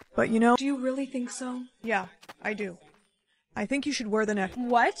 But you know— Do you really think so? Yeah, I do. I think you should wear the necklace.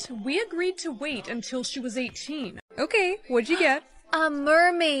 What? We agreed to wait until she was 18. Okay, what'd you get? A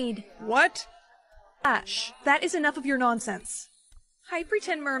mermaid. What? Ash, that is enough of your nonsense. Hi,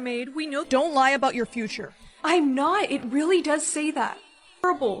 pretend mermaid, we know— Don't lie about your future. I'm not. It really does say that.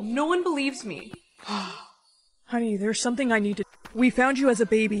 Horrible. No one believes me. Honey, there's something I need to— We found you as a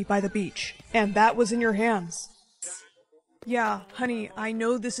baby by the beach, and that was in your hands. Yeah, honey, I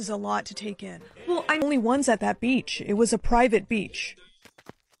know this is a lot to take in. Well, I'm only ones at that beach. It was a private beach.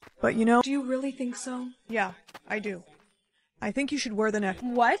 But you know— Do you really think so? Yeah, I do. I think you should wear the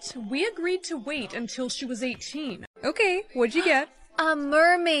necklace. What? We agreed to wait until she was 18. Okay, what'd you get? A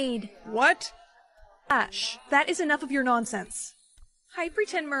mermaid. What? Ash, that is enough of your nonsense. Hi,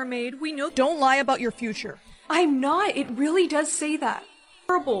 pretend mermaid, we know— Don't lie about your future. I'm not. It really does say that.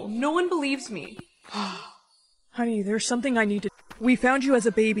 Horrible. No one believes me. Honey, there's something I need to— We found you as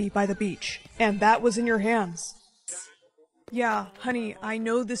a baby by the beach, and that was in your hands. Yeah, honey, I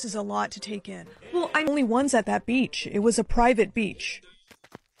know this is a lot to take in. Well, I'm only ones at that beach. It was a private beach.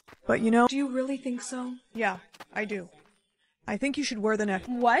 But you know... Do you really think so? Yeah, I do. I think you should wear the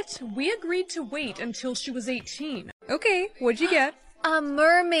necklace. What? We agreed to wait until she was 18. Okay, what'd you get? A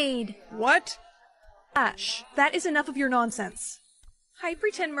mermaid. What? Ash, that is enough of your nonsense. Hi,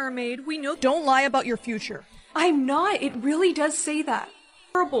 pretend mermaid, we know— Don't lie about your future. I'm not. It really does say that.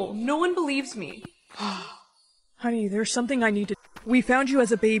 Horrible. No one believes me. Honey, there's something I need to... We found you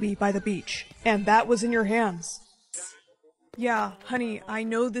as a baby by the beach, and that was in your hands. Yeah, honey, I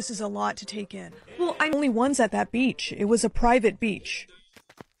know this is a lot to take in. Well, I'm only ones at that beach. It was a private beach.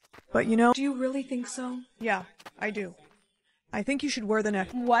 But you know... Do you really think so? Yeah, I do. I think you should wear the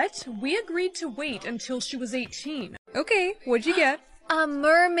necklace. What? We agreed to wait until she was 18. Okay, what'd you get? A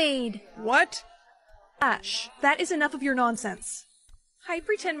mermaid. What? Ash, that is enough of your nonsense. Hi,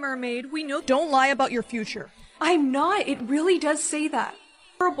 pretend mermaid, we know— Don't lie about your future. I'm not. It really does say that.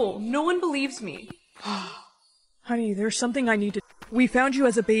 Horrible. No one believes me. Honey, there's something I need to... We found you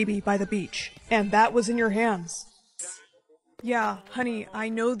as a baby by the beach, and that was in your hands. Yeah, honey, I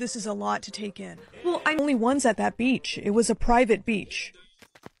know this is a lot to take in. Well, I'm only ones at that beach. It was a private beach.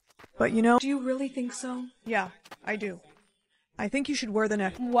 But you know... Do you really think so? Yeah, I do. I think you should wear the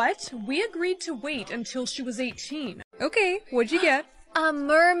necklace. What? We agreed to wait until she was 18. Okay, what'd you get? A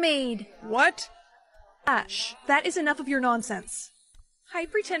mermaid. What? Ash, that is enough of your nonsense. Hi,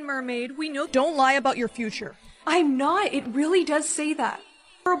 pretend mermaid, we know— Don't lie about your future. I'm not. It really does say that.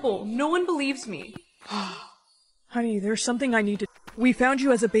 Horrible. No one believes me. Honey, there's something I need to... We found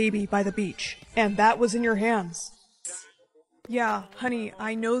you as a baby by the beach, and that was in your hands. Yeah, honey,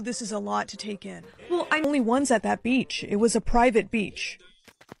 I know this is a lot to take in. Well, I'm only ones at that beach. It was a private beach.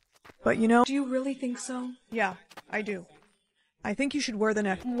 But you know... Do you really think so? Yeah, I do. I think you should wear the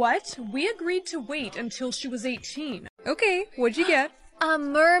necklace. What? We agreed to wait until she was 18. Okay, what'd you get? A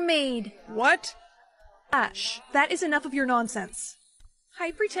mermaid. What? Ash, that is enough of your nonsense.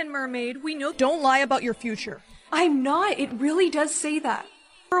 Hi, pretend mermaid, we know— Don't lie about your future. I'm not. It really does say that.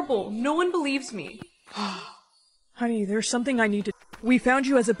 Horrible. No one believes me. Honey, there's something I need to... We found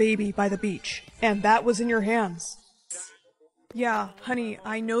you as a baby by the beach, and that was in your hands. Yeah, honey,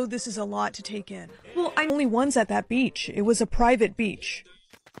 I know this is a lot to take in. Well, I'm only ones at that beach. It was a private beach.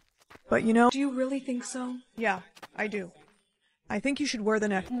 But you know... Do you really think so? Yeah, I do. I think you should wear the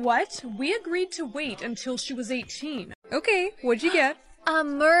necklace. What? We agreed to wait until she was 18. Okay, what'd you get? A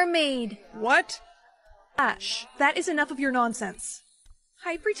mermaid. What? Ash, that is enough of your nonsense.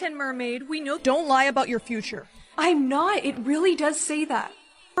 Hi, pretend mermaid, we know— Don't lie about your future. I'm not. It really does say that.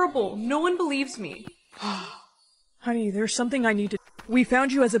 Horrible. No one believes me. Honey, there's something I need to... We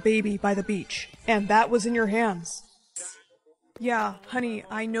found you as a baby by the beach, and that was in your hands. Yeah, honey,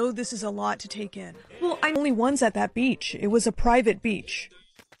 I know this is a lot to take in. Well, I'm only ones at that beach. It was a private beach.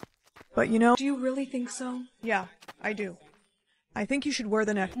 But you know... Do you really think so? Yeah, I do. I think you should wear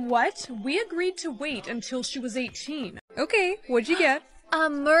the necklace. What? We agreed to wait until she was 18. Okay, what'd you get? A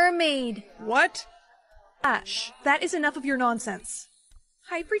mermaid. What? Ash, that is enough of your nonsense.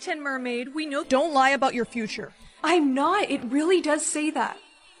 Hi, pretend mermaid, we know— Don't lie about your future. I'm not. It really does say that.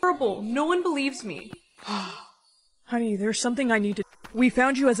 Horrible. No one believes me. Honey, there's something I need to... We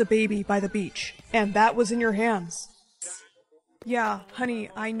found you as a baby by the beach, and that was in your hands. Yeah, honey,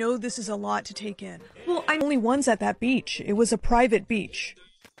 I know this is a lot to take in. Well, I'm only ones at that beach. It was a private beach.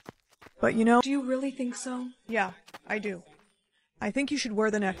 But you know... Do you really think so? Yeah, I do. I think you should wear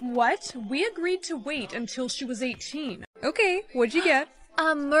the necklace. What? We agreed to wait until she was 18. Okay, what'd you get?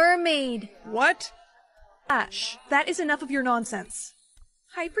 A mermaid. What? Ash, that is enough of your nonsense.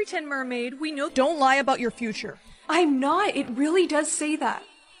 Hi, pretend mermaid, we know— Don't lie about your future. I'm not. It really does say that.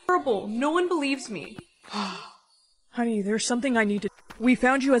 Horrible. No one believes me. Honey, there's something I need to... We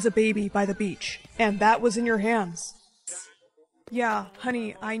found you as a baby by the beach, and that was in your hands. Yeah,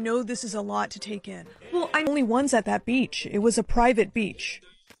 honey, I know this is a lot to take in. Well, I'm only ones at that beach. It was a private beach.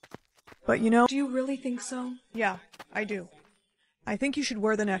 But you know... Do you really think so? Yeah, I do. I think you should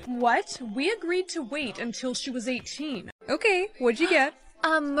wear the necklace. What? We agreed to wait until she was 18. Okay, what'd you get?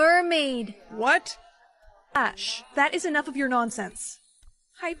 A mermaid. What? Ash, that is enough of your nonsense.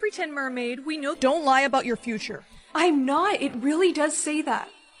 Hi, pretend mermaid, we know— Don't lie about your future. I'm not. It really does say that.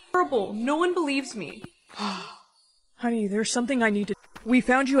 Horrible. No one believes me. Honey, there's something I need to... We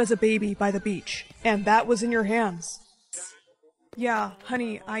found you as a baby by the beach, and that was in your hands. Yeah,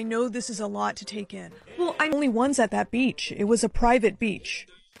 honey, I know this is a lot to take in. Well, I'm only ones at that beach. It was a private beach.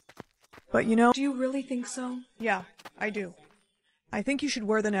 But you know... Do you really think so? Yeah, I do. I think you should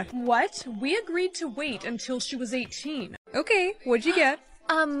wear the necklace. What? We agreed to wait until she was 18. Okay, what'd you get?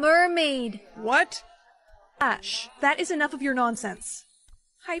 A mermaid. What? Ash, that is enough of your nonsense.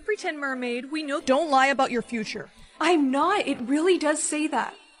 Hi, pretend mermaid, we know— Don't lie about your future. I'm not. It really does say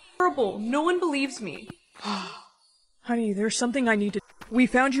that. Horrible. No one believes me. Honey, there's something I need to— We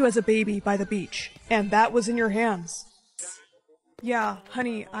found you as a baby by the beach, and that was in your hands. Yeah,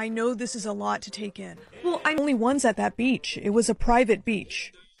 honey, I know this is a lot to take in. Well, I'm only ones at that beach. It was a private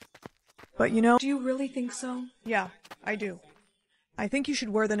beach. But you know— Do you really think so? Yeah, I do. I think you should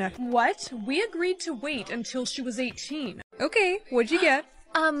wear the neck— What? We agreed to wait until she was 18. Okay, what'd you get?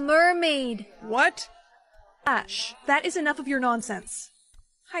 A mermaid. What? Ash, that is enough of your nonsense.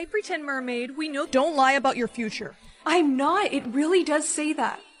 Hi, pretend mermaid, we know— Don't lie about your future. I'm not. It really does say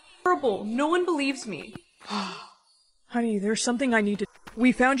that. Horrible. No one believes me. Honey, there's something I need to—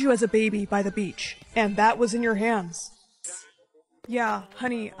 We found you as a baby by the beach, and that was in your hands. Yeah,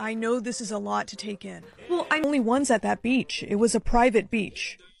 honey, I know this is a lot to take in. Well, I'm only ones at that beach. It was a private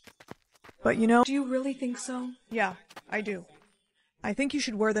beach. But you know— Do you really think so? Yeah, I do. I think you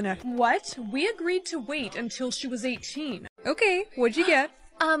should wear the neck— What? We agreed to wait until she was 18. Okay, what'd you get?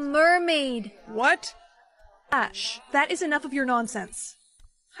 A mermaid. What? Ash, that is enough of your nonsense.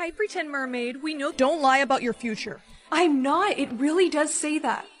 Hi, pretend mermaid, we know— Don't lie about your future. I'm not. It really does say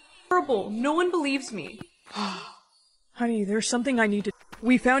that. Horrible. No one believes me. Honey, there's something I need to—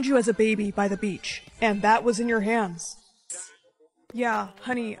 We found you as a baby by the beach, and that was in your hands. Yeah,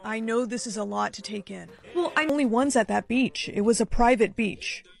 honey, I know this is a lot to take in. Well, I'm only ones at that beach. It was a private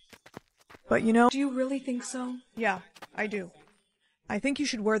beach. But you know— Do you really think so? Yeah, I do. I think you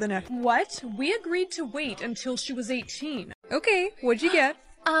should wear the neck— What? We agreed to wait until she was 18. Okay, what'd you get?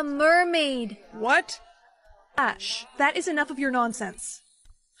 A mermaid. What? Ash, that is enough of your nonsense.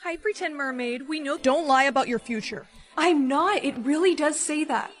 Hi, pretend mermaid, we know— Don't lie about your future. I'm not. It really does say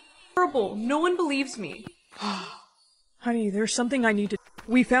that. Horrible. No one believes me. Honey, there's something I need to—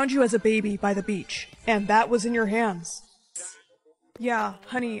 We found you as a baby by the beach, and that was in your hands. Yeah,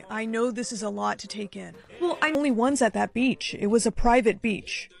 honey, I know this is a lot to take in. Well, I'm only ones at that beach. It was a private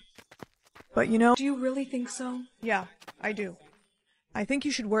beach. But you know— Do you really think so? Yeah, I do. I think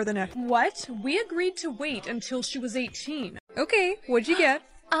you should wear the neck— What? We agreed to wait until she was 18. Okay, what'd you get?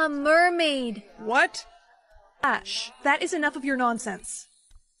 A mermaid. What? Ash, that is enough of your nonsense.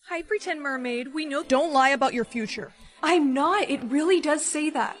 Hi, pretend mermaid, we know— Don't lie about your future. I'm not. It really does say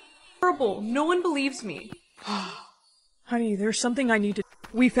that. Horrible. No one believes me. Honey, there's something I need to—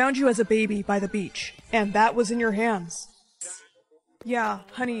 We found you as a baby by the beach, and that was in your hands. Yeah,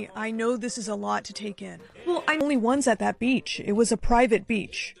 honey, I know this is a lot to take in. Well, I'm only ones at that beach. It was a private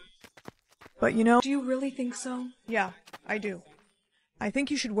beach. But you know— Do you really think so? Yeah, I do. I think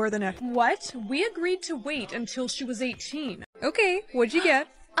you should wear the neck— What? We agreed to wait until she was 18. Okay, what'd you get?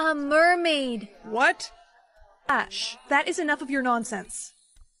 A mermaid. What? Ash, that is enough of your nonsense.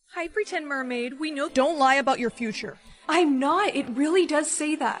 Hi, pretend mermaid, we know— Don't lie about your future. I'm not. It really does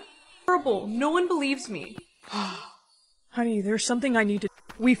say that. Horrible. No one believes me. Honey, there's something I need to—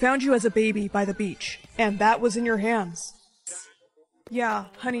 We found you as a baby by the beach, and that was in your hands. Yeah,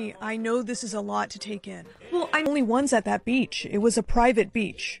 honey, I know this is a lot to take in. Well, I'm only ones at that beach. It was a private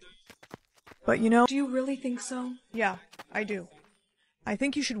beach. But you know— Do you really think so? Yeah, I do. I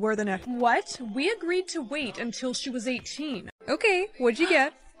think you should wear the neck— What? We agreed to wait until she was 18. Okay, what'd you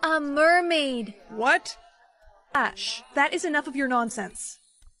get? A mermaid. What? Ash, that is enough of your nonsense.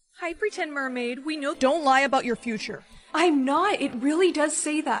 Hi, pretend mermaid, we know— Don't lie about your future. I'm not. It really does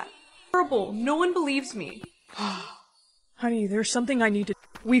say that. Horrible. No one believes me. Honey, there's something I need to—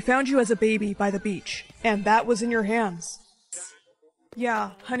 We found you as a baby by the beach, and that was in your hands.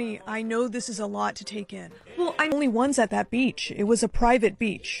 Yeah, honey, I know this is a lot to take in. Well, I'm only ones at that beach. It was a private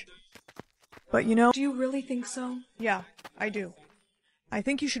beach. But you know— Do you really think so? Yeah, I do. I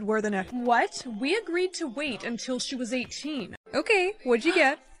think you should wear the neck— What? We agreed to wait until she was 18. Okay, what'd you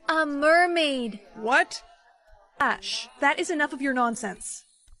get? A mermaid. What? Ash, that is enough of your nonsense.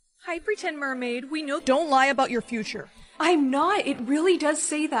 Hi, pretend mermaid, we know— Don't lie about your future. I'm not. It really does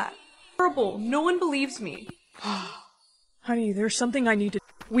say that. Horrible. No one believes me. Honey, there's something I need to—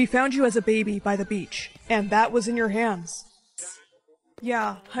 We found you as a baby by the beach, and that was in your hands.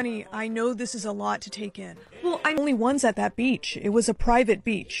 Yeah, honey, I know this is a lot to take in. Well, I'm only ones at that beach. It was a private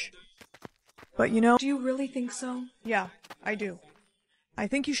beach. But you know— Do you really think so? Yeah, I do. I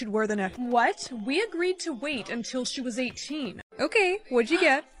think you should wear the neck— What? We agreed to wait until she was 18. Okay, what'd you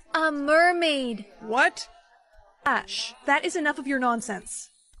get? A mermaid. What? Ash, that is enough of your nonsense.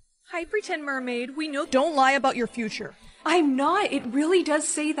 Hi, pretend mermaid, we know— Don't lie about your future. I'm not. It really does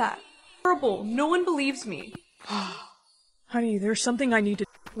say that. Horrible. No one believes me. Honey, there's something I need to—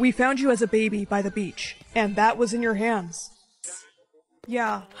 We found you as a baby by the beach, and that was in your hands.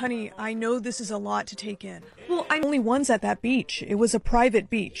 Yeah, honey, I know this is a lot to take in. Well, I'm only ones at that beach. It was a private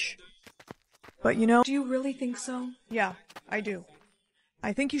beach. But you know... Do you really think so? Yeah, I do.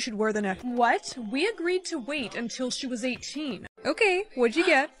 I think you should wear the necklace. What? We agreed to wait until she was 18. Okay, what'd you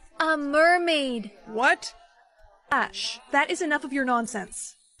get? A mermaid. What? Ash, that is enough of your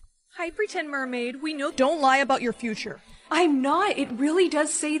nonsense. Hi, pretend mermaid, we know— Don't lie about your future. I'm not. It really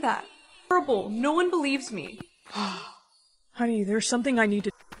does say that. Horrible. No one believes me. Honey, there's something I need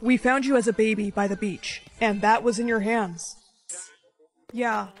to... We found you as a baby by the beach, and that was in your hands.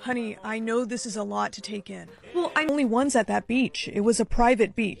 Yeah, honey, I know this is a lot to take in. Well, I'm only ones at that beach. It was a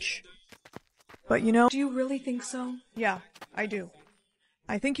private beach. But you know... Do you really think so? Yeah, I do.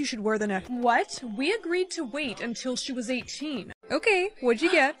 I think you should wear the necklace. What? We agreed to wait until she was 18. Okay, what'd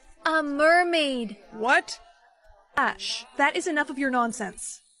you get? A mermaid. What? Ash, that is enough of your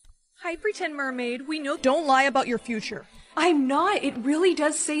nonsense. Hi, pretend mermaid, we know— Don't lie about your future. I'm not. It really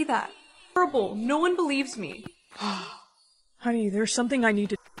does say that. Horrible. No one believes me. Honey, there's something I need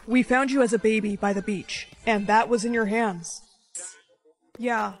to... We found you as a baby by the beach, and that was in your hands.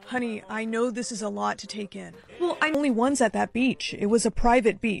 Yeah, honey, I know this is a lot to take in. Well, I'm only ones at that beach. It was a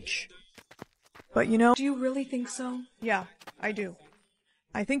private beach. But you know... Do you really think so? Yeah, I do.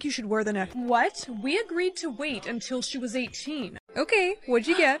 I think you should wear the necklace. What? We agreed to wait until she was 18. Okay, what'd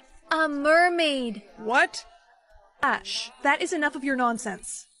you get? A mermaid. What? Ash, that is enough of your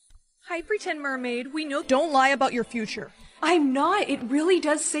nonsense. Hi, pretend mermaid, we know— Don't lie about your future. I'm not. It really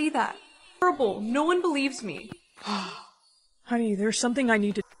does say that. Horrible. No one believes me. Honey, there's something I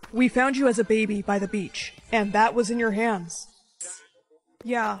need to... We found you as a baby by the beach, and that was in your hands.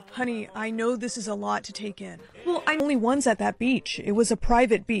 Yeah, honey, I know this is a lot to take in. Well, I'm only ones at that beach. It was a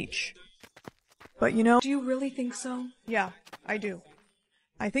private beach. But you know... Do you really think so? Yeah, I do.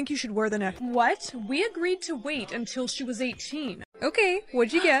 I think you should wear the necklace. What? We agreed to wait until she was 18. Okay,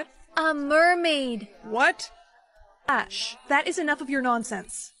 what'd you get? A mermaid. What? Ash, that is enough of your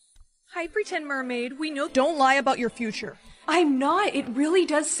nonsense. Hi, pretend mermaid, we know— Don't lie about your future. I'm not. It really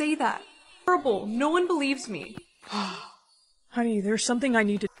does say that. Horrible. No one believes me. Honey, there's something I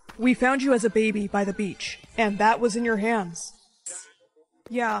need to... We found you as a baby by the beach, and that was in your hands.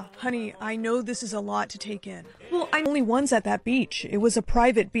 Yeah, honey, I know this is a lot to take in. Well, I'm only ones at that beach. It was a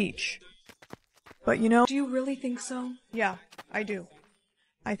private beach. But you know... Do you really think so? Yeah, I do.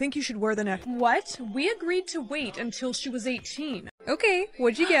 I think you should wear the necklace. What? We agreed to wait until she was 18. Okay,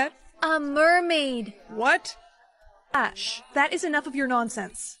 what'd you get? A mermaid. What? Ash, that is enough of your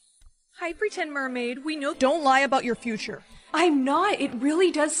nonsense. Hi, pretend mermaid, we know— Don't lie about your future. I'm not. It really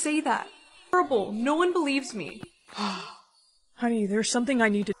does say that. Horrible. No one believes me. Honey, there's something I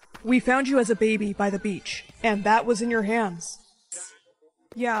need to... We found you as a baby by the beach, and that was in your hands.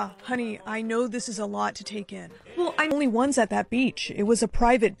 Yeah, honey, I know this is a lot to take in. Well, I'm only ones at that beach. It was a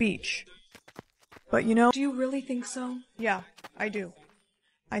private beach. But you know... Do you really think so? Yeah, I do.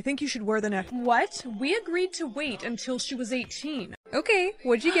 I think you should wear the necklace. What? We agreed to wait until she was 18. Okay,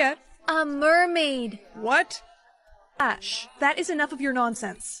 what'd you get? A mermaid. What? Ash, that is enough of your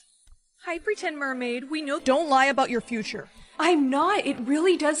nonsense. Hi, pretend mermaid, we know— Don't lie about your future. I'm not. It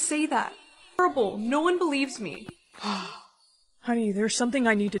really does say that. Horrible. No one believes me. Honey, there's something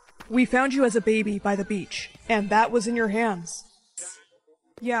I need to... We found you as a baby by the beach, and that was in your hands.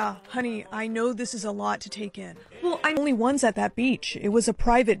 Yeah, honey, I know this is a lot to take in. Well, I'm only ones at that beach. It was a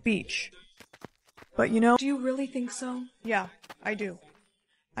private beach. But you know... Do you really think so? Yeah, I do.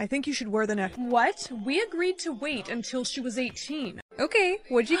 I think you should wear the necklace. What? We agreed to wait until she was 18. Okay,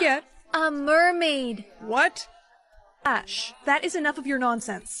 what'd you get? A mermaid. What? Ash, that is enough of your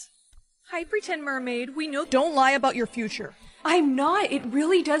nonsense. Hi, pretend mermaid, we know— Don't lie about your future. I'm not. It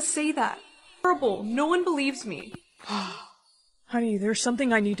really does say that. Horrible. No one believes me. Honey, there's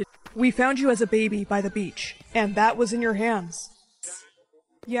something I need to... We found you as a baby by the beach, and that was in your hands.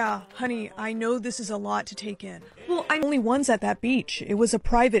 Yeah, honey, I know this is a lot to take in. Well, I'm only ones at that beach. It was a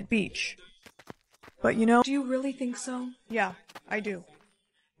private beach. But you know... Do you really think so? Yeah, I do.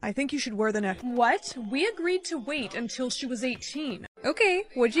 I think you should wear the necklace. What? We agreed to wait until she was 18. Okay,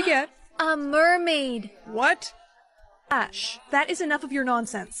 what'd you get? A mermaid. What? Ash, that is enough of your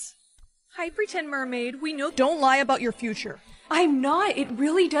nonsense. Hi, pretend mermaid, we know— Don't lie about your future. I'm not. It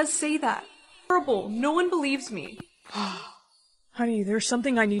really does say that. Horrible. No one believes me. Honey, there's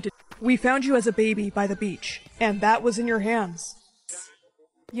something I need to... We found you as a baby by the beach, and that was in your hands.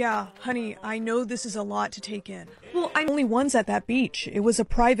 Yeah, honey, I know this is a lot to take in. Well, I'm only ones at that beach. It was a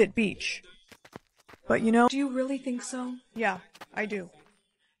private beach. But you know... Do you really think so? Yeah, I do.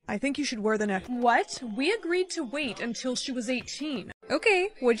 I think you should wear the necklace. What? We agreed to wait until she was 18. Okay,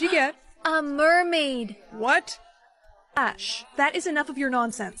 what'd you get? A mermaid. What? Ash, that is enough of your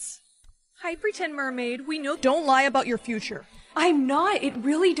nonsense. Hi, pretend mermaid, we know— Don't lie about your future. I'm not. It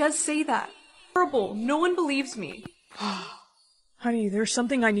really does say that. Horrible. No one believes me. Honey, there's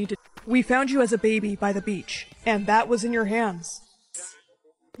something I need to— We found you as a baby by the beach, and that was in your hands.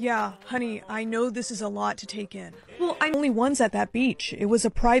 Yeah, honey, I know this is a lot to take in. Well, I'm only ones at that beach. It was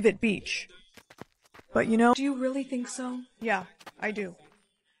a private beach. But you know— Do you really think so? Yeah, I do.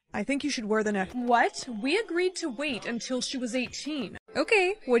 I think you should wear the neck— What? We agreed to wait until she was 18.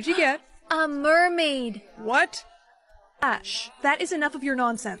 Okay, what'd you get? A mermaid. What? Ash, that is enough of your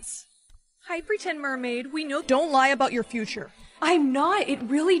nonsense. Hi, pretend mermaid, we know— Don't lie about your future. I'm not. It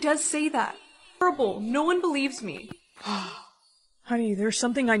really does say that. Horrible. No one believes me. Honey, there's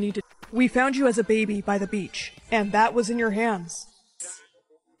something I need to— We found you as a baby by the beach, and that was in your hands.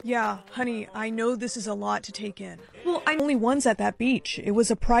 Yeah, honey, I know this is a lot to take in. Well, I'm only ones at that beach. It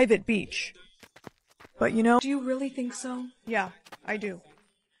was a private beach. But you know— Do you really think so? Yeah, I do.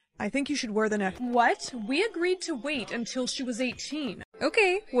 I think you should wear the neck— What? We agreed to wait until she was 18.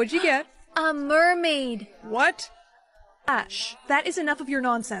 Okay, what'd you get? A mermaid. What? Ash, that is enough of your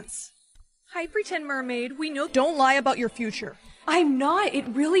nonsense. Hi, pretend mermaid, we know— Don't lie about your future. I'm not. It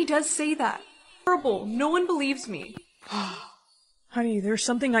really does say that. Horrible. No one believes me. Honey, there's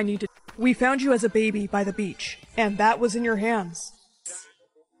something I need to— We found you as a baby by the beach, and that was in your hands.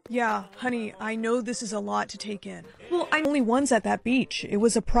 Yeah, honey, I know this is a lot to take in. Well, I'm only ones at that beach. It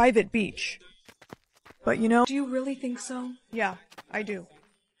was a private beach. But you know— Do you really think so? Yeah, I do.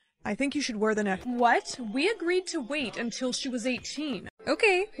 I think you should wear the neck— What? We agreed to wait until she was 18.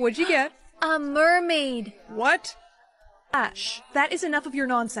 Okay, what'd you get? A mermaid. What? Ash, that is enough of your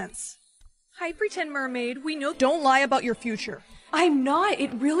nonsense. Hi, pretend mermaid, we know— Don't lie about your future. I'm not.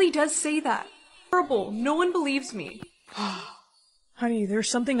 It really does say that. Horrible. No one believes me. Honey, there's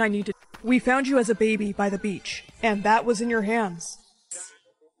something I need to— We found you as a baby by the beach, and that was in your hands.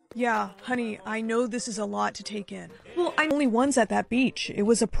 Yeah, honey, I know this is a lot to take in. Well, I'm only ones at that beach. It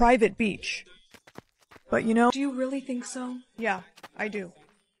was a private beach. But you know— Do you really think so? Yeah, I do.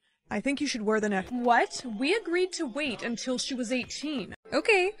 I think you should wear the neck— What? We agreed to wait until she was 18.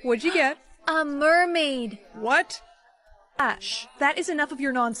 Okay, what'd you get? A mermaid. What? Ash, that is enough of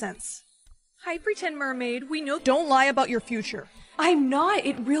your nonsense. Hi, pretend mermaid, we know— Don't lie about your future. I'm not.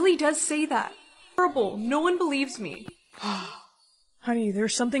 It really does say that. Horrible. No one believes me. Honey,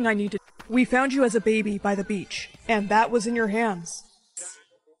 there's something I need to— We found you as a baby by the beach, and that was in your hands.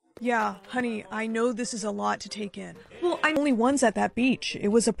 Yeah, honey, I know this is a lot to take in. Well, I'm only ones at that beach. It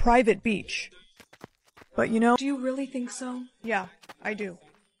was a private beach. But you know— Do you really think so? Yeah, I do.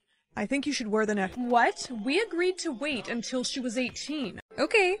 I think you should wear the neck— What? We agreed to wait until she was 18.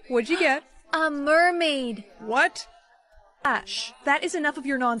 Okay, what'd you get? A mermaid. What? Ash, that is enough of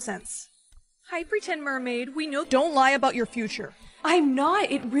your nonsense. Hi, pretend mermaid, we know— Don't lie about your future. I'm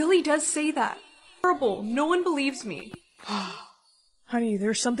not. It really does say that. Horrible. No one believes me. Honey,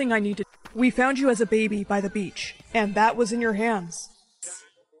 there's something I need to— We found you as a baby by the beach, and that was in your hands.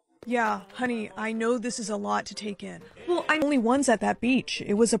 Yeah, honey, I know this is a lot to take in. Well, I'm only ones at that beach.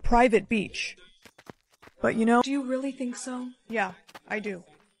 It was a private beach. But you know— Do you really think so? Yeah, I do.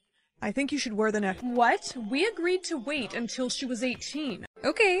 I think you should wear the neck— What? We agreed to wait until she was 18.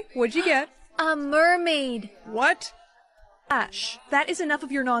 Okay, what'd you get? A mermaid. What? Ash, that is enough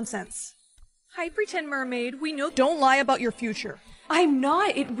of your nonsense. Hi, pretend mermaid, we know— Don't lie about your future. I'm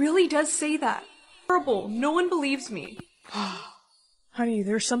not. It really does say that. Horrible. No one believes me. Honey,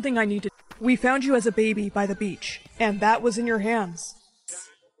 there's something I need to— We found you as a baby by the beach, and that was in your hands.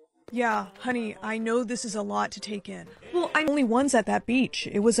 Yeah, honey, I know this is a lot to take in. Well, I'm only ones at that beach.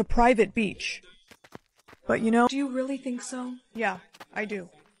 It was a private beach. But you know— Do you really think so? Yeah, I do.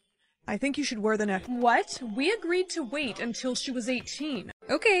 I think you should wear the neck— What? We agreed to wait until she was 18.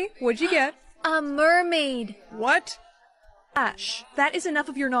 Okay, what'd you get? A mermaid. What? Ash, that is enough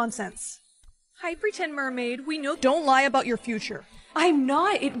of your nonsense. Hi, pretend mermaid, we know— Don't lie about your future. I'm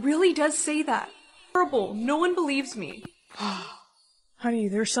not. It really does say that. Horrible. No one believes me. Honey,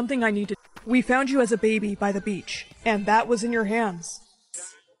 there's something I need to— We found you as a baby by the beach, and that was in your hands.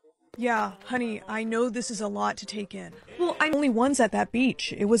 Yeah, honey, I know this is a lot to take in. Well, I'm only ones at that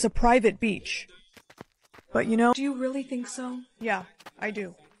beach. It was a private beach. But you know— Do you really think so? Yeah, I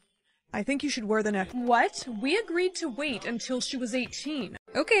do. I think you should wear the neck— What? We agreed to wait until she was 18.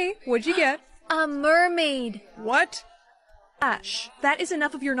 Okay, what'd you get? A mermaid. What? Ash, that is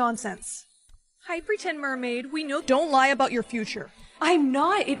enough of your nonsense. Hi, pretend mermaid, we know— Don't lie about your future. I'm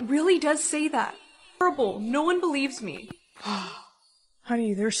not. It really does say that. Horrible. No one believes me.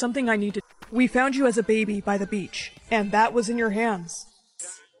 Honey, there's something I need to— We found you as a baby by the beach, and that was in your hands.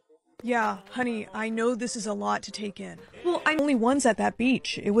 Yeah, honey, I know this is a lot to take in. Well, I'm only ones at that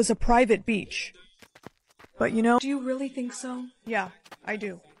beach. It was a private beach. But you know... Do you really think so? Yeah, I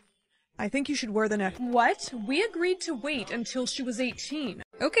do. I think you should wear the neck. What? We agreed to wait until she was 18.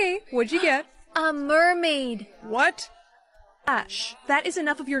 Okay, what'd you get? A mermaid. What? Ash, that is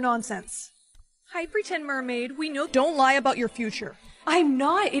enough of your nonsense. Hi, pretend mermaid, we know— Don't lie about your future. I'm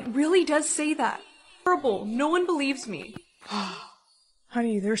not. It really does say that. Horrible. No one believes me.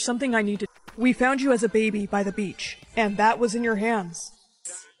 Honey, there's something I need to... We found you as a baby by the beach, and that was in your hands.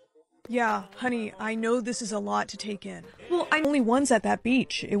 Yeah, honey, I know this is a lot to take in. Well, I'm only ones at that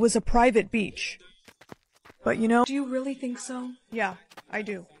beach. It was a private beach. But you know... Do you really think so? Yeah, I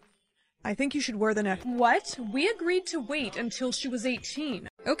do. I think you should wear the neck. What? We agreed to wait until she was 18.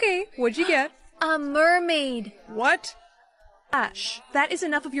 Okay, what'd you get? A mermaid. What? Ash, that is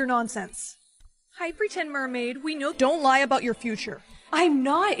enough of your nonsense. Hi, pretend mermaid, we know— Don't lie about your future. I'm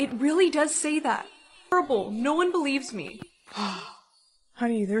not. It really does say that. Horrible. No one believes me.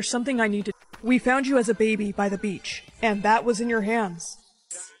 Honey, there's something I need to... We found you as a baby by the beach, and that was in your hands.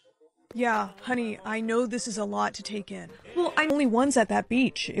 Yeah, honey, I know this is a lot to take in. Well, I'm only ones at that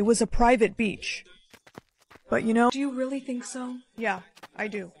beach. It was a private beach. But you know... Do you really think so? Yeah, I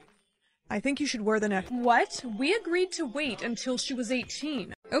do. I think you should wear the neck. What? We agreed to wait until she was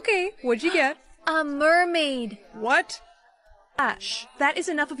 18. Okay, what'd you get? A mermaid. What? Ash, that is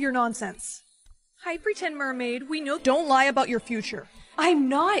enough of your nonsense. Hi, pretend mermaid, we know— Don't lie about your future. I'm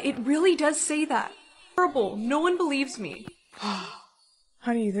not. It really does say that. Horrible. No one believes me.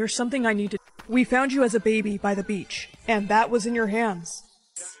 Honey, there's something I need to... We found you as a baby by the beach, and that was in your hands.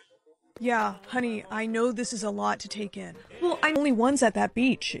 Yeah, honey, I know this is a lot to take in. Well, I'm only ones at that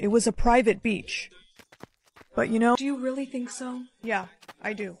beach. It was a private beach. But you know... Do you really think so? Yeah,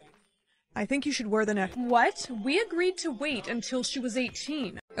 I do. I think you should wear the neck. What? We agreed to wait until she was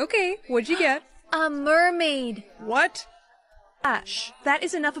 18. Okay, what'd you get? A mermaid. What? Ash, that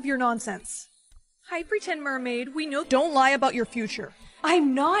is enough of your nonsense. Hi, pretend mermaid, we know— Don't lie about your future.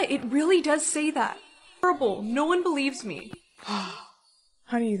 I'm not. It really does say that. Horrible. No one believes me.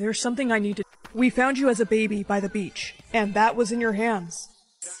 Honey, there's something I need to... We found you as a baby by the beach, and that was in your hands.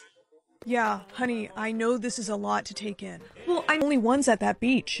 Yeah, honey, I know this is a lot to take in. Well, I'm only ones at that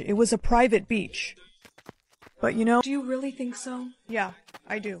beach. It was a private beach. But you know... Do you really think so? Yeah,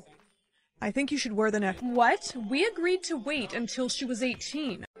 I do. I think you should wear the neck. What? We agreed to wait until she was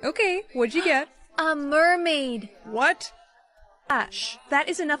 18. Okay, what'd you get? A mermaid. What? Ash, that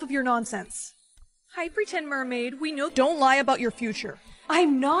is enough of your nonsense. Hi, pretend mermaid, we know— Don't lie about your future.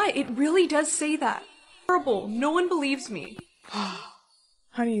 I'm not. It really does say that. Horrible. No one believes me.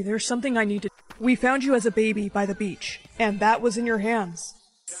 Honey, there's something I need to... We found you as a baby by the beach, and that was in your hands.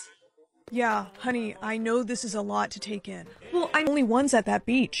 Yeah, honey, I know this is a lot to take in. Well, I'm only ones at that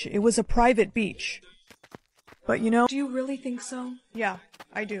beach. It was a private beach. But you know... Do you really think so? Yeah,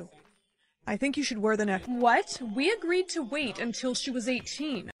 I do. I think you should wear the neck. What? We agreed to wait until she was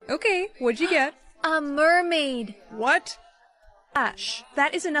 18. Okay, what'd you get? A mermaid. What? Ash,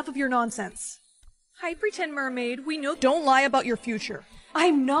 that is enough of your nonsense. Hi, pretend mermaid, we know— Don't lie about your future.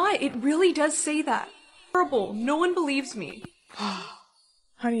 I'm not. It really does say that. Horrible. No one believes me.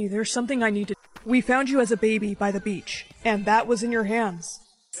 Honey, there's something I need to... We found you as a baby by the beach, and that was in your hands.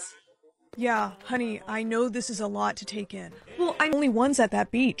 Yeah, honey, I know this is a lot to take in. Well, I'm only ones at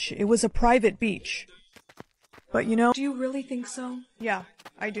that beach. It was a private beach. But you know... Do you really think so? Yeah,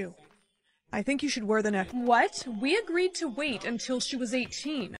 I do. I think you should wear the neck. What? We agreed to wait until she was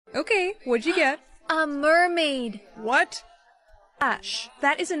 18. Okay, what'd you get? A mermaid. What? Ash,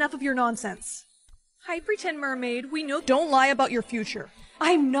 that is enough of your nonsense. Hi, pretend mermaid, we know— Don't lie about your future.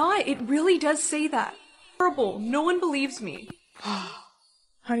 I'm not. It really does say that. Horrible. No one believes me.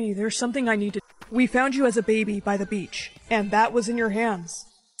 Honey, there's something I need to... We found you as a baby by the beach, and that was in your hands.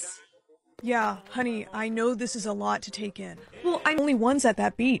 Yeah, honey, I know this is a lot to take in. Well, I'm only ones at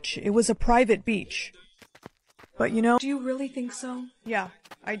that beach. It was a private beach. But you know... Do you really think so? Yeah,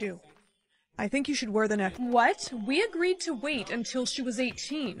 I do. I think you should wear the neck. What? We agreed to wait until she was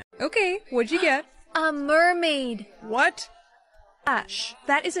 18. Okay, what'd you get? A mermaid. What? Ash,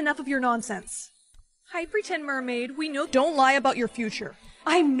 that is enough of your nonsense. Hi, pretend mermaid, we know— Don't lie about your future.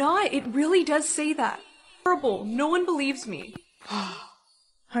 I'm not. It really does say that. Horrible. No one believes me.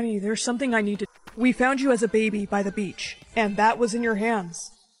 Honey, there's something I need to... We found you as a baby by the beach, and that was in your hands.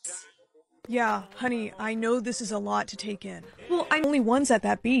 Yeah, honey, I know this is a lot to take in. Well, I'm only ones at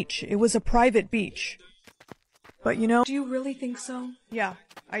that beach. It was a private beach. But you know... Do you really think so? Yeah,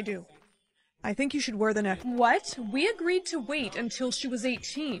 I do. I think you should wear the neck. What? We agreed to wait until she was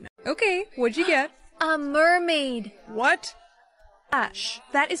 18. Okay, what'd you get? A mermaid. What? Ash,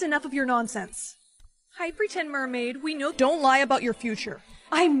 that is enough of your nonsense. Hi, pretend mermaid, we know— Don't lie about your future.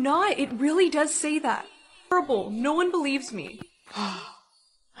 I'm not. It really does say that. Horrible. No one believes me.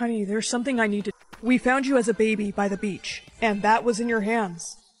 Honey, there's something I need to— We found you as a baby by the beach, and that was in your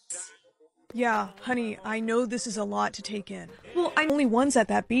hands. Yeah, honey, I know this is a lot to take in. Well, I'm only ones at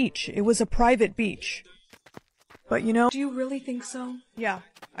that beach. It was a private beach. But you know— Do you really think so? Yeah,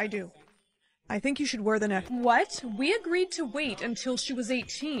 I do. I think you should wear the necklace. What? We agreed to wait until she was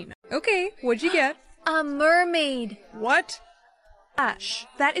 18. Okay, what'd you get? A mermaid. What? Ash,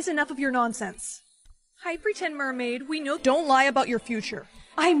 that is enough of your nonsense. Hi, pretend mermaid, we know— Don't lie about your future.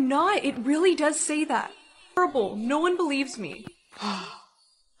 I'm not. It really does say that. Horrible. No one believes me.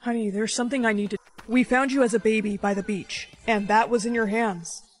 Honey, there's something I need to— We found you as a baby by the beach, and that was in your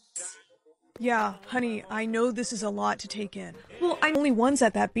hands. Yeah, honey, I know this is a lot to take in. Well, I'm only ones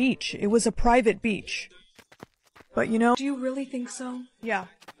at that beach. It was a private beach. But you know— Do you really think so? Yeah,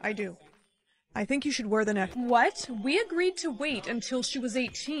 I do. I think you should wear the necklace. What? We agreed to wait until she was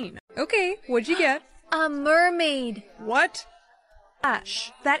 18. Okay, what'd you get? A mermaid. What?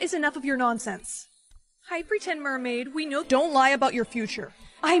 Ash, that is enough of your nonsense. Hi, pretend mermaid, we know— Don't lie about your future.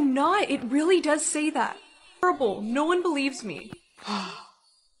 I'm not. It really does say that. Horrible. No one believes me.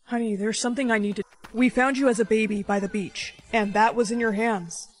 Honey, there's something I need to— We found you as a baby by the beach, and that was in your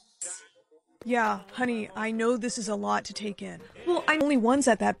hands. Yeah, honey, I know this is a lot to take in. Well, I'm only ones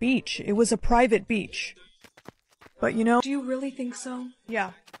at that beach. It was a private beach. But you know— Do you really think so?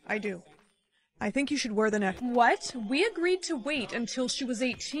 Yeah, I do. I think you should wear the necklace. What? We agreed to wait until she was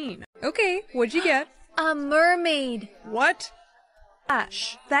 18. Okay, what'd you get? A mermaid. What?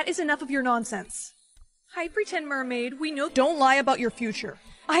 Ash, that is enough of your nonsense. Hi, pretend mermaid, we know— Don't lie about your future.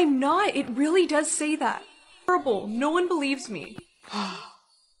 I'm not. It really does say that. Horrible. No one believes me.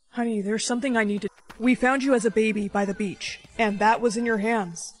 Honey, there's something I need to— We found you as a baby by the beach, and that was in your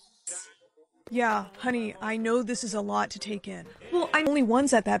hands. Yeah, honey, I know this is a lot to take in. Well, I'm only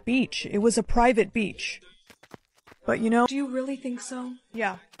ones at that beach. It was a private beach. But you know— Do you really think so?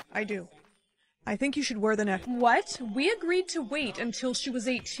 Yeah, I do. I think you should wear the necklace. What? We agreed to wait until she was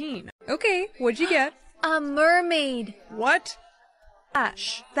 18. Okay, what'd you get? A mermaid. What?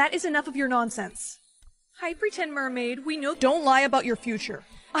 Ash, that is enough of your nonsense. Hi, pretend mermaid, we know— Don't lie about your future.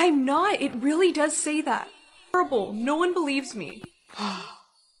 I'm not. It really does say that. Horrible. No one believes me.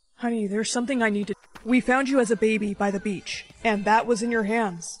 Honey, there's something I need to— We found you as a baby by the beach, and that was in your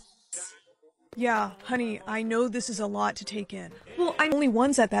hands. Yeah, honey, I know this is a lot to take in. Well, I'm only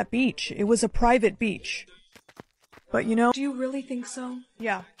ones at that beach. It was a private beach. But you know— Do you really think so?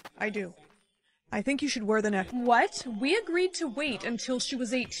 Yeah, I do. I think you should wear the necklace. What? We agreed to wait until she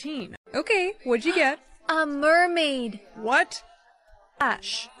was 18. Okay, what'd you get? A mermaid. What?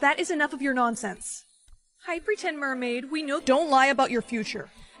 Ash, that is enough of your nonsense. Hi, pretend mermaid, we know— Don't lie about your future.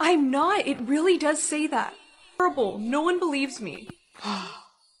 I'm not. It really does say that. Horrible. No one believes me.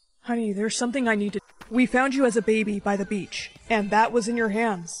 Honey, there's something I need to— We found you as a baby by the beach, and that was in your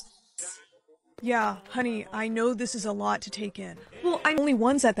hands. Yeah, honey, I know this is a lot to take in. Well, I'm only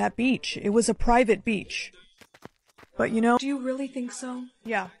ones at that beach. It was a private beach. But you know— Do you really think so?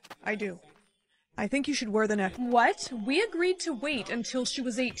 Yeah, I do. I think you should wear the necklace. What? We agreed to wait until she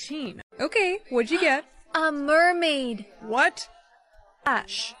was 18. Okay, what'd you get? A mermaid. What?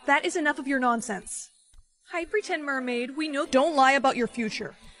 Ash, that is enough of your nonsense. Hi, pretend mermaid, we know— Don't lie about your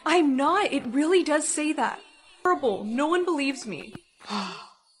future. I'm not. It really does say that. Horrible. No one believes me.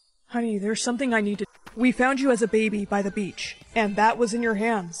 Honey, there's something I need to— We found you as a baby by the beach, and that was in your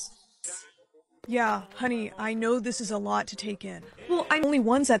hands. Yeah, honey, I know this is a lot to take in. Well, I'm only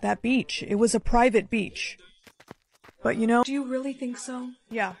ones at that beach. It was a private beach. But you know— Do you really think so?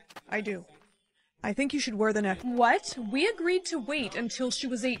 Yeah, I do. I think you should wear the necklace. What? We agreed to wait until she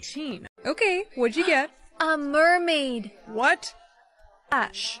was 18. Okay, what'd you get? A mermaid. What?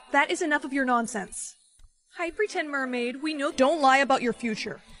 Ash, that is enough of your nonsense. Hi, pretend mermaid, we know— Don't lie about your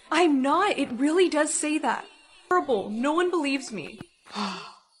future. I'm not. It really does say that. Horrible. No one believes me.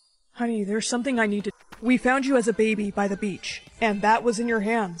 Honey, there's something I need to— We found you as a baby by the beach, and that was in your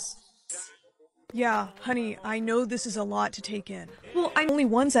hands. Yeah, honey, I know this is a lot to take in. Well, I'm only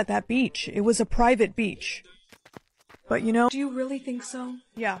ones at that beach. It was a private beach. But you know— Do you really think so?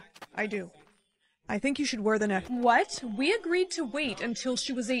 Yeah, I do. I think you should wear the necklace. What? We agreed to wait until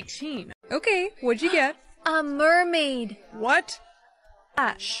she was 18. Okay, what'd you get? A mermaid. What?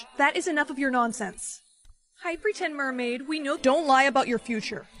 Ash, that is enough of your nonsense. Hi, pretend mermaid, we know— Don't lie about your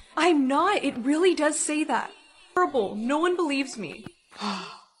future. I'm not. It really does say that. Horrible. No one believes me.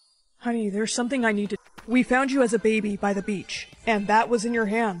 Honey, there's something I need to— We found you as a baby by the beach, and that was in your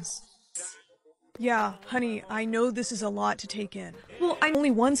hands. Yeah, honey, I know this is a lot to take in. Well, I'm only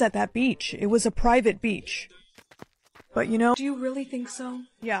ones at that beach. It was a private beach. But you know... Do you really think so?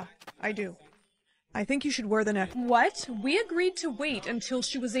 Yeah, I do. I think you should wear the neck. What? We agreed to wait until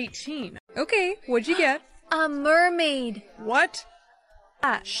she was 18. Okay, what'd you get? A mermaid. What?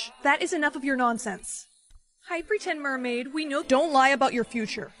 Ash, that is enough of your nonsense. Hi, pretend mermaid, we know— Don't lie about your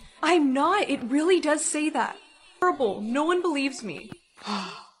future. I'm not. It really does say that. Horrible. No one believes me.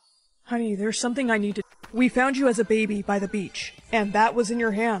 Honey, there's something I need to... We found you as a baby by the beach, and that was in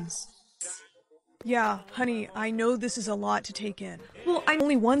your hands. Yeah, honey, I know this is a lot to take in. Well, I'm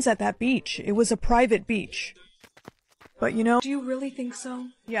only ones at that beach. It was a private beach. But you know... Do you really think so?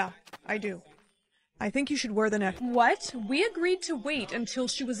 Yeah, I do. I think you should wear the neck. What? We agreed to wait until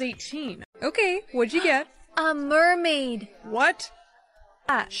she was 18. Okay, what'd you get? A mermaid. What?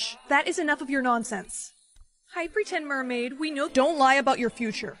 Ash, that is enough of your nonsense. Hi, pretend mermaid, we know— Don't lie about your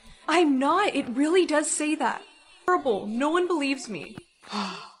future. I'm not. It really does say that. Horrible. No one believes me.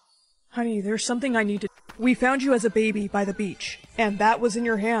 Honey, there's something I need to... We found you as a baby by the beach, and that was in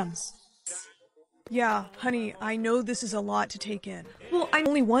your hands. Yeah, honey, I know this is a lot to take in. Well, I'm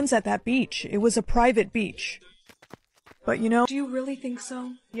only ones at that beach. It was a private beach. But you know... Do you really think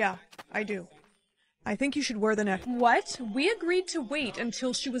so? Yeah, I do. I think you should wear the neck. What? We agreed to wait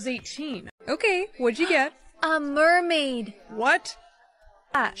until she was 18. Okay, what'd you get? A mermaid. What?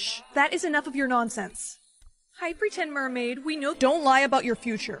 Ash, that is enough of your nonsense. Hi, pretend mermaid, we know— Don't lie about your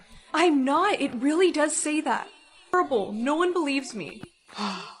future. I'm not. It really does say that. Horrible. No one believes me.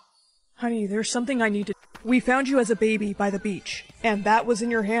 Honey, there's something I need to... We found you as a baby by the beach, and that was in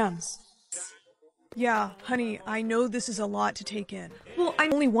your hands. Yeah, honey, I know this is a lot to take in. Well,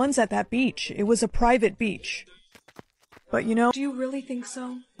 I'm only ones at that beach. It was a private beach. But you know... Do you really think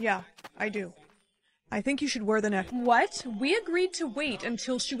so? Yeah, I do. I think you should wear the neck. What? We agreed to wait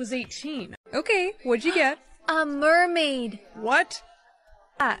until she was 18. Okay, what'd you get? A mermaid. What?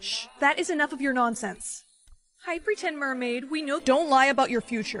 Ash, that is enough of your nonsense. Hi, pretend mermaid, we know— Don't lie about your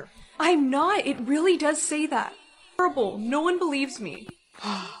future. I'm not. It really does say that. Horrible. No one believes me.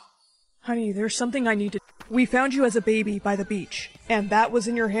 Honey, there's something I need to... We found you as a baby by the beach, and that was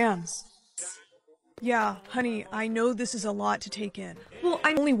in your hands. Yeah, honey, I know this is a lot to take in. Well,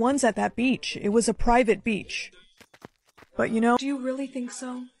 I'm only ones at that beach. It was a private beach. But you know... Do you really think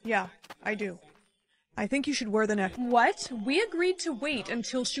so? Yeah, I do. I think you should wear the neck. What? We agreed to wait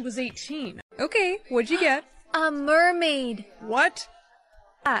until she was 18. Okay, what'd you get? A mermaid. What?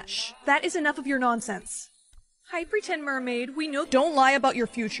 Ash, that is enough of your nonsense. Hi, pretend mermaid, we know— Don't lie about your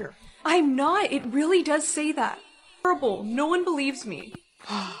future. I'm not. It really does say that. Horrible. No one believes me.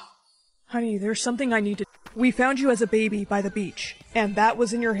 Honey, there's something I need to... We found you as a baby by the beach, and that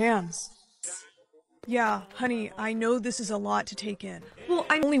was in your hands. Yeah, honey, I know this is a lot to take in. Well,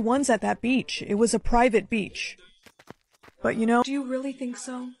 I'm only ones at that beach. It was a private beach. But you know... Do you really think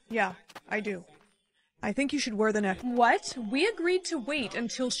so? Yeah, I do. I think you should wear the neck. What? We agreed to wait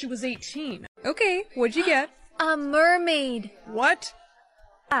until she was 18. Okay, what'd you get? A mermaid. What?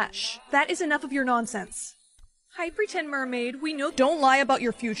 Ash, that is enough of your nonsense. Hi, pretend mermaid, we know— Don't lie about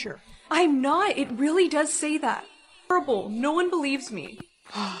your future. I'm not. It really does say that. Horrible. No one believes me.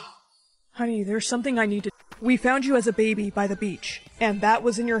 Honey, there's something I need to... We found you as a baby by the beach, and that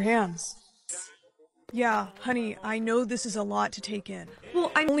was in your hands. Yeah, honey, I know this is a lot to take in.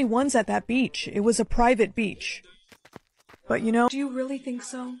 Well, I'm only ones at that beach. It was a private beach. But you know... Do you really think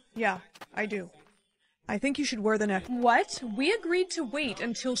so? Yeah, I do. I think you should wear the neck. What? We agreed to wait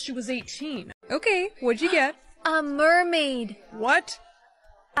until she was 18. Okay, what'd you get? A mermaid. What?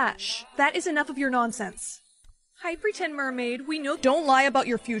 Ash, that is enough of your nonsense. Hi, pretend mermaid, we know— Don't lie about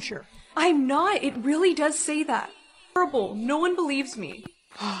your future. I'm not. It really does say that. Horrible. No one believes me.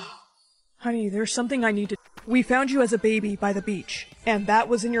 Honey, there's something I need to... We found you as a baby by the beach, and that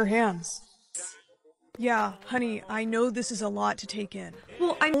was in your hands. Yeah, honey, I know this is a lot to take in.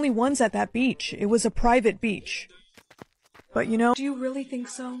 Well, I'm only ones at that beach. It was a private beach. But you know... Do you really think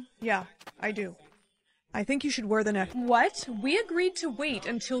so? Yeah, I do. I think you should wear the neck. What? We agreed to wait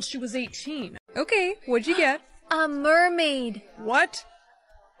until she was 18. Okay, what'd you get? A mermaid. What?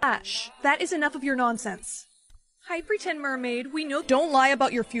 Ash, that is enough of your nonsense. Hi, pretend mermaid, we know— Don't lie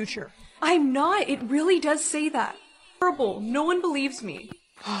about your future. I'm not. It really does say that. Horrible. No one believes me.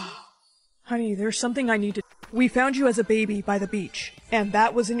 Honey, there's something I need to... We found you as a baby by the beach, and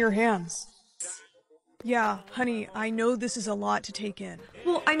that was in your hands. Yeah, honey, I know this is a lot to take in.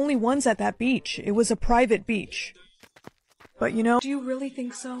 Well, I'm only ones at that beach. It was a private beach. But you know... Do you really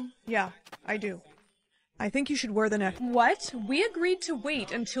think so? Yeah, I do. I think you should wear the neck. What? We agreed to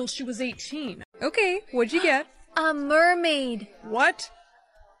wait until she was 18. Okay, what'd you get? A mermaid. What?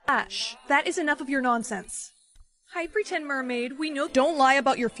 Ash, that is enough of your nonsense. Hi, pretend mermaid, we know— Don't lie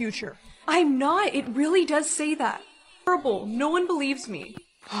about your future. I'm not. It really does say that. Horrible. No one believes me.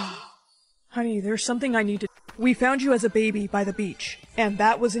 Honey, there's something I need to— We found you as a baby by the beach, and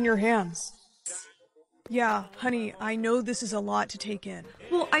that was in your hands. Yeah, honey, I know this is a lot to take in.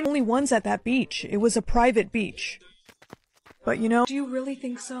 Well, I'm only ones at that beach. It was a private beach. But you know— Do you really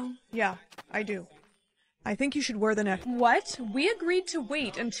think so? Yeah, I do. I think you should wear the neck— What? We agreed to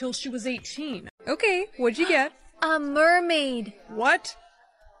wait until she was 18. Okay, what'd you get? A mermaid. What?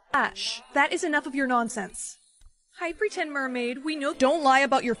 Ash, that is enough of your nonsense. Hi, pretend mermaid, we know— Don't lie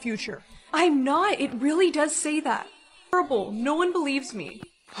about your future. I'm not. It really does say that. Horrible. No one believes me.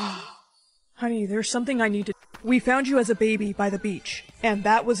 Honey, there's something I need to— We found you as a baby by the beach, and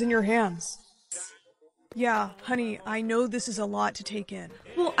that was in your hands. Yeah, honey, I know this is a lot to take in.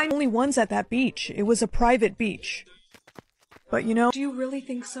 Well, I'm only ones at that beach. It was a private beach. But you know— Do you really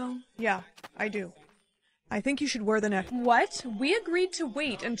think so? Yeah, I do. I think you should wear the neck— What? We agreed to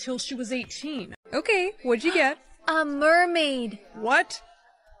wait until she was 18. Okay, what'd you get? A mermaid. What?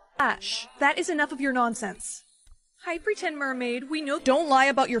 Ash, that is enough of your nonsense. Hi, pretend mermaid, we know— Don't lie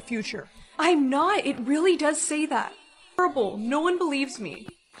about your future. I'm not. It really does say that. Horrible. No one believes me.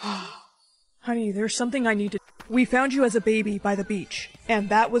 Honey, there's something I need to— We found you as a baby by the beach, and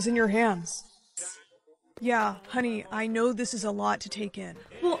that was in your hands. Yeah, honey, I know this is a lot to take in.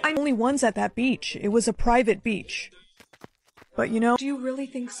 Well, I'm only ones at that beach. It was a private beach. But you know— Do you really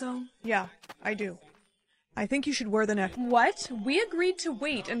think so? Yeah, I do. I think you should wear the neck— What? We agreed to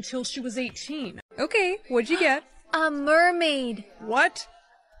wait until she was 18. Okay, what'd you get? A mermaid. What?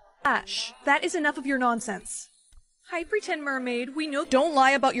 Ash, that is enough of your nonsense. Hi, pretend mermaid, we know— Don't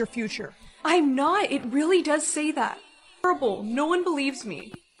lie about your future. I'm not. It really does say that. Horrible. No one believes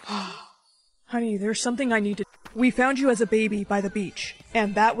me. Honey, there's something I need to— We found you as a baby by the beach,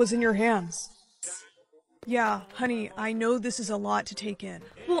 and that was in your hands. Yeah, honey, I know this is a lot to take in.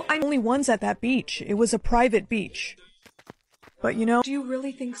 Well, I'm only ones at that beach. It was a private beach. But you know— Do you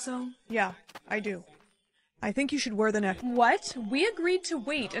really think so? Yeah, I do. I think you should wear the neck— What? We agreed to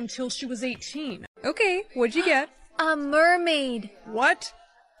wait until she was 18. Okay, what'd you get? A mermaid. What?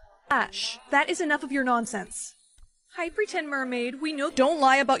 Ash, that is enough of your nonsense. Hi, pretend mermaid, we know— Don't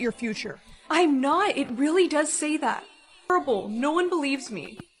lie about your future. I'm not. It really does say that. Horrible. No one believes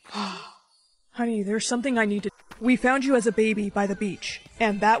me. Honey, there's something I need to— We found you as a baby by the beach,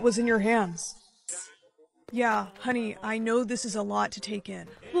 and that was in your hands. Yeah, honey, I know this is a lot to take in.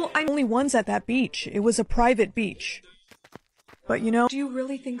 Well, I'm only ones at that beach. It was a private beach. But you know— Do you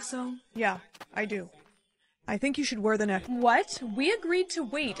really think so? Yeah, I do. I think you should wear the neck— What? We agreed to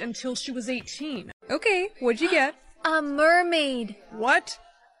wait until she was 18. Okay, what'd you get? A mermaid. What?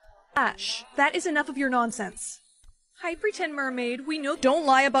 Ash, that is enough of your nonsense. Hi, pretend mermaid, we know— Don't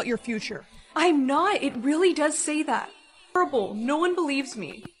lie about your future. I'm not. It really does say that. Horrible. No one believes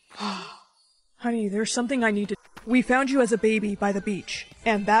me. Honey, there's something I need to— We found you as a baby by the beach,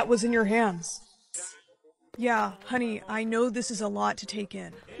 and that was in your hands. Yeah, honey, I know this is a lot to take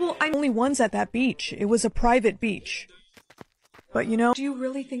in. Well, I'm only ones at that beach. It was a private beach. But you know— Do you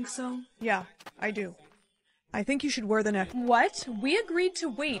really think so? Yeah, I do. I think you should wear the neck— What? We agreed to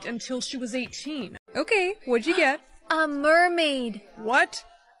wait until she was 18. Okay, what'd you get? A mermaid. What?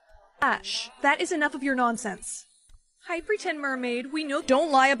 Ash, that is enough of your nonsense. Hi, pretend mermaid, we know—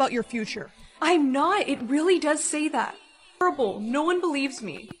 Don't lie about your future. I'm not. It really does say that. Horrible. No one believes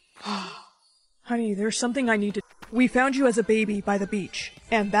me. Honey, there's something I need to— We found you as a baby by the beach,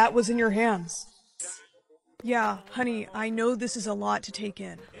 and that was in your hands. Yeah, honey, I know this is a lot to take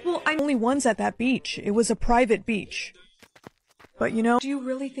in. Well, I'm only ones at that beach. It was a private beach. But you know— Do you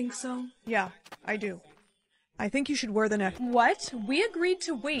really think so? Yeah, I do. I think you should wear the neck— What? We agreed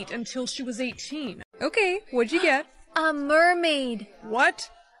to wait until she was 18. Okay, what'd you get? A mermaid. What?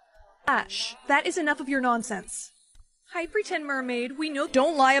 Ash, that is enough of your nonsense. Hi, pretend mermaid, we know—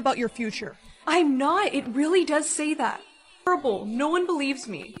 Don't lie about your future. I'm not. It really does say that. Horrible. No one believes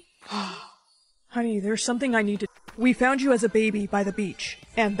me. Honey, there's something I need to— We found you as a baby by the beach,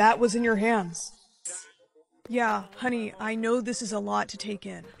 and that was in your hands. Yeah, honey, I know this is a lot to take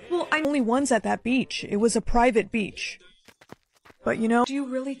in. Well, I'm only ones at that beach. It was a private beach. But you know— Do you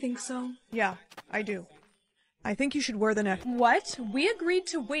really think so? Yeah, I do. I think you should wear the neck— What? We agreed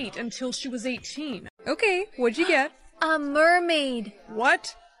to wait until she was 18. Okay, what'd you get? A mermaid.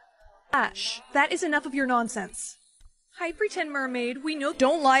 What? Ash, that is enough of your nonsense. Hi, pretend mermaid, we know—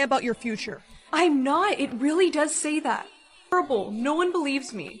 Don't lie about your future. I'm not. It really does say that. Horrible. No one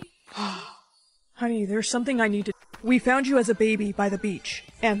believes me. Honey, there's something I need to— We found you as a baby by the beach,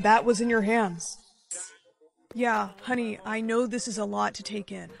 and that was in your hands. Yeah, honey, I know this is a lot to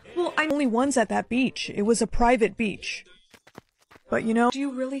take in. Well, I'm only ones at that beach. It was a private beach. But you know... Do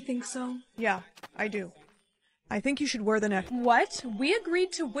you really think so? Yeah, I do. I think you should wear the neck. What? We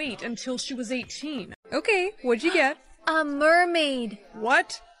agreed to wait until she was 18. Okay, what'd you get? A mermaid.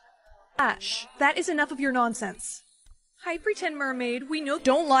 What? Ash, That is enough of your nonsense. hi, pretend mermaid. We know.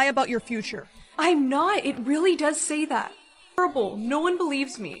 Don't lie about your future. I'm not. It really does say that. Horrible. No one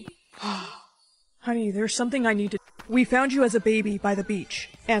believes me. Honey, there's something I need to... We found you as a baby by the beach,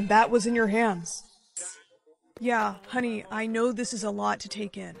 and that was in your hands. Yeah, honey, I know this is a lot to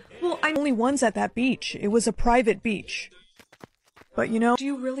take in. Well, I'm only ones at that beach. It was a private beach. But you know... Do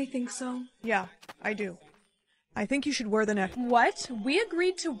you really think so? Yeah, I do. I think you should wear the neck. What? We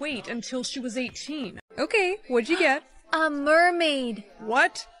agreed to wait until she was 18. Okay, what'd you get? A mermaid.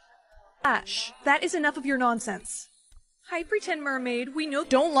 What? Ash, That is enough of your nonsense. hi, pretend mermaid. We know.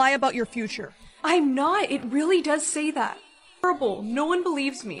 Don't lie about your future. I'm not. It really does say that. Horrible. No one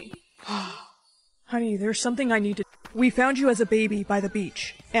believes me. Honey, there's something I need to... We found you as a baby by the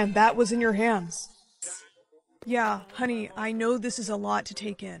beach, and that was in your hands. Yeah, honey, I know this is a lot to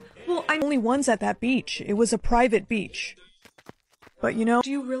take in. Well, I'm only ones at that beach. It was a private beach. But you know... Do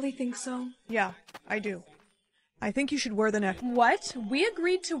you really think so? Yeah, I do. I think you should wear the neck. What? We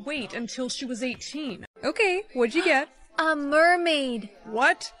agreed to wait until she was 18. Okay, what'd you get? A mermaid.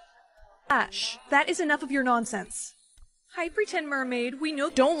 What? Ash, That is enough of your nonsense. hi, pretend mermaid. We know.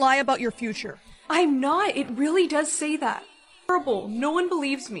 Don't lie about your future. I'm not. It really does say that. Horrible. No one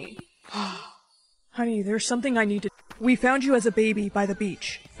believes me. Honey, there's something I need to... We found you as a baby by the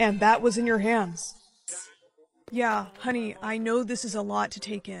beach, and that was in your hands. Yeah, honey, I know this is a lot to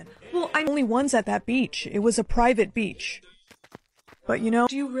take in. Well, I'm only ones at that beach. It was a private beach. But you know...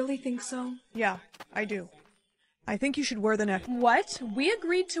 Do you really think so? Yeah, I do. I think you should wear the neck. What? We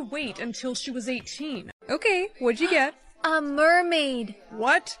agreed to wait until she was 18. Okay, what'd you get? A mermaid.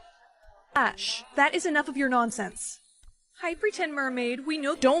 What? Ash, That is enough of your nonsense. hi, pretend mermaid. We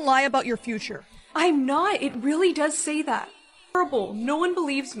know. Don't lie about your future. I'm not. It really does say that. Horrible. No one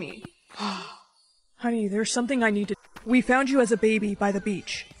believes me. Honey, there's something I need to... We found you as a baby by the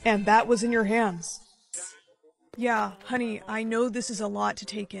beach, and that was in your hands. Yeah, honey, I know this is a lot to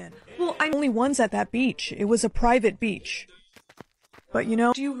take in. Well, I'm only ones at that beach. It was a private beach. But you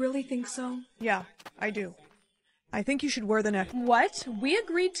know... Do you really think so? Yeah, I do. I think you should wear the neck. What? We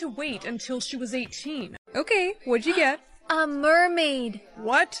agreed to wait until she was 18. Okay, what'd you get? A mermaid.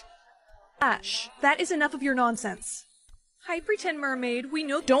 What? Ash, That is enough of your nonsense. hi, pretend mermaid. We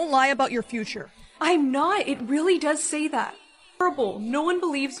know. Don't lie about your future. I'm not. It really does say that. Horrible. No one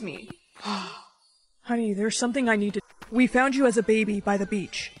believes me. Honey, there's something I need to... We found you as a baby by the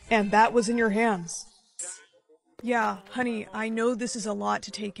beach, and that was in your hands. Yeah, honey, I know this is a lot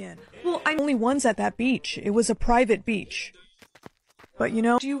to take in. Well, I'm only ones at that beach. It was a private beach. But you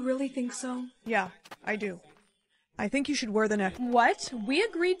know... Do you really think so? Yeah, I do. I think you should wear the neck. What? We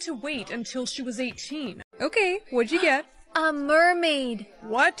agreed to wait until she was 18. Okay, what'd you get? A mermaid.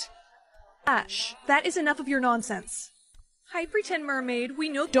 What? Ash, That is enough of your nonsense. hi, pretend mermaid. We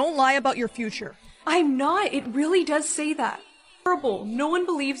know. Don't lie about your future. I'm not. It really does say that. Horrible. No one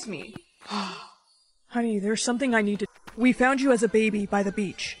believes me. Honey, there's something I need to... We found you as a baby by the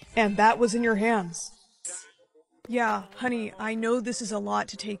beach, and that was in your hands. Yeah, honey, I know this is a lot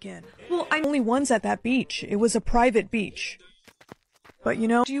to take in. Well, I'm only ones at that beach. It was a private beach. But you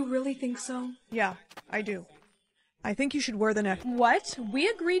know... Do you really think so? Yeah, I do. I think you should wear the neck. What? We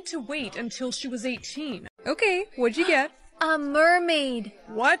agreed to wait until she was 18. Okay, what'd you get? A mermaid.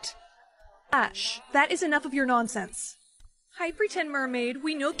 What? Ash, That is enough of your nonsense. hi, pretend mermaid.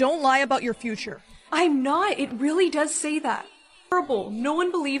 We know. Don't lie about your future. I'm not. It really does say that. Horrible. No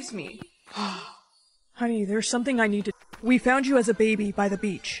one believes me. Honey, there's something I need to... We found you as a baby by the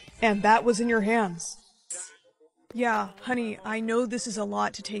beach, and that was in your hands. Yeah, honey, I know this is a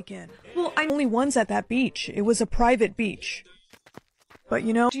lot to take in. Well, I'm only ones at that beach. It was a private beach. But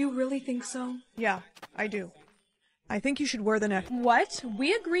you know... Do you really think so? Yeah, I do. I think you should wear the neck. What?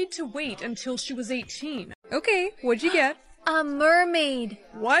 We agreed to wait until she was 18. Okay, what'd you get? A mermaid.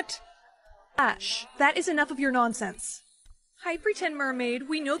 What? Ash, That is enough of your nonsense. hi, pretend mermaid.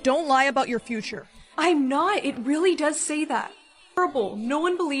 We know. Don't lie about your future. I'm not. It really does say that. Horrible. No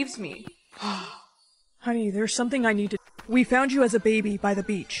one believes me. Honey, there's something I need to... We found you as a baby by the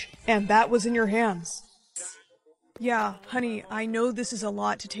beach, and that was in your hands. Yeah, honey, I know this is a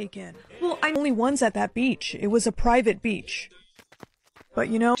lot to take in. Well, I'm only ones at that beach. It was a private beach. But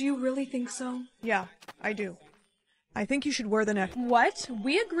you know... Do you really think so? Yeah, I do. I think you should wear the neck. What?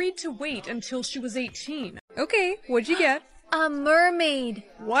 We agreed to wait until she was 18. Okay, what'd you get? A mermaid.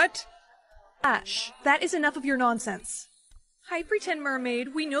 What? Ash, that is enough of your nonsense. Hi, pretend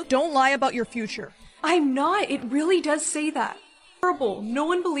mermaid, we know— Don't lie about your future. I'm not. It really does say that. Horrible. No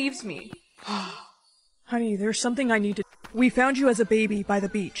one believes me. Honey, there's something I need to— We found you as a baby by the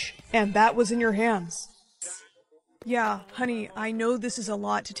beach, and that was in your hands. Yeah, honey, I know this is a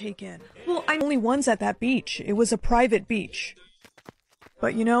lot to take in. Well, I'm only ones at that beach. It was a private beach.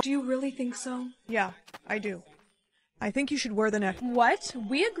 But you know— Do you really think so? Yeah, I do. I think you should wear the necklace. What?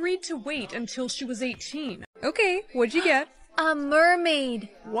 We agreed to wait until she was 18. Okay, what'd you get? A mermaid.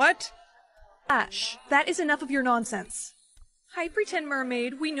 What? Ash, that is enough of your nonsense. Hi, pretend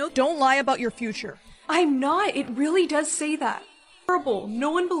mermaid, we know— Don't lie about your future. I'm not. It really does say that. Horrible.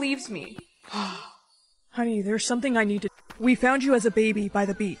 No one believes me. Honey, there's something I need to— We found you as a baby by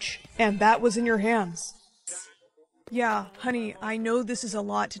the beach, and that was in your hands. Yeah, honey, I know this is a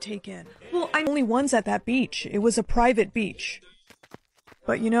lot to take in. Well, I'm only ones at that beach. It was a private beach.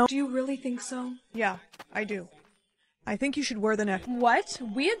 But you know— Do you really think so? Yeah, I do. I think you should wear the necklace. What?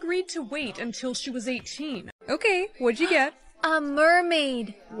 We agreed to wait until she was 18. Okay, what'd you get? A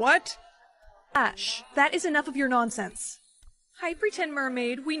mermaid. What? Ash, that is enough of your nonsense. Hi, pretend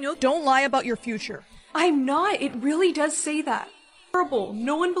mermaid, we know— Don't lie about your future. I'm not. It really does say that. Horrible.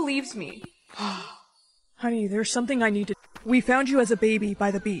 No one believes me. Honey, there's something I need to— We found you as a baby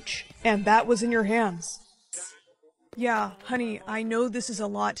by the beach, and that was in your hands. Yeah, honey, I know this is a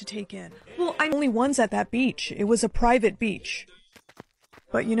lot to take in. Well, I'm only ones at that beach. It was a private beach.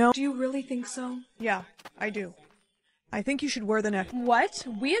 But you know— Do you really think so? Yeah, I do. I think you should wear the necklace. What?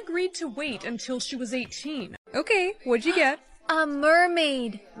 We agreed to wait until she was 18. Okay, what'd you get? A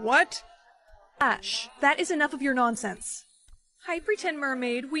mermaid. What? Ash, that is enough of your nonsense. Hi, pretend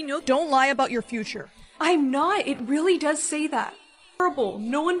mermaid, we know— Don't lie about your future. I'm not. It really does say that. Horrible.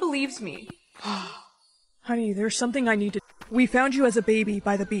 No one believes me. Honey, there's something I need to— We found you as a baby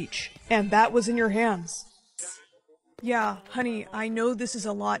by the beach, and that was in your hands. Yeah, honey, I know this is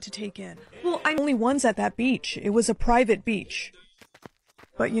a lot to take in. Well, I'm only ones at that beach. It was a private beach.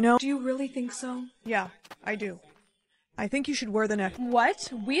 But you know— Do you really think so? Yeah, I do. I think you should wear the necklace.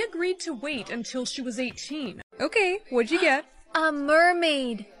 What? We agreed to wait until she was 18. Okay, what'd you get? A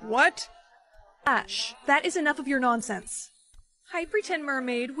mermaid. What? Ash, that is enough of your nonsense. Hi, pretend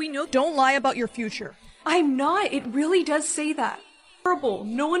mermaid, we know— Don't lie about your future. I'm not. It really does say that. Horrible.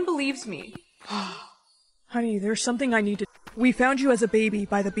 No one believes me. Honey, there's something I need to— We found you as a baby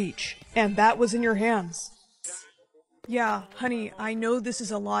by the beach, and that was in your hands. Yeah, honey, I know this is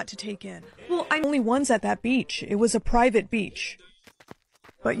a lot to take in. Well, I'm only ones at that beach. It was a private beach.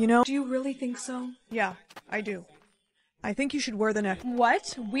 But you know— Do you really think so? Yeah, I do. I think you should wear the necklace.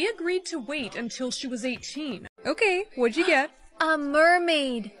 What? We agreed to wait until she was 18. Okay, what'd you get? A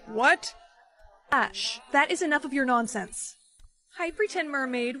mermaid. What? Ash, that is enough of your nonsense. Hi, pretend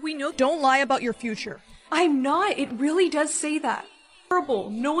mermaid, we know— Don't lie about your future. I'm not. It really does say that. Horrible.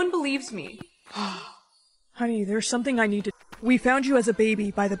 No one believes me. Honey, there's something I need to— We found you as a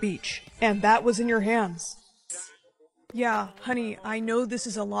baby by the beach, and that was in your hands. Yeah, honey, I know this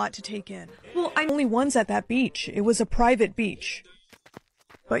is a lot to take in. Well, I'm only ones at that beach. It was a private beach.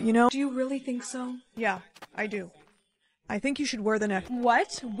 But you know— Do you really think so? Yeah, I do. I think you should wear the necklace.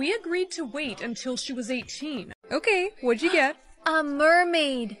 What? We agreed to wait until she was 18. Okay, what'd you get? A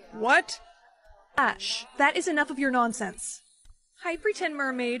mermaid. What? Ash, that is enough of your nonsense. Hi, pretend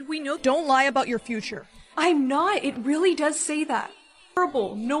mermaid, we know— Don't lie about your future. I'm not. It really does say that.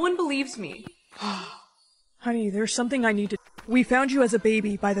 Horrible. No one believes me. Honey, there's something I need to— We found you as a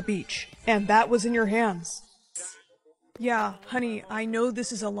baby by the beach, and that was in your hands. Yeah, honey, I know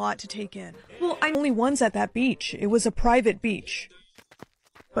this is a lot to take in. Well, I'm only ones at that beach. It was a private beach.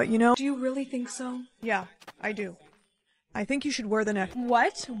 But you know— Do you really think so? Yeah, I do. I think you should wear the necklace.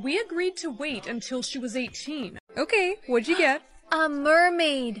 What? We agreed to wait until she was 18. Okay, what'd you get? A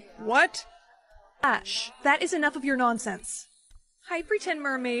mermaid. What? Ash, that is enough of your nonsense. Hi, pretend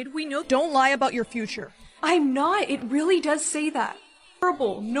mermaid, we know— Don't lie about your future. I'm not. It really does say that.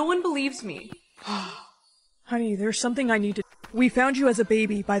 Horrible. No one believes me. Honey, there's something I need to— We found you as a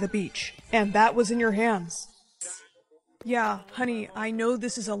baby by the beach, and that was in your hands. Yeah, honey, I know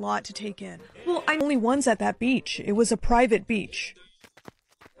this is a lot to take in. Well, I'm only ones at that beach. It was a private beach.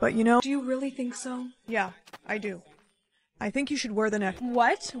 But you know— Do you really think so? Yeah, I do. I think you should wear the necklace.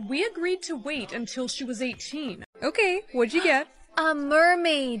 What? We agreed to wait until she was 18. Okay, what'd you get? A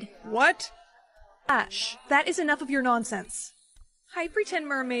mermaid. What? Ash, that is enough of your nonsense. Hi, pretend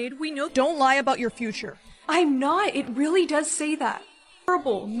mermaid, we know— Don't lie about your future. I'm not. It really does say that.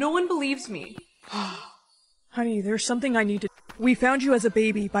 Horrible. No one believes me. Honey, there's something I need to— We found you as a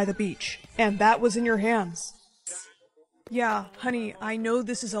baby by the beach, and that was in your hands. Yeah, honey, I know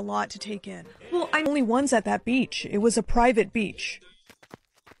this is a lot to take in. Well, I'm only ones at that beach. It was a private beach.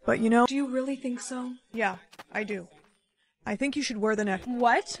 But you know... Do you really think so? Yeah, I do. I think you should wear the neck.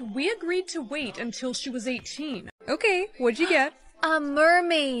 What? We agreed to wait until she was 18. Okay, what'd you get? A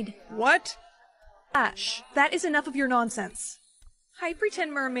mermaid. What? Ash, that is enough of your nonsense. Hi,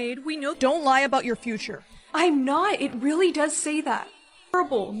 pretend mermaid, we know— Don't lie about your future. I'm not. It really does say that.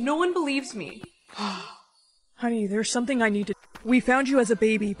 Horrible. No one believes me. Honey, there's something I need to... We found you as a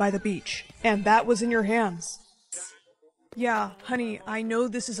baby by the beach, and that was in your hands. Yeah, honey, I know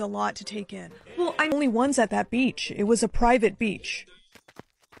this is a lot to take in. Well, I'm only ones at that beach. It was a private beach.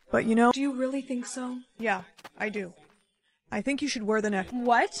 But you know... Do you really think so? Yeah, I do. I think you should wear the neck.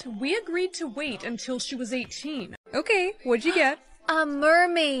 What? We agreed to wait until she was 18. Okay, what'd you get? A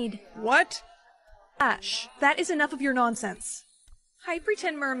mermaid. What? Ash, that is enough of your nonsense. Hi,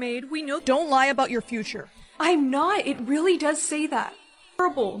 pretend mermaid, we know— Don't lie about your future. I'm not. It really does say that.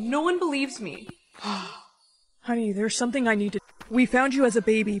 Horrible. No one believes me. Honey, there's something I need to... We found you as a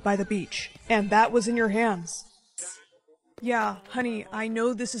baby by the beach, and that was in your hands. Yeah, honey, I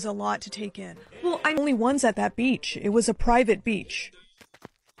know this is a lot to take in. Well, I'm only ones at that beach. It was a private beach.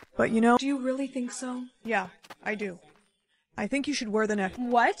 But you know... Do you really think so? Yeah, I do. I think you should wear the neck.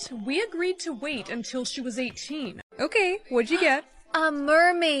 What? We agreed to wait until she was 18. Okay, what'd you get? A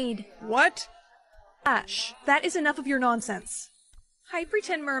mermaid. What? Ash, that is enough of your nonsense. Hi,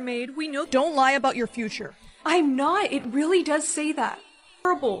 pretend mermaid, we know— Don't lie about your future. I'm not. It really does say that.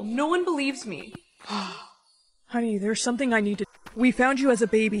 Horrible. No one believes me. Honey, there's something I need to... We found you as a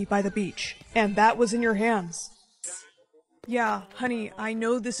baby by the beach, and that was in your hands. Yeah, honey, I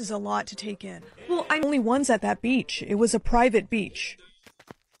know this is a lot to take in. Well, I'm only ones at that beach. It was a private beach.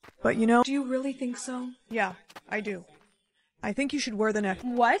 But you know... Do you really think so? Yeah, I do. I think you should wear the neck.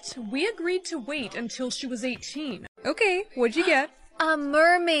 What? We agreed to wait until she was 18. Okay, what'd you get? A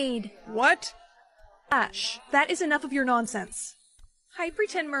mermaid. What? Ash, that is enough of your nonsense. Hi,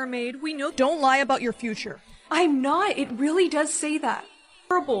 pretend mermaid, we know— Don't lie about your future. I'm not. It really does say that.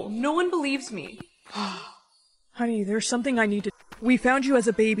 Horrible. No one believes me. Honey, there's something I need to... We found you as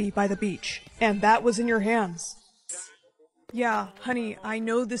a baby by the beach, and that was in your hands. Yeah, honey, I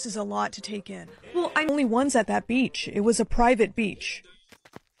know this is a lot to take in. Well, I'm only ones at that beach. It was a private beach.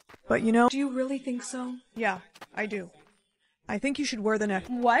 But you know... Do you really think so? Yeah, I do. I think you should wear the neck.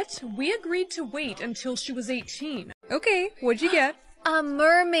 What? We agreed to wait until she was 18. Okay, what'd you get? A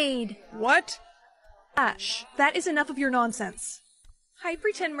mermaid. What? Ash, that is enough of your nonsense. Hi,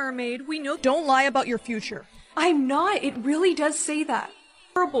 pretend mermaid, we know— Don't lie about your future. I'm not. It really does say that.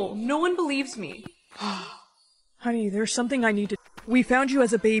 Horrible. No one believes me. Honey, there's something I need to... We found you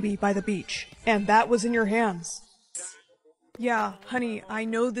as a baby by the beach, and that was in your hands. Yeah, honey, I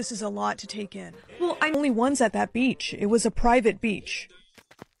know this is a lot to take in. Well, I'm only ones at that beach. It was a private beach.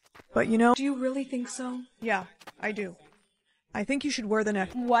 But you know... Do you really think so? Yeah, I do. I think you should wear the neck.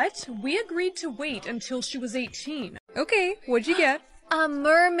 What? We agreed to wait until she was 18. Okay, what'd you get? A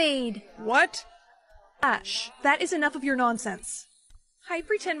mermaid. What? Ash, that is enough of your nonsense. Hi,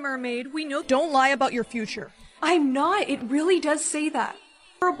 pretend mermaid, we know— Don't lie about your future. I'm not. It really does say that.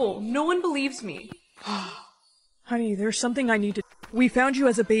 Horrible. No one believes me. Honey, there's something I need to... We found you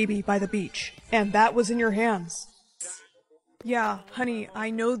as a baby by the beach, and that was in your hands. Yeah, honey,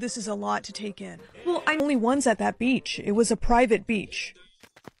 I know this is a lot to take in. Well, I'm only ones at that beach. It was a private beach.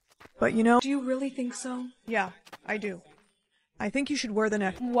 But you know... Do you really think so? Yeah, I do. I think you should wear the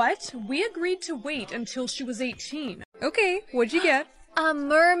neck. What? We agreed to wait until she was 18. Okay, what'd you get? A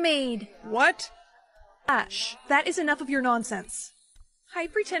mermaid. What? Ash, that is enough of your nonsense. Hi,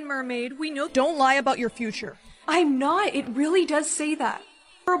 pretend mermaid, we know— Don't lie about your future. I'm not. It really does say that.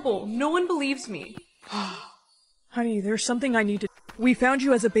 Horrible. No one believes me. Honey, there's something I need to... We found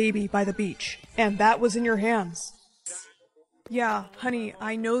you as a baby by the beach, and that was in your hands. Yeah, honey,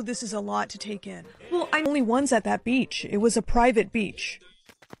 I know this is a lot to take in. Well, I'm only ones at that beach. It was a private beach.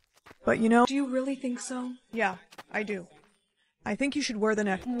 But you know... Do you really think so? Yeah, I do. I think you should wear the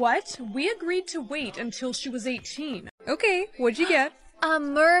neck. What? We agreed to wait until she was 18. Okay, what'd you get? A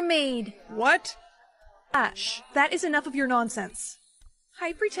mermaid. What? Ash, that is enough of your nonsense.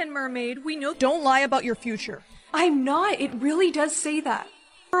 Hi, pretend mermaid, we know— Don't lie about your future. I'm not. It really does say that.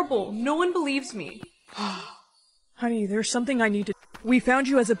 Horrible. No one believes me. Honey, there's something I need to... We found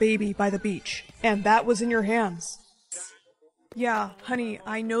you as a baby by the beach, and that was in your hands. Yeah, honey,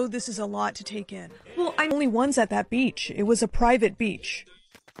 I know this is a lot to take in. Well, I'm only ones at that beach. It was a private beach.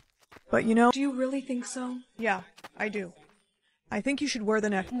 But you know... Do you really think so? Yeah, I do. I think you should wear the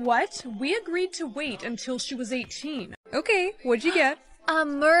neck. What? We agreed to wait until she was 18. Okay, what'd you get? A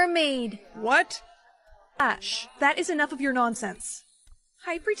mermaid. What? Ash, that is enough of your nonsense.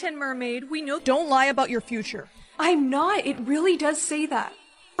 Hi, pretend mermaid, we know— Don't lie about your future. I'm not. It really does say that.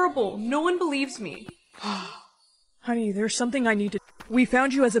 Horrible. No one believes me. Honey, there's something I need to— We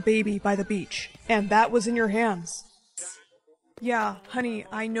found you as a baby by the beach, and that was in your hands. Yeah, honey,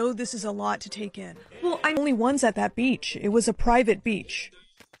 I know this is a lot to take in. Well, I'm only ones at that beach. It was a private beach.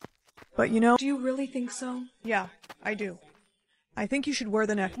 But you know— Do you really think so? Yeah, I do. I think you should wear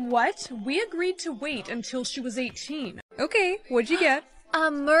the neck— What? We agreed to wait until she was 18. Okay, what'd you get? A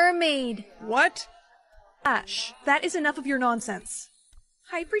mermaid. What? Ash, that is enough of your nonsense.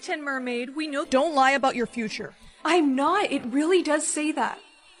 Hi, pretend mermaid, we know— Don't lie about your future. I'm not. It really does say that.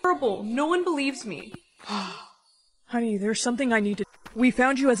 Horrible. No one believes me. Honey, there's something I need to— We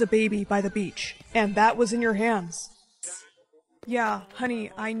found you as a baby by the beach, and that was in your hands. Yeah, honey,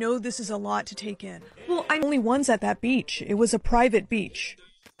 I know this is a lot to take in. Well, I'm only ones at that beach. It was a private beach.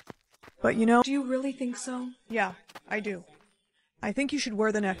 But you know— Do you really think so? Yeah, I do. I think you should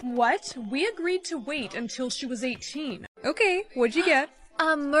wear the neck— What? We agreed to wait until she was 18. Okay, what'd you get?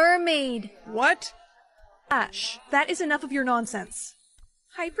 A mermaid. What? Ash, that is enough of your nonsense.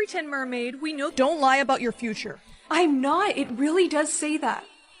 Hi, pretend mermaid, we know— Don't lie about your future. I'm not. It really does say that.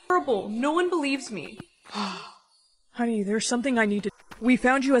 Horrible. No one believes me. Honey, there's something I need to— We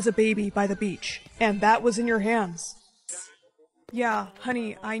found you as a baby by the beach, and that was in your hands. Yeah,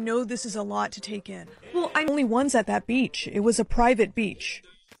 honey, I know this is a lot to take in. Well, I'm only ones at that beach. It was a private beach.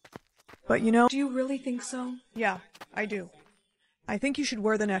 But you know— Do you really think so? Yeah, I do. I think you should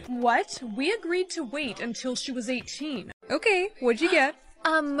wear the neck— What? We agreed to wait until she was 18. Okay, what'd you get?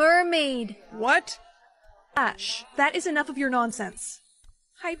 A mermaid. What? Ash, that is enough of your nonsense.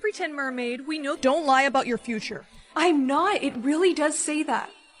 Hi, pretend mermaid, we know— Don't lie about your future. I'm not. It really does say that.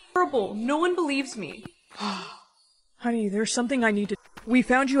 Horrible. No one believes me. Honey, there's something I need to— We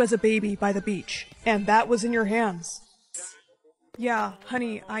found you as a baby by the beach, and that was in your hands. Yeah,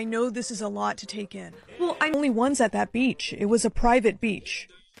 honey, I know this is a lot to take in. Well, I'm only ones at that beach. It was a private beach.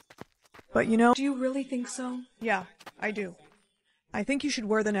 But you know— Do you really think so? Yeah, I do. I think you should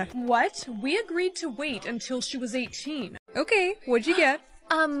wear the neck— What? We agreed to wait until she was 18. Okay, what'd you get?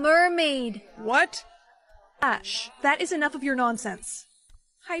 A mermaid. What? Ash, that is enough of your nonsense.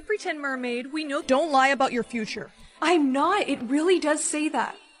 Hi, pretend mermaid, we know— Don't lie about your future. I'm not. It really does say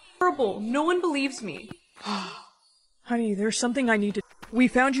that. Horrible. No one believes me. Honey, there's something I need to— We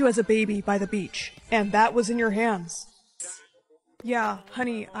found you as a baby by the beach, and that was in your hands. Yeah,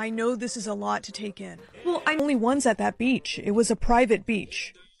 honey, I know this is a lot to take in. Well, I'm only ones at that beach. It was a private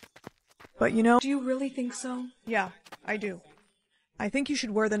beach. But you know— Do you really think so? Yeah, I do. I think you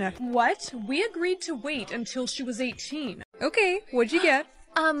should wear the neck— What? We agreed to wait until she was 18. Okay, what'd you get?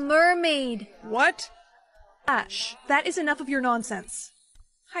 A mermaid. What? Ash, that is enough of your nonsense.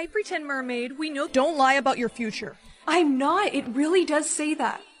 Hi, pretend mermaid, we know— Don't lie about your future. I'm not. It really does say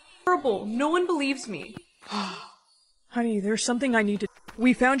that. Horrible. No one believes me. Honey, there's something I need to—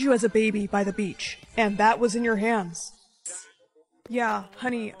 We found you as a baby by the beach, and that was in your hands. Yeah,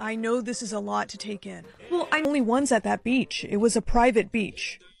 honey, I know this is a lot to take in. Well, I'm only ones at that beach. It was a private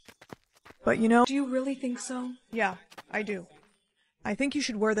beach. But you know— Do you really think so? Yeah, I do. I think you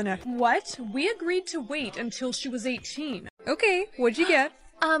should wear the neck— What? We agreed to wait until she was 18. Okay, what'd you get?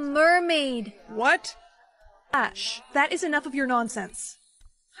 A mermaid. What? Ash, that is enough of your nonsense.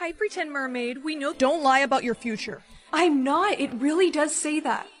 Hi, pretend mermaid, we know— Don't lie about your future. I'm not. It really does say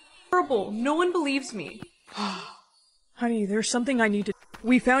that. Horrible. No one believes me. Honey, there's something I need to—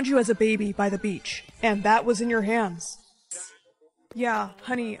 We found you as a baby by the beach, and that was in your hands. Yeah,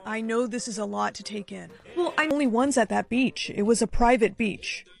 honey, I know this is a lot to take in. Well, I'm only ones at that beach. It was a private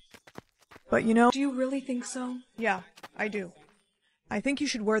beach. But you know— Do you really think so? Yeah, I do. I think you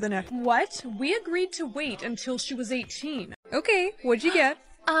should wear the neck— What? We agreed to wait until she was 18. Okay, what'd you get?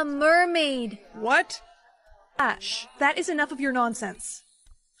 A mermaid. What? Ash, that is enough of your nonsense.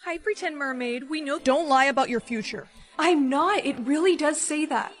 Hi, pretend mermaid, we know— Don't lie about your future. I'm not. It really does say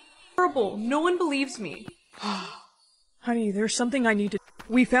that. Horrible. No one believes me. Honey, there's something I need to—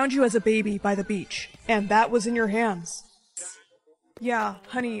 We found you as a baby by the beach, and that was in your hands. Yeah,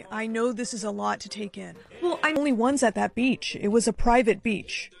 honey, I know this is a lot to take in. Well, I'm only ones at that beach. It was a private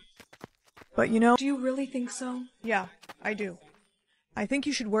beach. But you know— Do you really think so? Yeah, I do. I think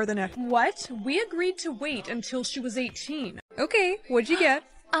you should wear the neck— What? We agreed to wait until she was 18. Okay, what'd you get?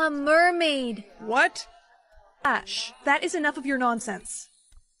 A mermaid. What? Ash, that is enough of your nonsense.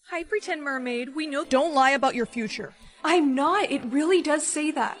 Hi, pretend mermaid, we know— Don't lie about your future. I'm not. It really does say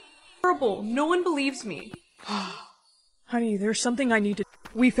that. Horrible. No one believes me. Honey, there's something I need to—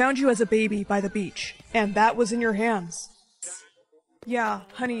 We found you as a baby by the beach, and that was in your hands. Yeah,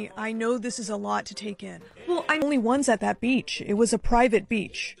 honey, I know this is a lot to take in. Well, I'm only ones at that beach. It was a private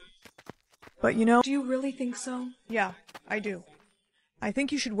beach. But you know... Do you really think so? Yeah, I do. I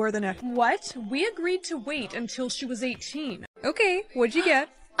think you should wear the necklace. What? We agreed to wait until she was 18. Okay, what'd you get?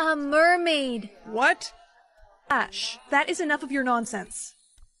 A mermaid. What? Ash, that is enough of your nonsense.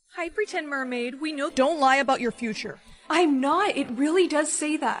 Hi, pretend mermaid, we know— Don't lie about your future. I'm not. It really does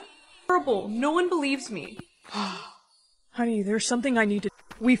say that. Horrible. No one believes me. Honey, there's something I need to...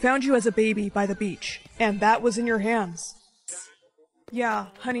 We found you as a baby by the beach, and that was in your hands. Yeah,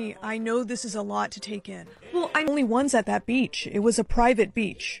 honey, I know this is a lot to take in. Well, I'm only ones at that beach. It was a private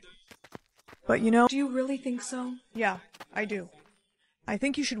beach. But you know... Do you really think so? Yeah, I do. I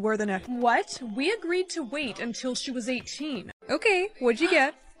think you should wear the necklace. What? We agreed to wait until she was 18. Okay, what'd you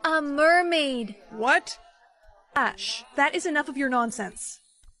get? A mermaid. What? Ash, that is enough of your nonsense.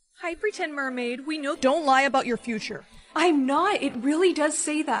 Hi, pretend mermaid, we know— Don't lie about your future. I'm not. It really does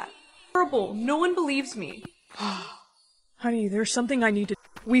say that. Horrible. No one believes me. Honey, there's something I need to...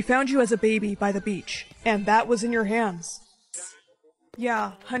 We found you as a baby by the beach, and that was in your hands.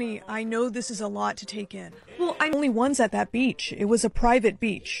 Yeah, honey, I know this is a lot to take in. Well, I'm only ones at that beach. It was a private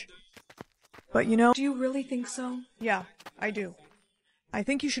beach. But you know... Do you really think so? Yeah, I do. I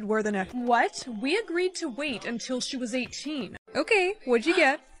think you should wear the necklace. What? We agreed to wait until she was 18. Okay, what'd you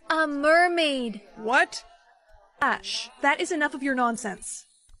get? A mermaid. What? Ash, that is enough of your nonsense.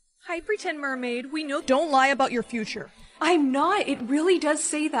 Hi, pretend mermaid, we know— Don't lie about your future. I'm not. It really does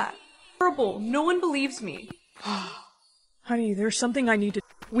say that. Horrible. No one believes me. Honey, there's something I need to...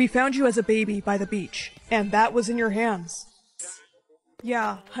 We found you as a baby by the beach, and that was in your hands.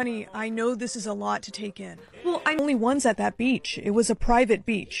 Yeah, honey, I know this is a lot to take in. Well, I'm only ones at that beach. It was a private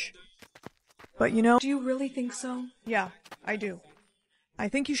beach. But you know... Do you really think so? Yeah, I do. I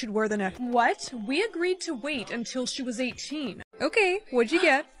think you should wear the necklace. What? We agreed to wait until she was 18. Okay, what'd you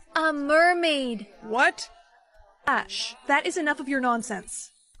get? A mermaid. What? Ash, that is enough of your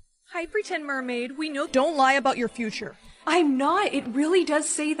nonsense. Hi, pretend mermaid, we know— Don't lie about your future. I'm not. It really does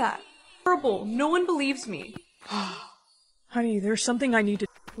say that. Horrible. No one believes me. Honey, there's something I need to...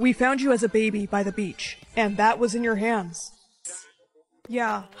 We found you as a baby by the beach, and that was in your hands.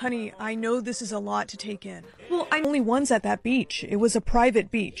 Yeah, honey, I know this is a lot to take in. Well, I'm only ones at that beach. It was a private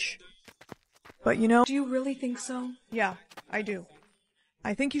beach. But you know... Do you really think so? Yeah, I do.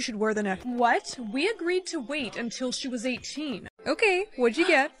 I think you should wear the necklace. What? We agreed to wait until she was 18. Okay, what'd you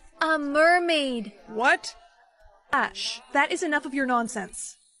get? A mermaid. What? Ash, that is enough of your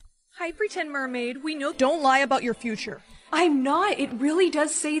nonsense. Hi, pretend mermaid, we know— Don't lie about your future. I'm not. It really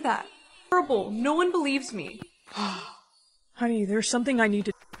does say that. Horrible. No one believes me. Honey, there's something I need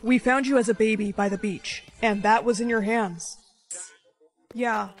to... We found you as a baby by the beach, and that was in your hands.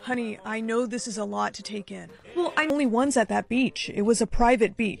 Yeah, honey, I know this is a lot to take in. Well, I'm only ones at that beach. It was a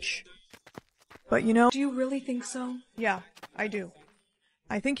private beach. But you know... Do you really think so? Yeah, I do.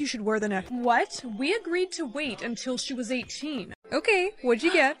 I think you should wear the necklace. What? We agreed to wait until she was 18. Okay, what'd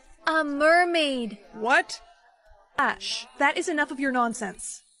you get? A mermaid. What? Ash, that is enough of your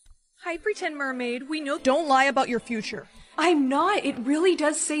nonsense. Hi, pretend mermaid, we know— Don't lie about your future. I'm not. It really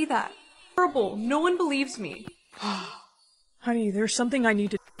does say that. Horrible. No one believes me. Honey, there's something I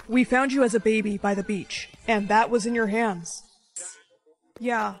need to... We found you as a baby by the beach, and that was in your hands.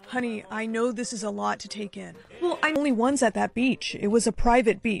 Yeah, honey, I know this is a lot to take in. Well, I'm only ones at that beach. It was a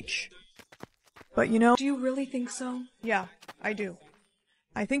private beach. But you know... Do you really think so? Yeah, I do.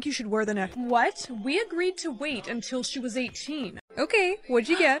 I think you should wear the necklace. What? We agreed to wait until she was 18. Okay, what'd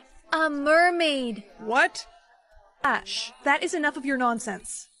you get? A mermaid. What? Ash, that is enough of your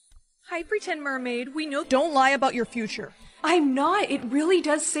nonsense. Hi, pretend mermaid, we know— Don't lie about your future. I'm not. It really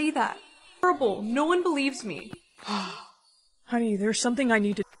does say that. Horrible. No one believes me. Honey, there's something I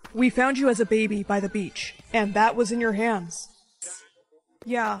need to... We found you as a baby by the beach, and that was in your hands.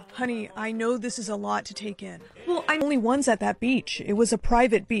 Yeah, honey, I know this is a lot to take in. Well, I'm only ones at that beach. It was a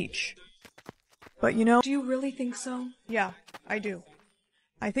private beach. But you know... Do you really think so? Yeah, I do.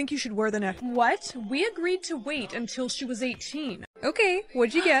 I think you should wear the necklace. What? We agreed to wait until she was 18. Okay,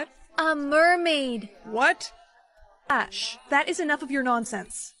 what'd you get? A mermaid. What? Ash, that is enough of your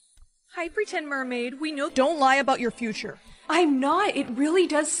nonsense. Hi, pretend mermaid, we know— Don't lie about your future. I'm not. It really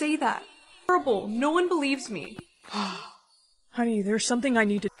does say that. Horrible. No one believes me. Honey, there's something I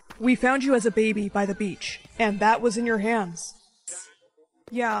need to... We found you as a baby by the beach, and that was in your hands.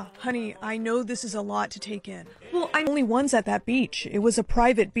 Yeah, honey, I know this is a lot to take in. Well, I'm only ones at that beach. It was a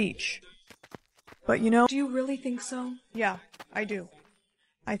private beach. But you know... Do you really think so? Yeah, I do.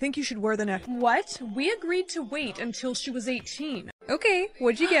 I think you should wear the necklace. What? We agreed to wait until she was 18. Okay,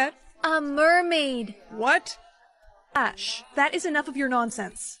 what'd you get? A mermaid. What? Ash, that is enough of your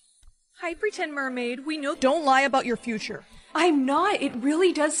nonsense. Hi, pretend mermaid, we know— Don't lie about your future. I'm not. It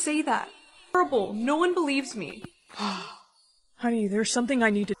really does say that. Horrible. No one believes me. Honey, there's something I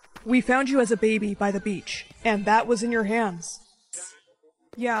need to— We found you as a baby by the beach, and that was in your hands.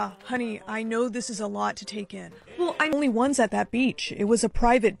 Yeah, honey, I know this is a lot to take in. Well, I'm only ones at that beach. It was a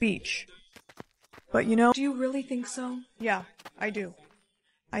private beach. But you know— Do you really think so? Yeah, I do.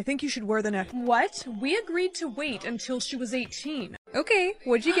 I think you should wear the necklace. What? We agreed to wait until she was 18. Okay,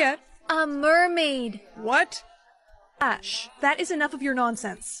 what'd you get? A mermaid. What? Ash, that is enough of your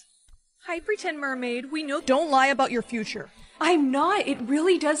nonsense. Hi, pretend mermaid, we know— Don't lie about your future. I'm not. It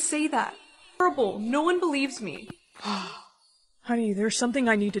really does say that. Horrible. No one believes me. Honey, there's something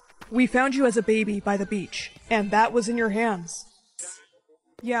I need to— We found you as a baby by the beach, and that was in your hands.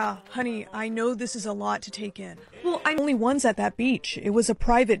 Yeah, honey, I know this is a lot to take in. Well, I'm only ones at that beach. It was a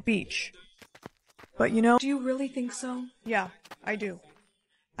private beach. But you know— Do you really think so? Yeah, I do.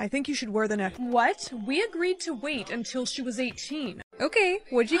 I think you should wear the necklace. What? We agreed to wait until she was 18. Okay,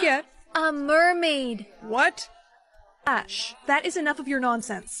 what'd you get? A mermaid. What? Ash, that is enough of your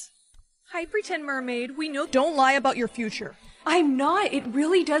nonsense. Hi, pretend mermaid, we know— Don't lie about your future. I'm not. It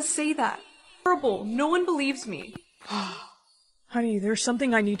really does say that. Horrible. No one believes me. Honey, there's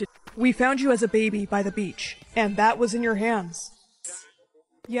something I need to— We found you as a baby by the beach, and that was in your hands.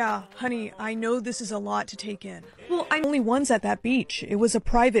 Yeah, honey, I know this is a lot to take in. Well, I'm only ones at that beach. It was a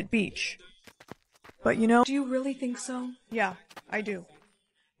private beach. But you know— Do you really think so? Yeah, I do.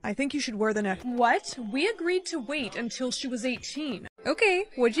 I think you should wear the necklace. What? We agreed to wait until she was 18. Okay,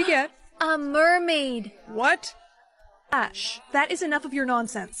 what'd you get? A mermaid. What? Ash, that is enough of your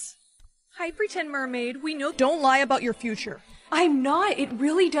nonsense. Hi, pretend mermaid, we know— Don't lie about your future. I'm not. It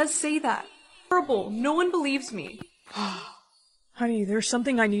really does say that. Horrible. No one believes me. Honey, there's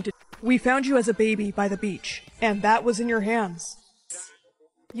something I need to— We found you as a baby by the beach, and that was in your hands.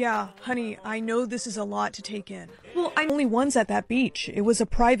 Yeah, honey, I know this is a lot to take in. Well, I'm only ones at that beach. It was a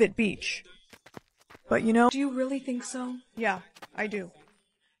private beach. But you know— Do you really think so? Yeah, I do.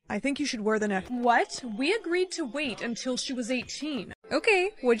 I think you should wear the necklace. What? We agreed to wait until she was 18.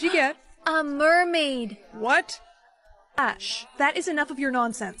 Okay, what'd you get? A mermaid. What? Ash, that is enough of your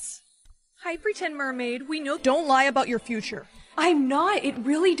nonsense. Hi, pretend mermaid, we know— Don't lie about your future. I'm not. It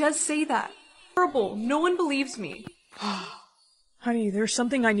really does say that. Horrible. No one believes me. Honey, there's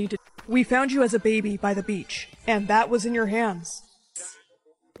something I need to— We found you as a baby by the beach, and that was in your hands.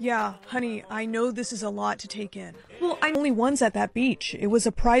 Yeah, honey, I know this is a lot to take in. Well, I'm only ones at that beach. It was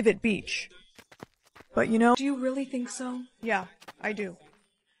a private beach. But you know— Do you really think so? Yeah, I do.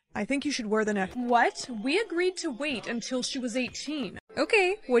 I think you should wear the necklace. What? We agreed to wait until she was 18.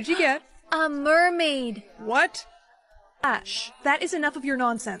 Okay, what'd you get? A mermaid. What? Ash, that is enough of your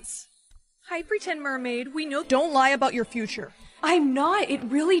nonsense. Hi, pretend mermaid, we know— Don't lie about your future. I'm not. It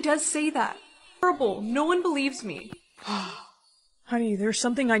really does say that. Horrible. No one believes me. Honey, there's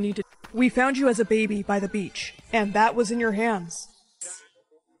something I need to— We found you as a baby by the beach, and that was in your hands.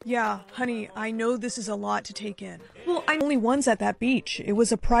 Yeah, honey, I know this is a lot to take in. Well, I'm only ones at that beach. It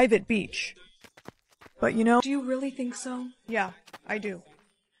was a private beach. But you know— Do you really think so? Yeah, I do.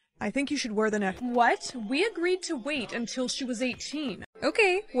 I think you should wear the necklace. What? We agreed to wait until she was 18.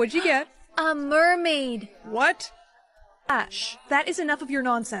 Okay, what'd you get? A mermaid. What? Ash, that is enough of your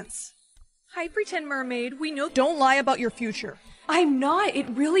nonsense. Hi, pretend mermaid, we know— Don't lie about your future. I'm not. It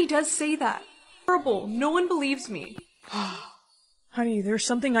really does say that. Horrible. No one believes me. Honey, there's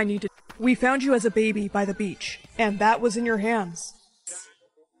something I need to— We found you as a baby by the beach, and that was in your hands.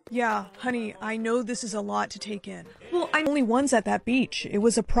 Yeah, honey, I know this is a lot to take in. Well, I'm only ones at that beach. It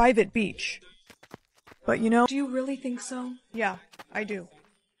was a private beach. But you know— Do you really think so? Yeah, I do.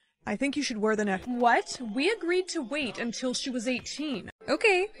 I think you should wear the necklace. What? We agreed to wait until she was 18.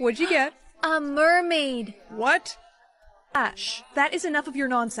 Okay, what'd you get? A mermaid. What? Ash, that is enough of your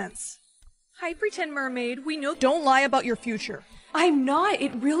nonsense. Hi, pretend mermaid, we know— Don't lie about your future. I'm not.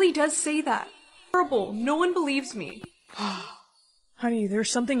 It really does say that. Horrible. No one believes me. Honey,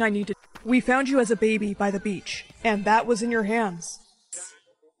 there's something I need to— We found you as a baby by the beach, and that was in your hands.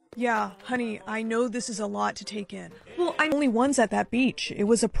 Yeah, honey, I know this is a lot to take in. Well, I'm only ones at that beach. It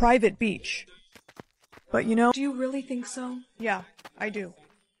was a private beach. But you know— Do you really think so? Yeah, I do.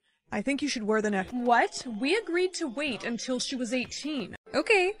 I think you should wear the necklace. What? We agreed to wait until she was 18.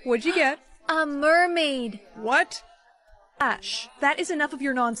 Okay, what'd you get? A mermaid. What? Ash, that is enough of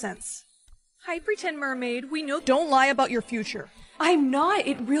your nonsense. Hi, pretend mermaid, we know— Don't lie about your future. I'm not.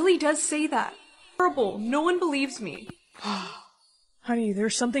 It really does say that. Horrible. No one believes me. Honey,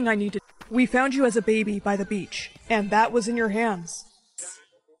 there's something I need to— We found you as a baby by the beach, and that was in your hands.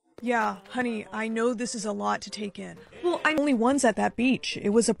 Yeah, honey, I know this is a lot to take in. Well, I'm only ones at that beach. It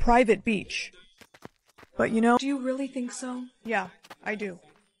was a private beach. But you know... Do you really think so? Yeah, I do.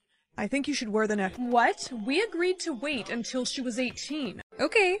 I think you should wear the neck. What? We agreed to wait until she was 18.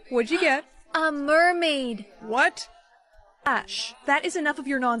 Okay, what'd you get? A mermaid. What? Ash, that is enough of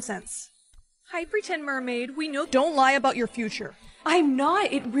your nonsense. Hi, pretend mermaid, we know— Don't lie about your future. I'm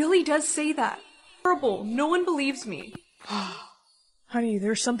not. It really does say that. Horrible. No one believes me. Honey,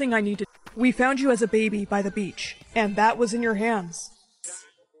 there's something I need to... We found you as a baby by the beach, and that was in your hands.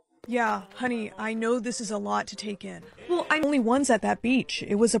 Yeah, honey, I know this is a lot to take in. Well, I'm only ones at that beach.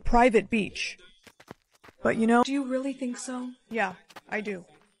 It was a private beach. But you know... Do you really think so? Yeah, I do.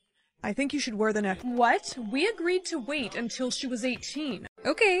 I think you should wear the neck. What? We agreed to wait until she was 18.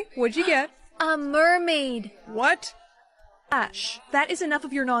 Okay, what'd you get? A mermaid. What? Ash, that is enough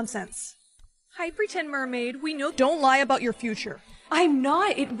of your nonsense. Hi, pretend mermaid, we know— Don't lie about your future. I'm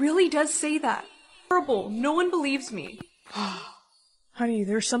not. It really does say that. Horrible. No one believes me. Honey,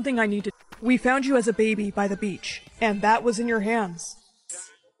 there's something I need to... We found you as a baby by the beach, and that was in your hands.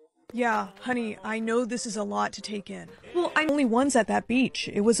 Yeah, honey, I know this is a lot to take in. Well, I'm only ones at that beach.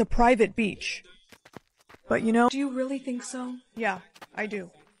 It was a private beach. But you know... Do you really think so? Yeah, I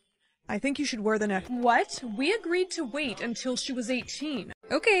do. I think you should wear the neck. What? We agreed to wait until she was 18.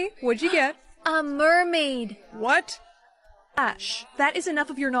 Okay, what'd you get? A mermaid. What? Ash, that is enough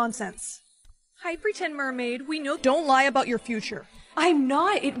of your nonsense. Hi, pretend mermaid, we know— Don't lie about your future. I'm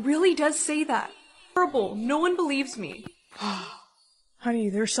not. It really does say that. Horrible. No one believes me. Honey,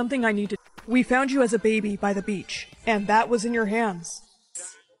 there's something I need to... We found you as a baby by the beach, and that was in your hands.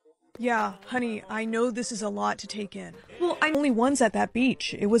 Yeah, honey, I know this is a lot to take in. Well, I'm only ones at that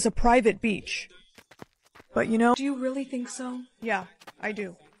beach. It was a private beach. But you know... Do you really think so? Yeah, I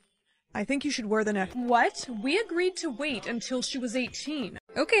do. I think you should wear the neck. What? We agreed to wait until she was 18.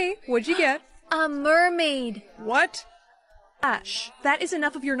 Okay, what'd you get? A mermaid. What? Ash, that is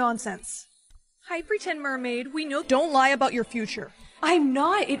enough of your nonsense. Hi, pretend mermaid, we know— Don't lie about your future. I'm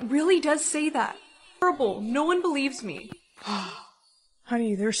not. It really does say that. Horrible. No one believes me.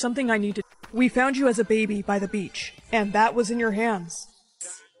 Honey, there's something I need to... We found you as a baby by the beach, and that was in your hands.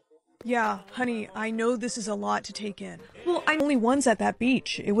 Yeah, honey, I know this is a lot to take in. Well, I'm only ones at that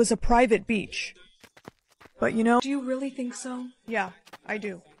beach. It was a private beach. But you know... Do you really think so? Yeah, I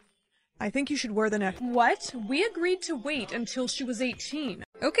do. I think you should wear the neck. What? We agreed to wait until she was 18.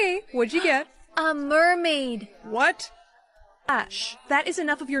 Okay, what'd you get? A mermaid. What? Ash, that is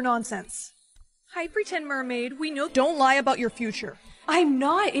enough of your nonsense. Hi, pretend mermaid, we know— Don't lie about your future. I'm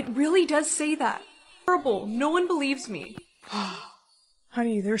not. It really does say that. Horrible. No one believes me.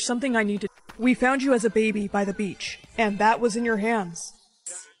 Honey, there's something I need to... We found you as a baby by the beach, and that was in your hands.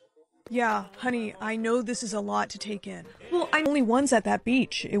 Yeah, honey, I know this is a lot to take in. Well, I'm only ones at that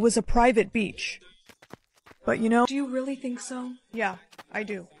beach. It was a private beach. But you know... Do you really think so? Yeah, I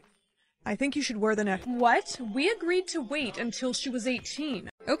do. I think you should wear the neck. What? We agreed to wait until she was 18.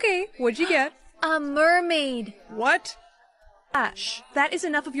 Okay, what'd you get? A mermaid. What? Ash, that is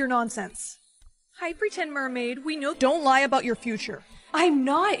enough of your nonsense. Hi, pretend mermaid, we know— Don't lie about your future. I'm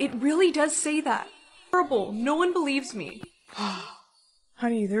not. It really does say that. Horrible. No one believes me.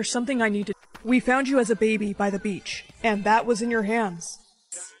 Honey, there's something I need to... We found you as a baby by the beach, and that was in your hands.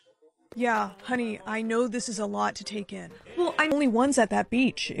 Yeah, honey, I know this is a lot to take in. Well, I'm only ones at that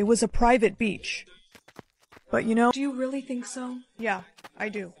beach. It was a private beach. But you know... Do you really think so? Yeah, I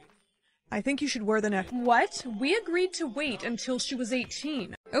do. I think you should wear the neck. What? We agreed to wait until she was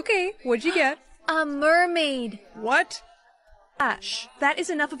 18. Okay, what'd you get? A mermaid. What? Ash, that is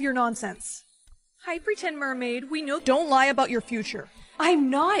enough of your nonsense. Hi, pretend mermaid, we know— Don't lie about your future. I'm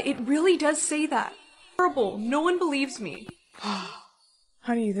not. It really does say that. Horrible. No one believes me.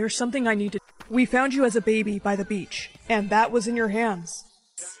 Honey, there's something I need to... We found you as a baby by the beach, and that was in your hands.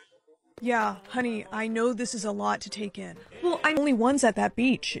 Yeah, honey, I know this is a lot to take in. Well, I'm only ones at that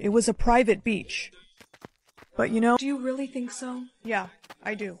beach. It was a private beach. But you know... Do you really think so? Yeah,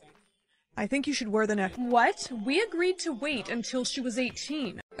 I do. I think you should wear the neck. What? We agreed to wait until she was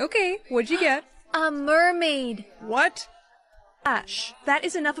 18. Okay, what'd you get? A mermaid. What? Ash, that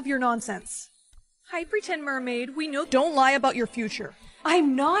is enough of your nonsense. Hi, pretend mermaid, we know— Don't lie about your future.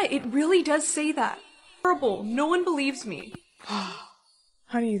 I'm not. It really does say that. Horrible. No one believes me.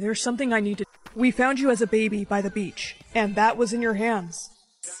 Honey, there's something I need to... We found you as a baby by the beach, and that was in your hands.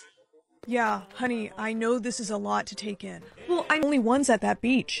 Yeah, honey, I know this is a lot to take in. Well, I'm only ones at that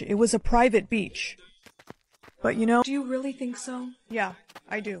beach. It was a private beach. But you know... Do you really think so? Yeah,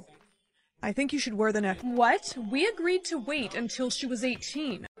 I do. I think you should wear the neck. What? We agreed to wait until she was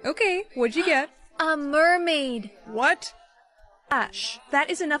 18. Okay, what'd you get? A mermaid. What? Ash, that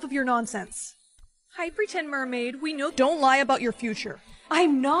is enough of your nonsense. Hi, pretend mermaid, we know— Don't lie about your future.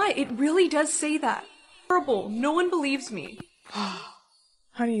 I'm not. It really does say that. Horrible. No one believes me.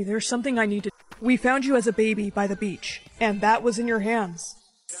 Honey, there's something I need to— We found you as a baby by the beach, and that was in your hands.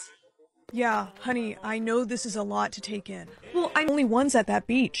 Yeah, honey, I know this is a lot to take in. Well, I'm only ones at that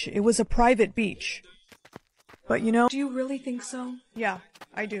beach. It was a private beach. But you know— Do you really think so? Yeah,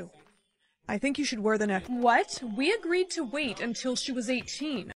 I do. I think you should wear the neck— What? We agreed to wait until she was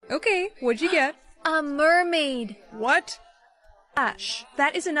 18. Okay, what'd you get? A mermaid. What? Ash,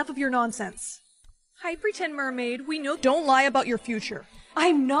 that is enough of your nonsense. Hi, pretend mermaid, we know— Don't lie about your future.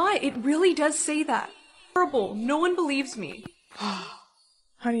 I'm not. It really does say that. Horrible. No one believes me.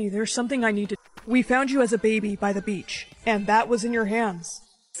 Honey, there's something I need to— We found you as a baby by the beach, and that was in your hands.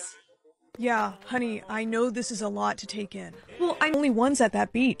 Yeah, honey, I know this is a lot to take in. Well, I'm only ones at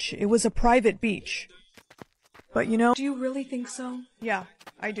that beach. It was a private beach. But you know— Do you really think so? Yeah,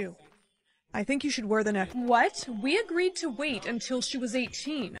 I do. I think you should wear the neck— What? We agreed to wait until she was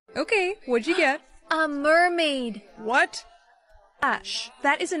 18. Okay, what'd you get? A mermaid. What? Ash,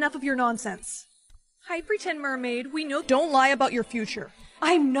 that is enough of your nonsense. Hi, pretend mermaid, we know— Don't lie about your future.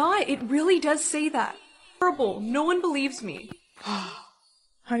 I'm not. It really does say that. Horrible. No one believes me.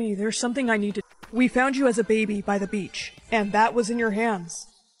 Honey, there's something I need to— We found you as a baby by the beach, and that was in your hands.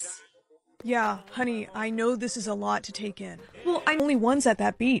 Yeah, honey, I know this is a lot to take in. Well, I'm only ones at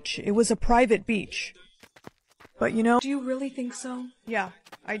that beach. It was a private beach. But you know— Do you really think so? Yeah,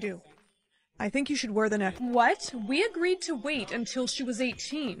 I do. I think you should wear the neck— What? We agreed to wait until she was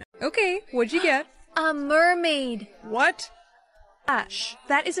 18. Okay, what'd you get? A mermaid. What? Ash,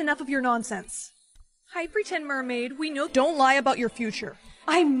 that is enough of your nonsense. Hi, pretend mermaid, we know— Don't lie about your future.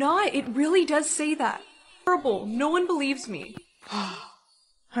 I'm not. It really does say that. Horrible. No one believes me.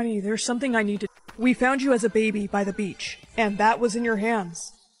 Honey, there's something I need to— We found you as a baby by the beach, and that was in your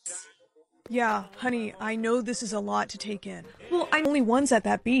hands. Yeah, honey, I know this is a lot to take in. Well, I'm only ones at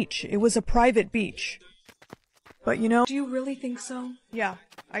that beach. It was a private beach. But you know— Do you really think so? Yeah,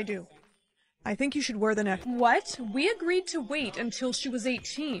 I do. I think you should wear the neck— What? We agreed to wait until she was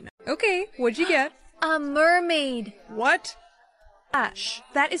 18. Okay, what'd you get? A mermaid. What? Ash,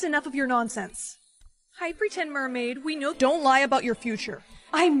 that is enough of your nonsense. Hi, pretend mermaid, we know— Don't lie about your future.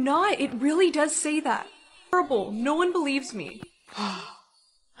 I'm not. It really does say that. Horrible. No one believes me.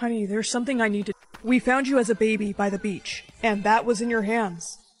 Honey, there's something I need to— We found you as a baby by the beach, and that was in your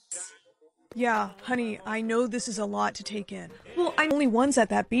hands. Yeah, honey, I know this is a lot to take in. Well, I'm only ones at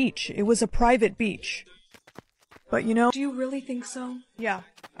that beach. It was a private beach. But you know— Do you really think so? Yeah,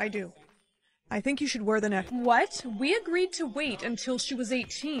 I do. I think you should wear the neck— What? We agreed to wait until she was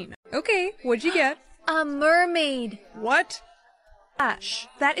 18. Okay, what'd you get? A mermaid. What? Ash,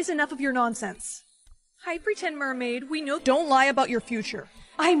 that is enough of your nonsense. Hi, pretend mermaid, we know— Don't lie about your future.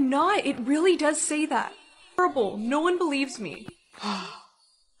 I'm not. It really does say that. Horrible. No one believes me.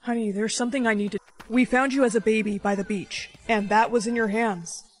 Honey, there's something I need to— We found you as a baby by the beach, and that was in your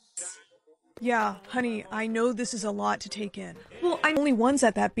hands. Yeah, honey, I know this is a lot to take in. Well, I'm only ones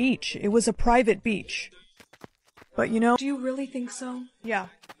at that beach. It was a private beach. But you know— Do you really think so? Yeah,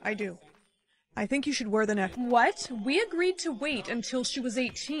 I do. I think you should wear the neck— What? We agreed to wait until she was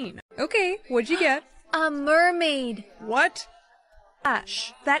 18. Okay, what'd you get? A mermaid. What?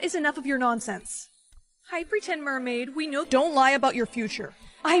 Ash, that is enough of your nonsense. Hi, pretend mermaid, we know— Don't lie about your future.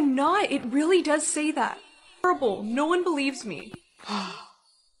 I'm not. It really does say that. Horrible. No one believes me.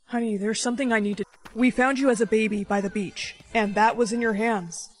 Honey, there's something I need to— We found you as a baby by the beach, and that was in your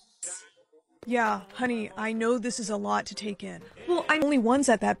hands. Yeah, honey, I know this is a lot to take in. Well, I'm only ones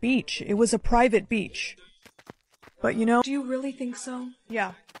at that beach. It was a private beach. But you know— Do you really think so?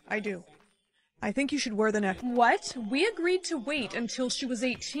 Yeah, I do. I think you should wear the neck— What? We agreed to wait until she was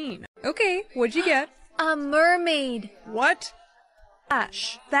 18. Okay, what'd you get? A mermaid. What?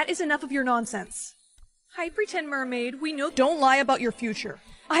 Ash, that is enough of your nonsense. Hi, pretend mermaid, we know— Don't lie about your future.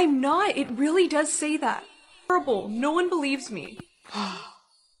 I'm not. It really does say that. Horrible. No one believes me.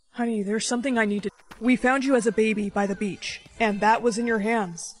 Honey, there's something I need to— We found you as a baby by the beach, and that was in your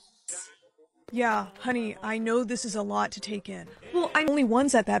hands. Yeah, honey, I know this is a lot to take in. Well, I'm only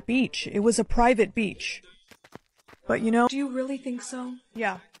ones at that beach. It was a private beach. But you know— Do you really think so?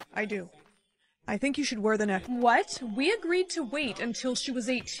 Yeah, I do. I think you should wear the neck— What? We agreed to wait until she was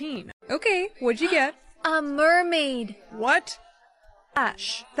 18. Okay, what'd you get? A mermaid. What?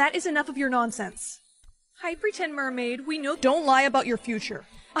 Ash, that is enough of your nonsense. Hi, pretend mermaid, we know— Don't lie about your future.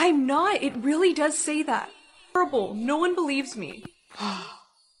 I'm not. It really does say that. Horrible. No one believes me.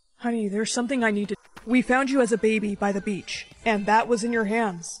 Honey, there's something I need to— We found you as a baby by the beach, and that was in your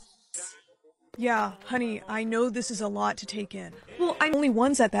hands. Yeah, honey, I know this is a lot to take in. Well, I'm only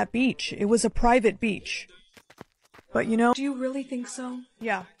ones at that beach. It was a private beach. But you know... Do you really think so?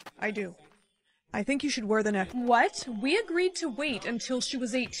 Yeah, I do. I think you should wear the neck. What? We agreed to wait until she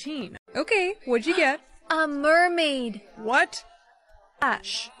was 18. Okay, what'd you get? A mermaid. What?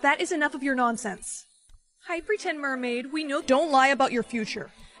 Ash, that is enough of your nonsense. Hi, pretend mermaid, we know— Don't lie about your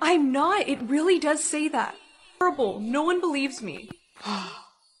future. I'm not. It really does say that. Horrible. No one believes me.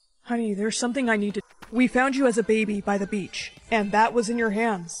 Honey, there's something I need to... We found you as a baby by the beach, and that was in your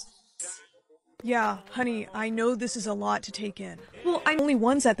hands. Yeah, honey, I know this is a lot to take in. Well, I'm only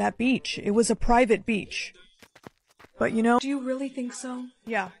ones at that beach. It was a private beach. But you know... Do you really think so?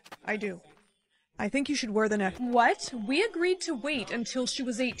 Yeah, I do. I think you should wear the neck. What? We agreed to wait until she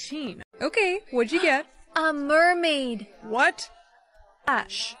was 18. Okay, what'd you get? A mermaid. What?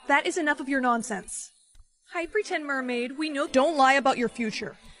 Ash, that is enough of your nonsense. Hi, pretend mermaid, we know— Don't lie about your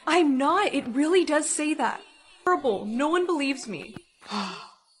future. I'm not. It really does say that. Horrible. No one believes me.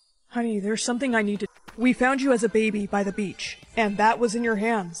 Honey, there's something I need to... We found you as a baby by the beach, and that was in your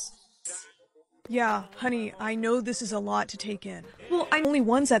hands. Yeah, honey, I know this is a lot to take in. Well, I'm only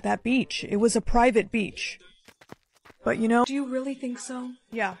ones at that beach. It was a private beach. But you know... Do you really think so?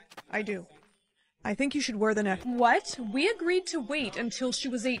 Yeah, I do. I think you should wear the neck. What? We agreed to wait until she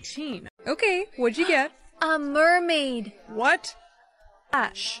was 18. Okay, what'd you get? A mermaid. What?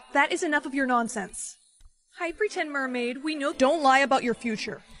 Ash, that is enough of your nonsense. Hi, pretend mermaid, we know— Don't lie about your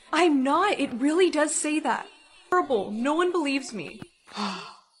future. I'm not. It really does say that. Horrible. No one believes me.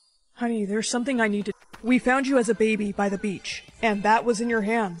 Honey, there's something I need to... We found you as a baby by the beach, and that was in your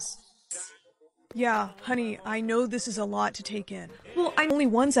hands. Yeah, honey, I know this is a lot to take in. Well, I'm only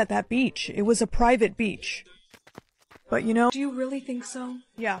ones at that beach. It was a private beach. But you know... Do you really think so?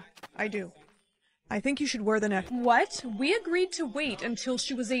 Yeah, I do. I think you should wear the neck. What? We agreed to wait until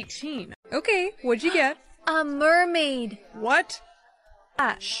she was 18. Okay, what'd you get? A mermaid. What?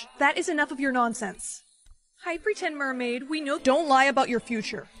 Ash, that is enough of your nonsense. Hi, pretend mermaid, we know— Don't lie about your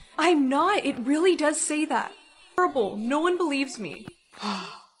future. I'm not. It really does say that. Horrible. No one believes me.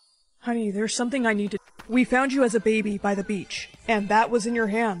 Honey, there's something I need to... We found you as a baby by the beach, and that was in your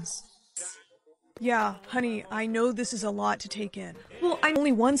hands. Yeah, honey, I know this is a lot to take in. Well, I'm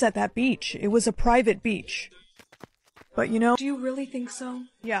only ones at that beach. It was a private beach. But you know... Do you really think so?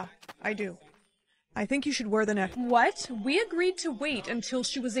 Yeah, I do. I think you should wear the neck. What? We agreed to wait until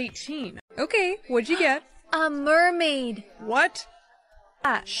she was 18. Okay, what'd you get? A mermaid. What?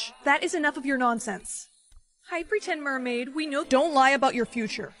 Ash, that is enough of your nonsense. Hi, pretend mermaid, we know— Don't lie about your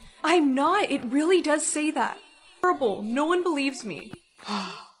future. I'm not. It really does say that. Horrible. No one believes me.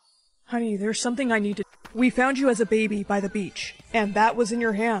 Honey, there's something I need to... We found you as a baby by the beach, and that was in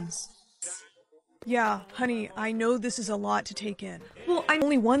your hands. Yeah, honey, I know this is a lot to take in. Well, I'm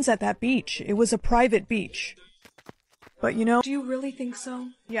only ones at that beach. It was a private beach. But you know... Do you really think so?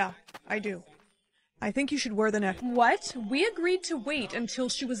 Yeah, I do. I think you should wear the neck. What? We agreed to wait until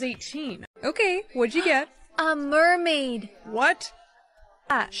she was 18. Okay, what'd you get? A mermaid. What?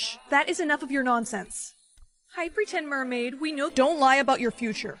 Ash, that is enough of your nonsense. Hi, pretend mermaid, we know— Don't lie about your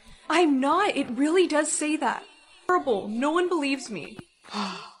future. I'm not. It really does say that. Horrible. No one believes me.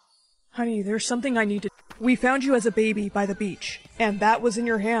 Honey, there's something I need to... We found you as a baby by the beach, and that was in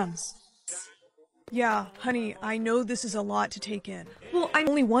your hands. Yeah, honey, I know this is a lot to take in. Well, I'm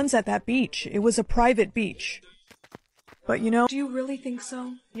only ones at that beach. It was a private beach. But you know... Do you really think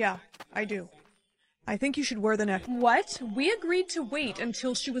so? Yeah, I do. I think you should wear the neck. What? We agreed to wait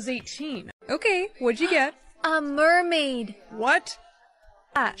until she was 18. Okay, what'd you get? A mermaid. What?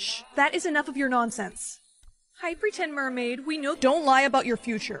 Ash, that is enough of your nonsense. Hi, pretend mermaid, we know— Don't lie about your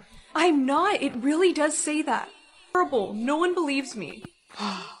future. I'm not. It really does say that. Horrible. No one believes me.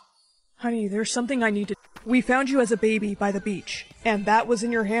 Honey, there's something I need to... We found you as a baby by the beach, and that was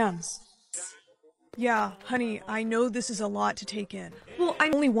in your hands. Yeah, honey, I know this is a lot to take in. Well,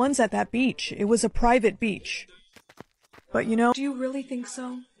 I'm only ones at that beach. It was a private beach. But you know... Do you really think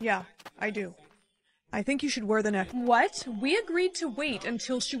so? Yeah, I do. I think you should wear the neck. What? We agreed to wait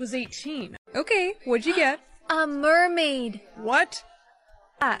until she was 18. Okay, what'd you get? A mermaid. What?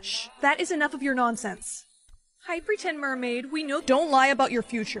 Ash, that is enough of your nonsense. Hi, pretend mermaid, we know— Don't lie about your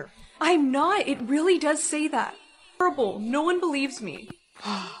future. I'm not. It really does say that. Horrible. No one believes me.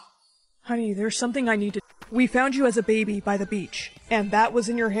 Honey, there's something I need to... We found you as a baby by the beach, and that was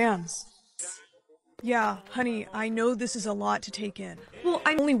in your hands. Yeah, honey, I know this is a lot to take in. Well,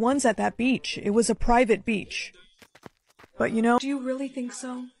 I'm only ones at that beach. It was a private beach. But you know... Do you really think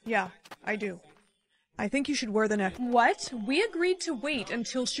so? Yeah, I do. I think you should wear the neck. What? We agreed to wait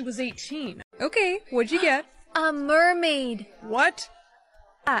until she was 18. Okay, what'd you get? A mermaid. What?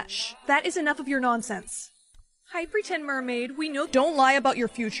 Ash, that is enough of your nonsense. Hi, pretend mermaid, we know— Don't lie about your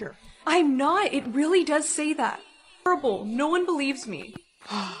future. I'm not. It really does say that. Horrible. No one believes me.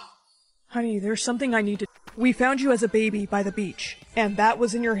 Honey, there's something I need to— We found you as a baby by the beach, and that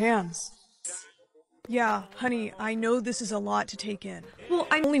was in your hands. Yeah, honey, I know this is a lot to take in. Well,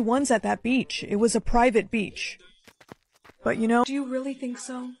 I'm only ones at that beach. It was a private beach. But you know— Do you really think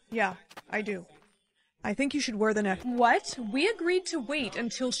so? Yeah, I do. I think you should wear the necklace. What? We agreed to wait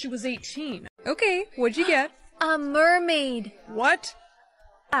until she was 18. Okay, what'd you get? A mermaid. What?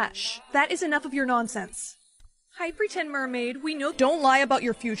 Ash, that is enough of your nonsense. Hi, pretend mermaid, we know— Don't lie about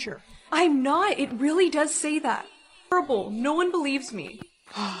your future. I'm not. It really does say that. Horrible. No one believes me.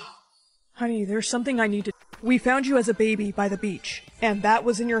 Honey, there's something I need to— We found you as a baby by the beach, and that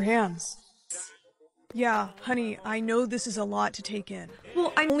was in your hands. Yeah, honey, I know this is a lot to take in.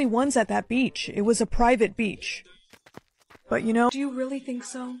 Well, I'm only ones at that beach. It was a private beach. But you know— Do you really think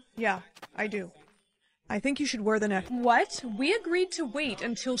so? Yeah, I do. I think you should wear the necklace. What? We agreed to wait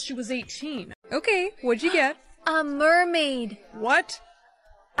until she was 18. Okay, what'd you get? A mermaid. What?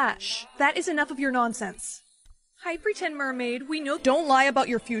 Ash, that is enough of your nonsense. Hi, pretend mermaid, we know— Don't lie about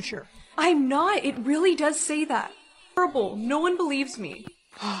your future. I'm not. It really does say that. Horrible. No one believes me.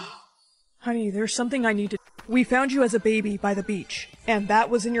 Honey, there's something I need to— We found you as a baby by the beach, and that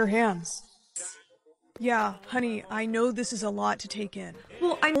was in your hands. Yeah, honey, I know this is a lot to take in.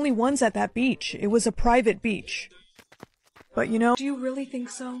 Well, I'm only ones at that beach. It was a private beach. But you know— Do you really think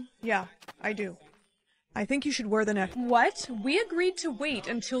so? Yeah, I do. I think you should wear the necklace. What? We agreed to wait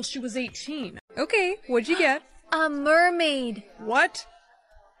until she was 18. Okay, what'd you get? A mermaid. What?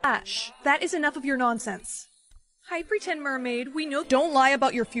 Ash, that is enough of your nonsense. Hi, pretend mermaid, we know— Don't lie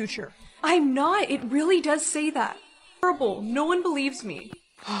about your future. I'm not. It really does say that. Horrible. No one believes me.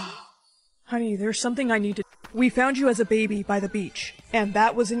 Honey, there's something I need to— We found you as a baby by the beach, and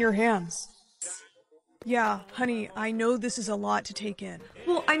that was in your hands. Yeah, honey, I know this is a lot to take in.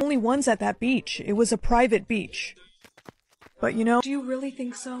 Well, I'm only ones at that beach. It was a private beach. But you know— Do you really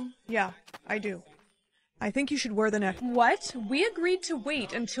think so? Yeah, I do. I think you should wear the necklace. What? We agreed to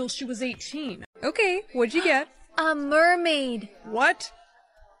wait until she was 18. Okay, what'd you get? A mermaid. What?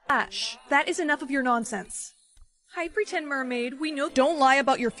 Ash, that is enough of your nonsense. Hi, pretend mermaid, we know— Don't lie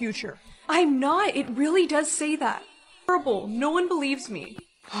about your future. I'm not. It really does say that. Horrible. No one believes me.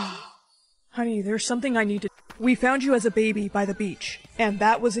 Honey, there's something I need to— We found you as a baby by the beach, and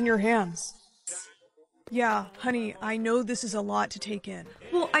that was in your hands. Yeah, honey, I know this is a lot to take in.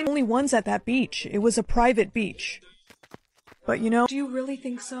 Well, I'm only ones at that beach. It was a private beach. But you know— Do you really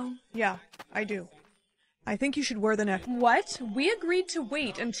think so? Yeah, I do. I think you should wear the necklace. What? We agreed to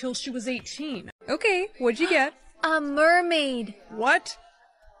wait until she was 18. Okay, what'd you get? A mermaid. What?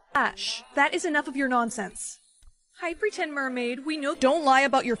 Ash, that is enough of your nonsense. Hi, pretend mermaid, we know— Don't lie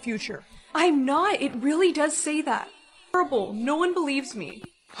about your future. I'm not. It really does say that. Horrible. No one believes me.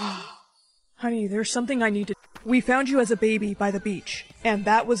 Honey, there's something I need to— We found you as a baby by the beach, and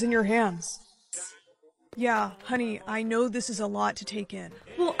that was in your hands. Yeah, honey, I know this is a lot to take in.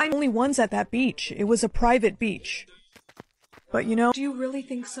 Well, I'm only ones at that beach. It was a private beach. But you know— Do you really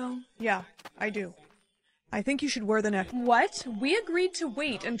think so? Yeah, I do. I think you should wear the necklace. What? We agreed to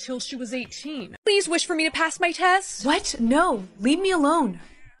wait until she was 18. Please wish for me to pass my test. What? No. Leave me alone.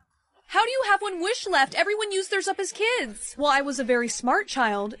 How do you have one wish left? Everyone used theirs up as kids. Well, I was a very smart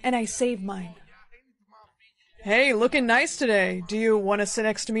child, and I saved mine. Hey, looking nice today. Do you want to sit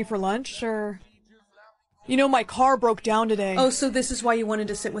next to me for lunch? Sure. You know, my car broke down today. Oh, so this is why you wanted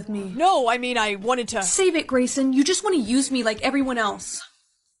to sit with me? No, I mean, I wanted to— Save it, Grayson. You just want to use me like everyone else.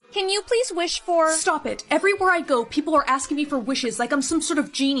 Can you please wish for— Stop it. Everywhere I go, people are asking me for wishes like I'm some sort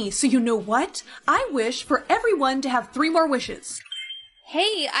of genie. So you know what? I wish for everyone to have 3 more wishes.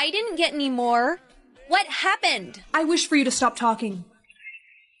 Hey, I didn't get any more. What happened? I wish for you to stop talking.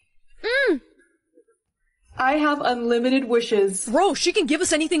 I have unlimited wishes. Bro, she can give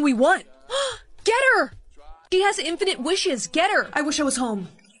us anything we want. Get her! She has infinite wishes. Get her! I wish I was home.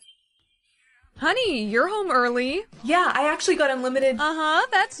 Honey, you're home early. Yeah, I actually got unlimited. Uh-huh,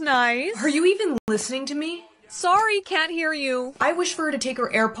 that's nice. Are you even listening to me? Sorry, can't hear you. I wish for her to take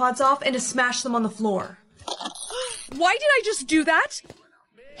her AirPods off and to smash them on the floor. Why did I just do that?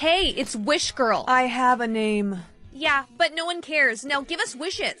 Hey, it's Wish Girl. I have a name. Yeah, but no one cares. Now give us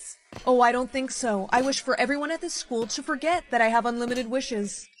wishes. Oh, I don't think so. I wish for everyone at this school to forget that I have unlimited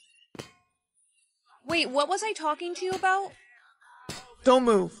wishes. Wait, what was I talking to you about? Don't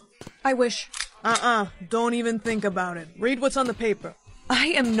move. I wish. Don't even think about it. Read what's on the paper. I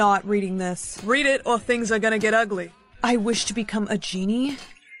am not reading this. Read it or things are gonna get ugly. I wish to become a genie.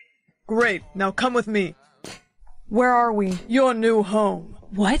 Great, now come with me. Where are we? Your new home.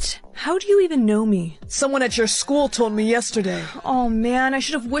 What? How do you even know me? Someone at your school told me yesterday. Oh man, I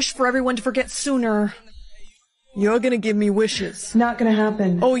should have wished for everyone to forget sooner. You're gonna give me wishes. Not gonna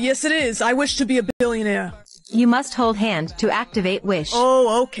happen. Oh, yes it is. I wish to be a billionaire. You must hold hand to activate wish.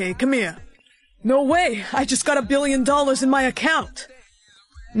 Oh, okay. Come here. No way. I just got $1 billion in my account.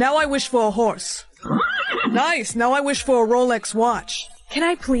 Now I wish for a horse. Nice. Now I wish for a Rolex watch. Can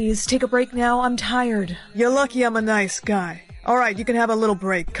I please take a break now? I'm tired. You're lucky I'm a nice guy. Alright, you can have a little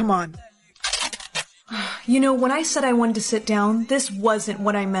break. Come on. You know, when I said I wanted to sit down, this wasn't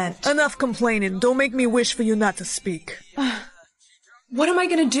what I meant. Enough complaining. Don't make me wish for you not to speak. What am I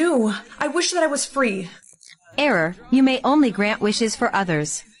gonna do? I wish that I was free. Error. You may only grant wishes for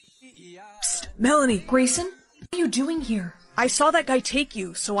others. Psst, Melanie. Grayson? What are you doing here? I saw that guy take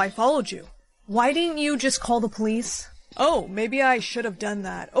you, so I followed you. Why didn't you just call the police? Oh, maybe I should have done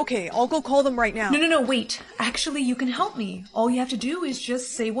that. Okay, I'll go call them right now. No, wait. Actually, you can help me. All you have to do is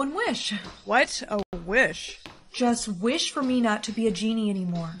just say one wish. What? A wish? Just wish for me not to be a genie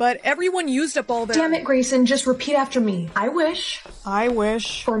anymore. But everyone used up all their— Damn it, Grayson, just repeat after me. I wish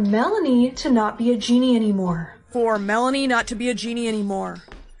for Melanie to not be a genie anymore. For Melanie not to be a genie anymore.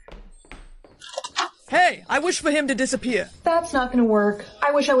 Hey, I wish for him to disappear. That's not gonna work.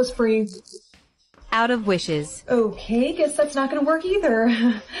 I wish I was free. Out of wishes. Okay, guess that's not gonna work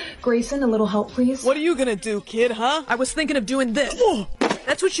either. Grayson, a little help, please. What are you gonna do, kid, huh? I was thinking of doing this. Oh,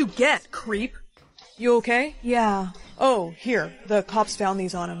 that's what you get, creep. You okay? Yeah. Oh, here. The cops found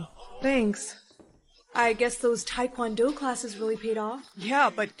these on him. Thanks. I guess those Taekwondo classes really paid off. Yeah,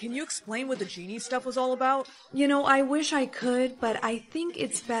 but can you explain what the genie stuff was all about? You know, I wish I could, but I think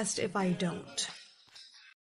it's best if I don't.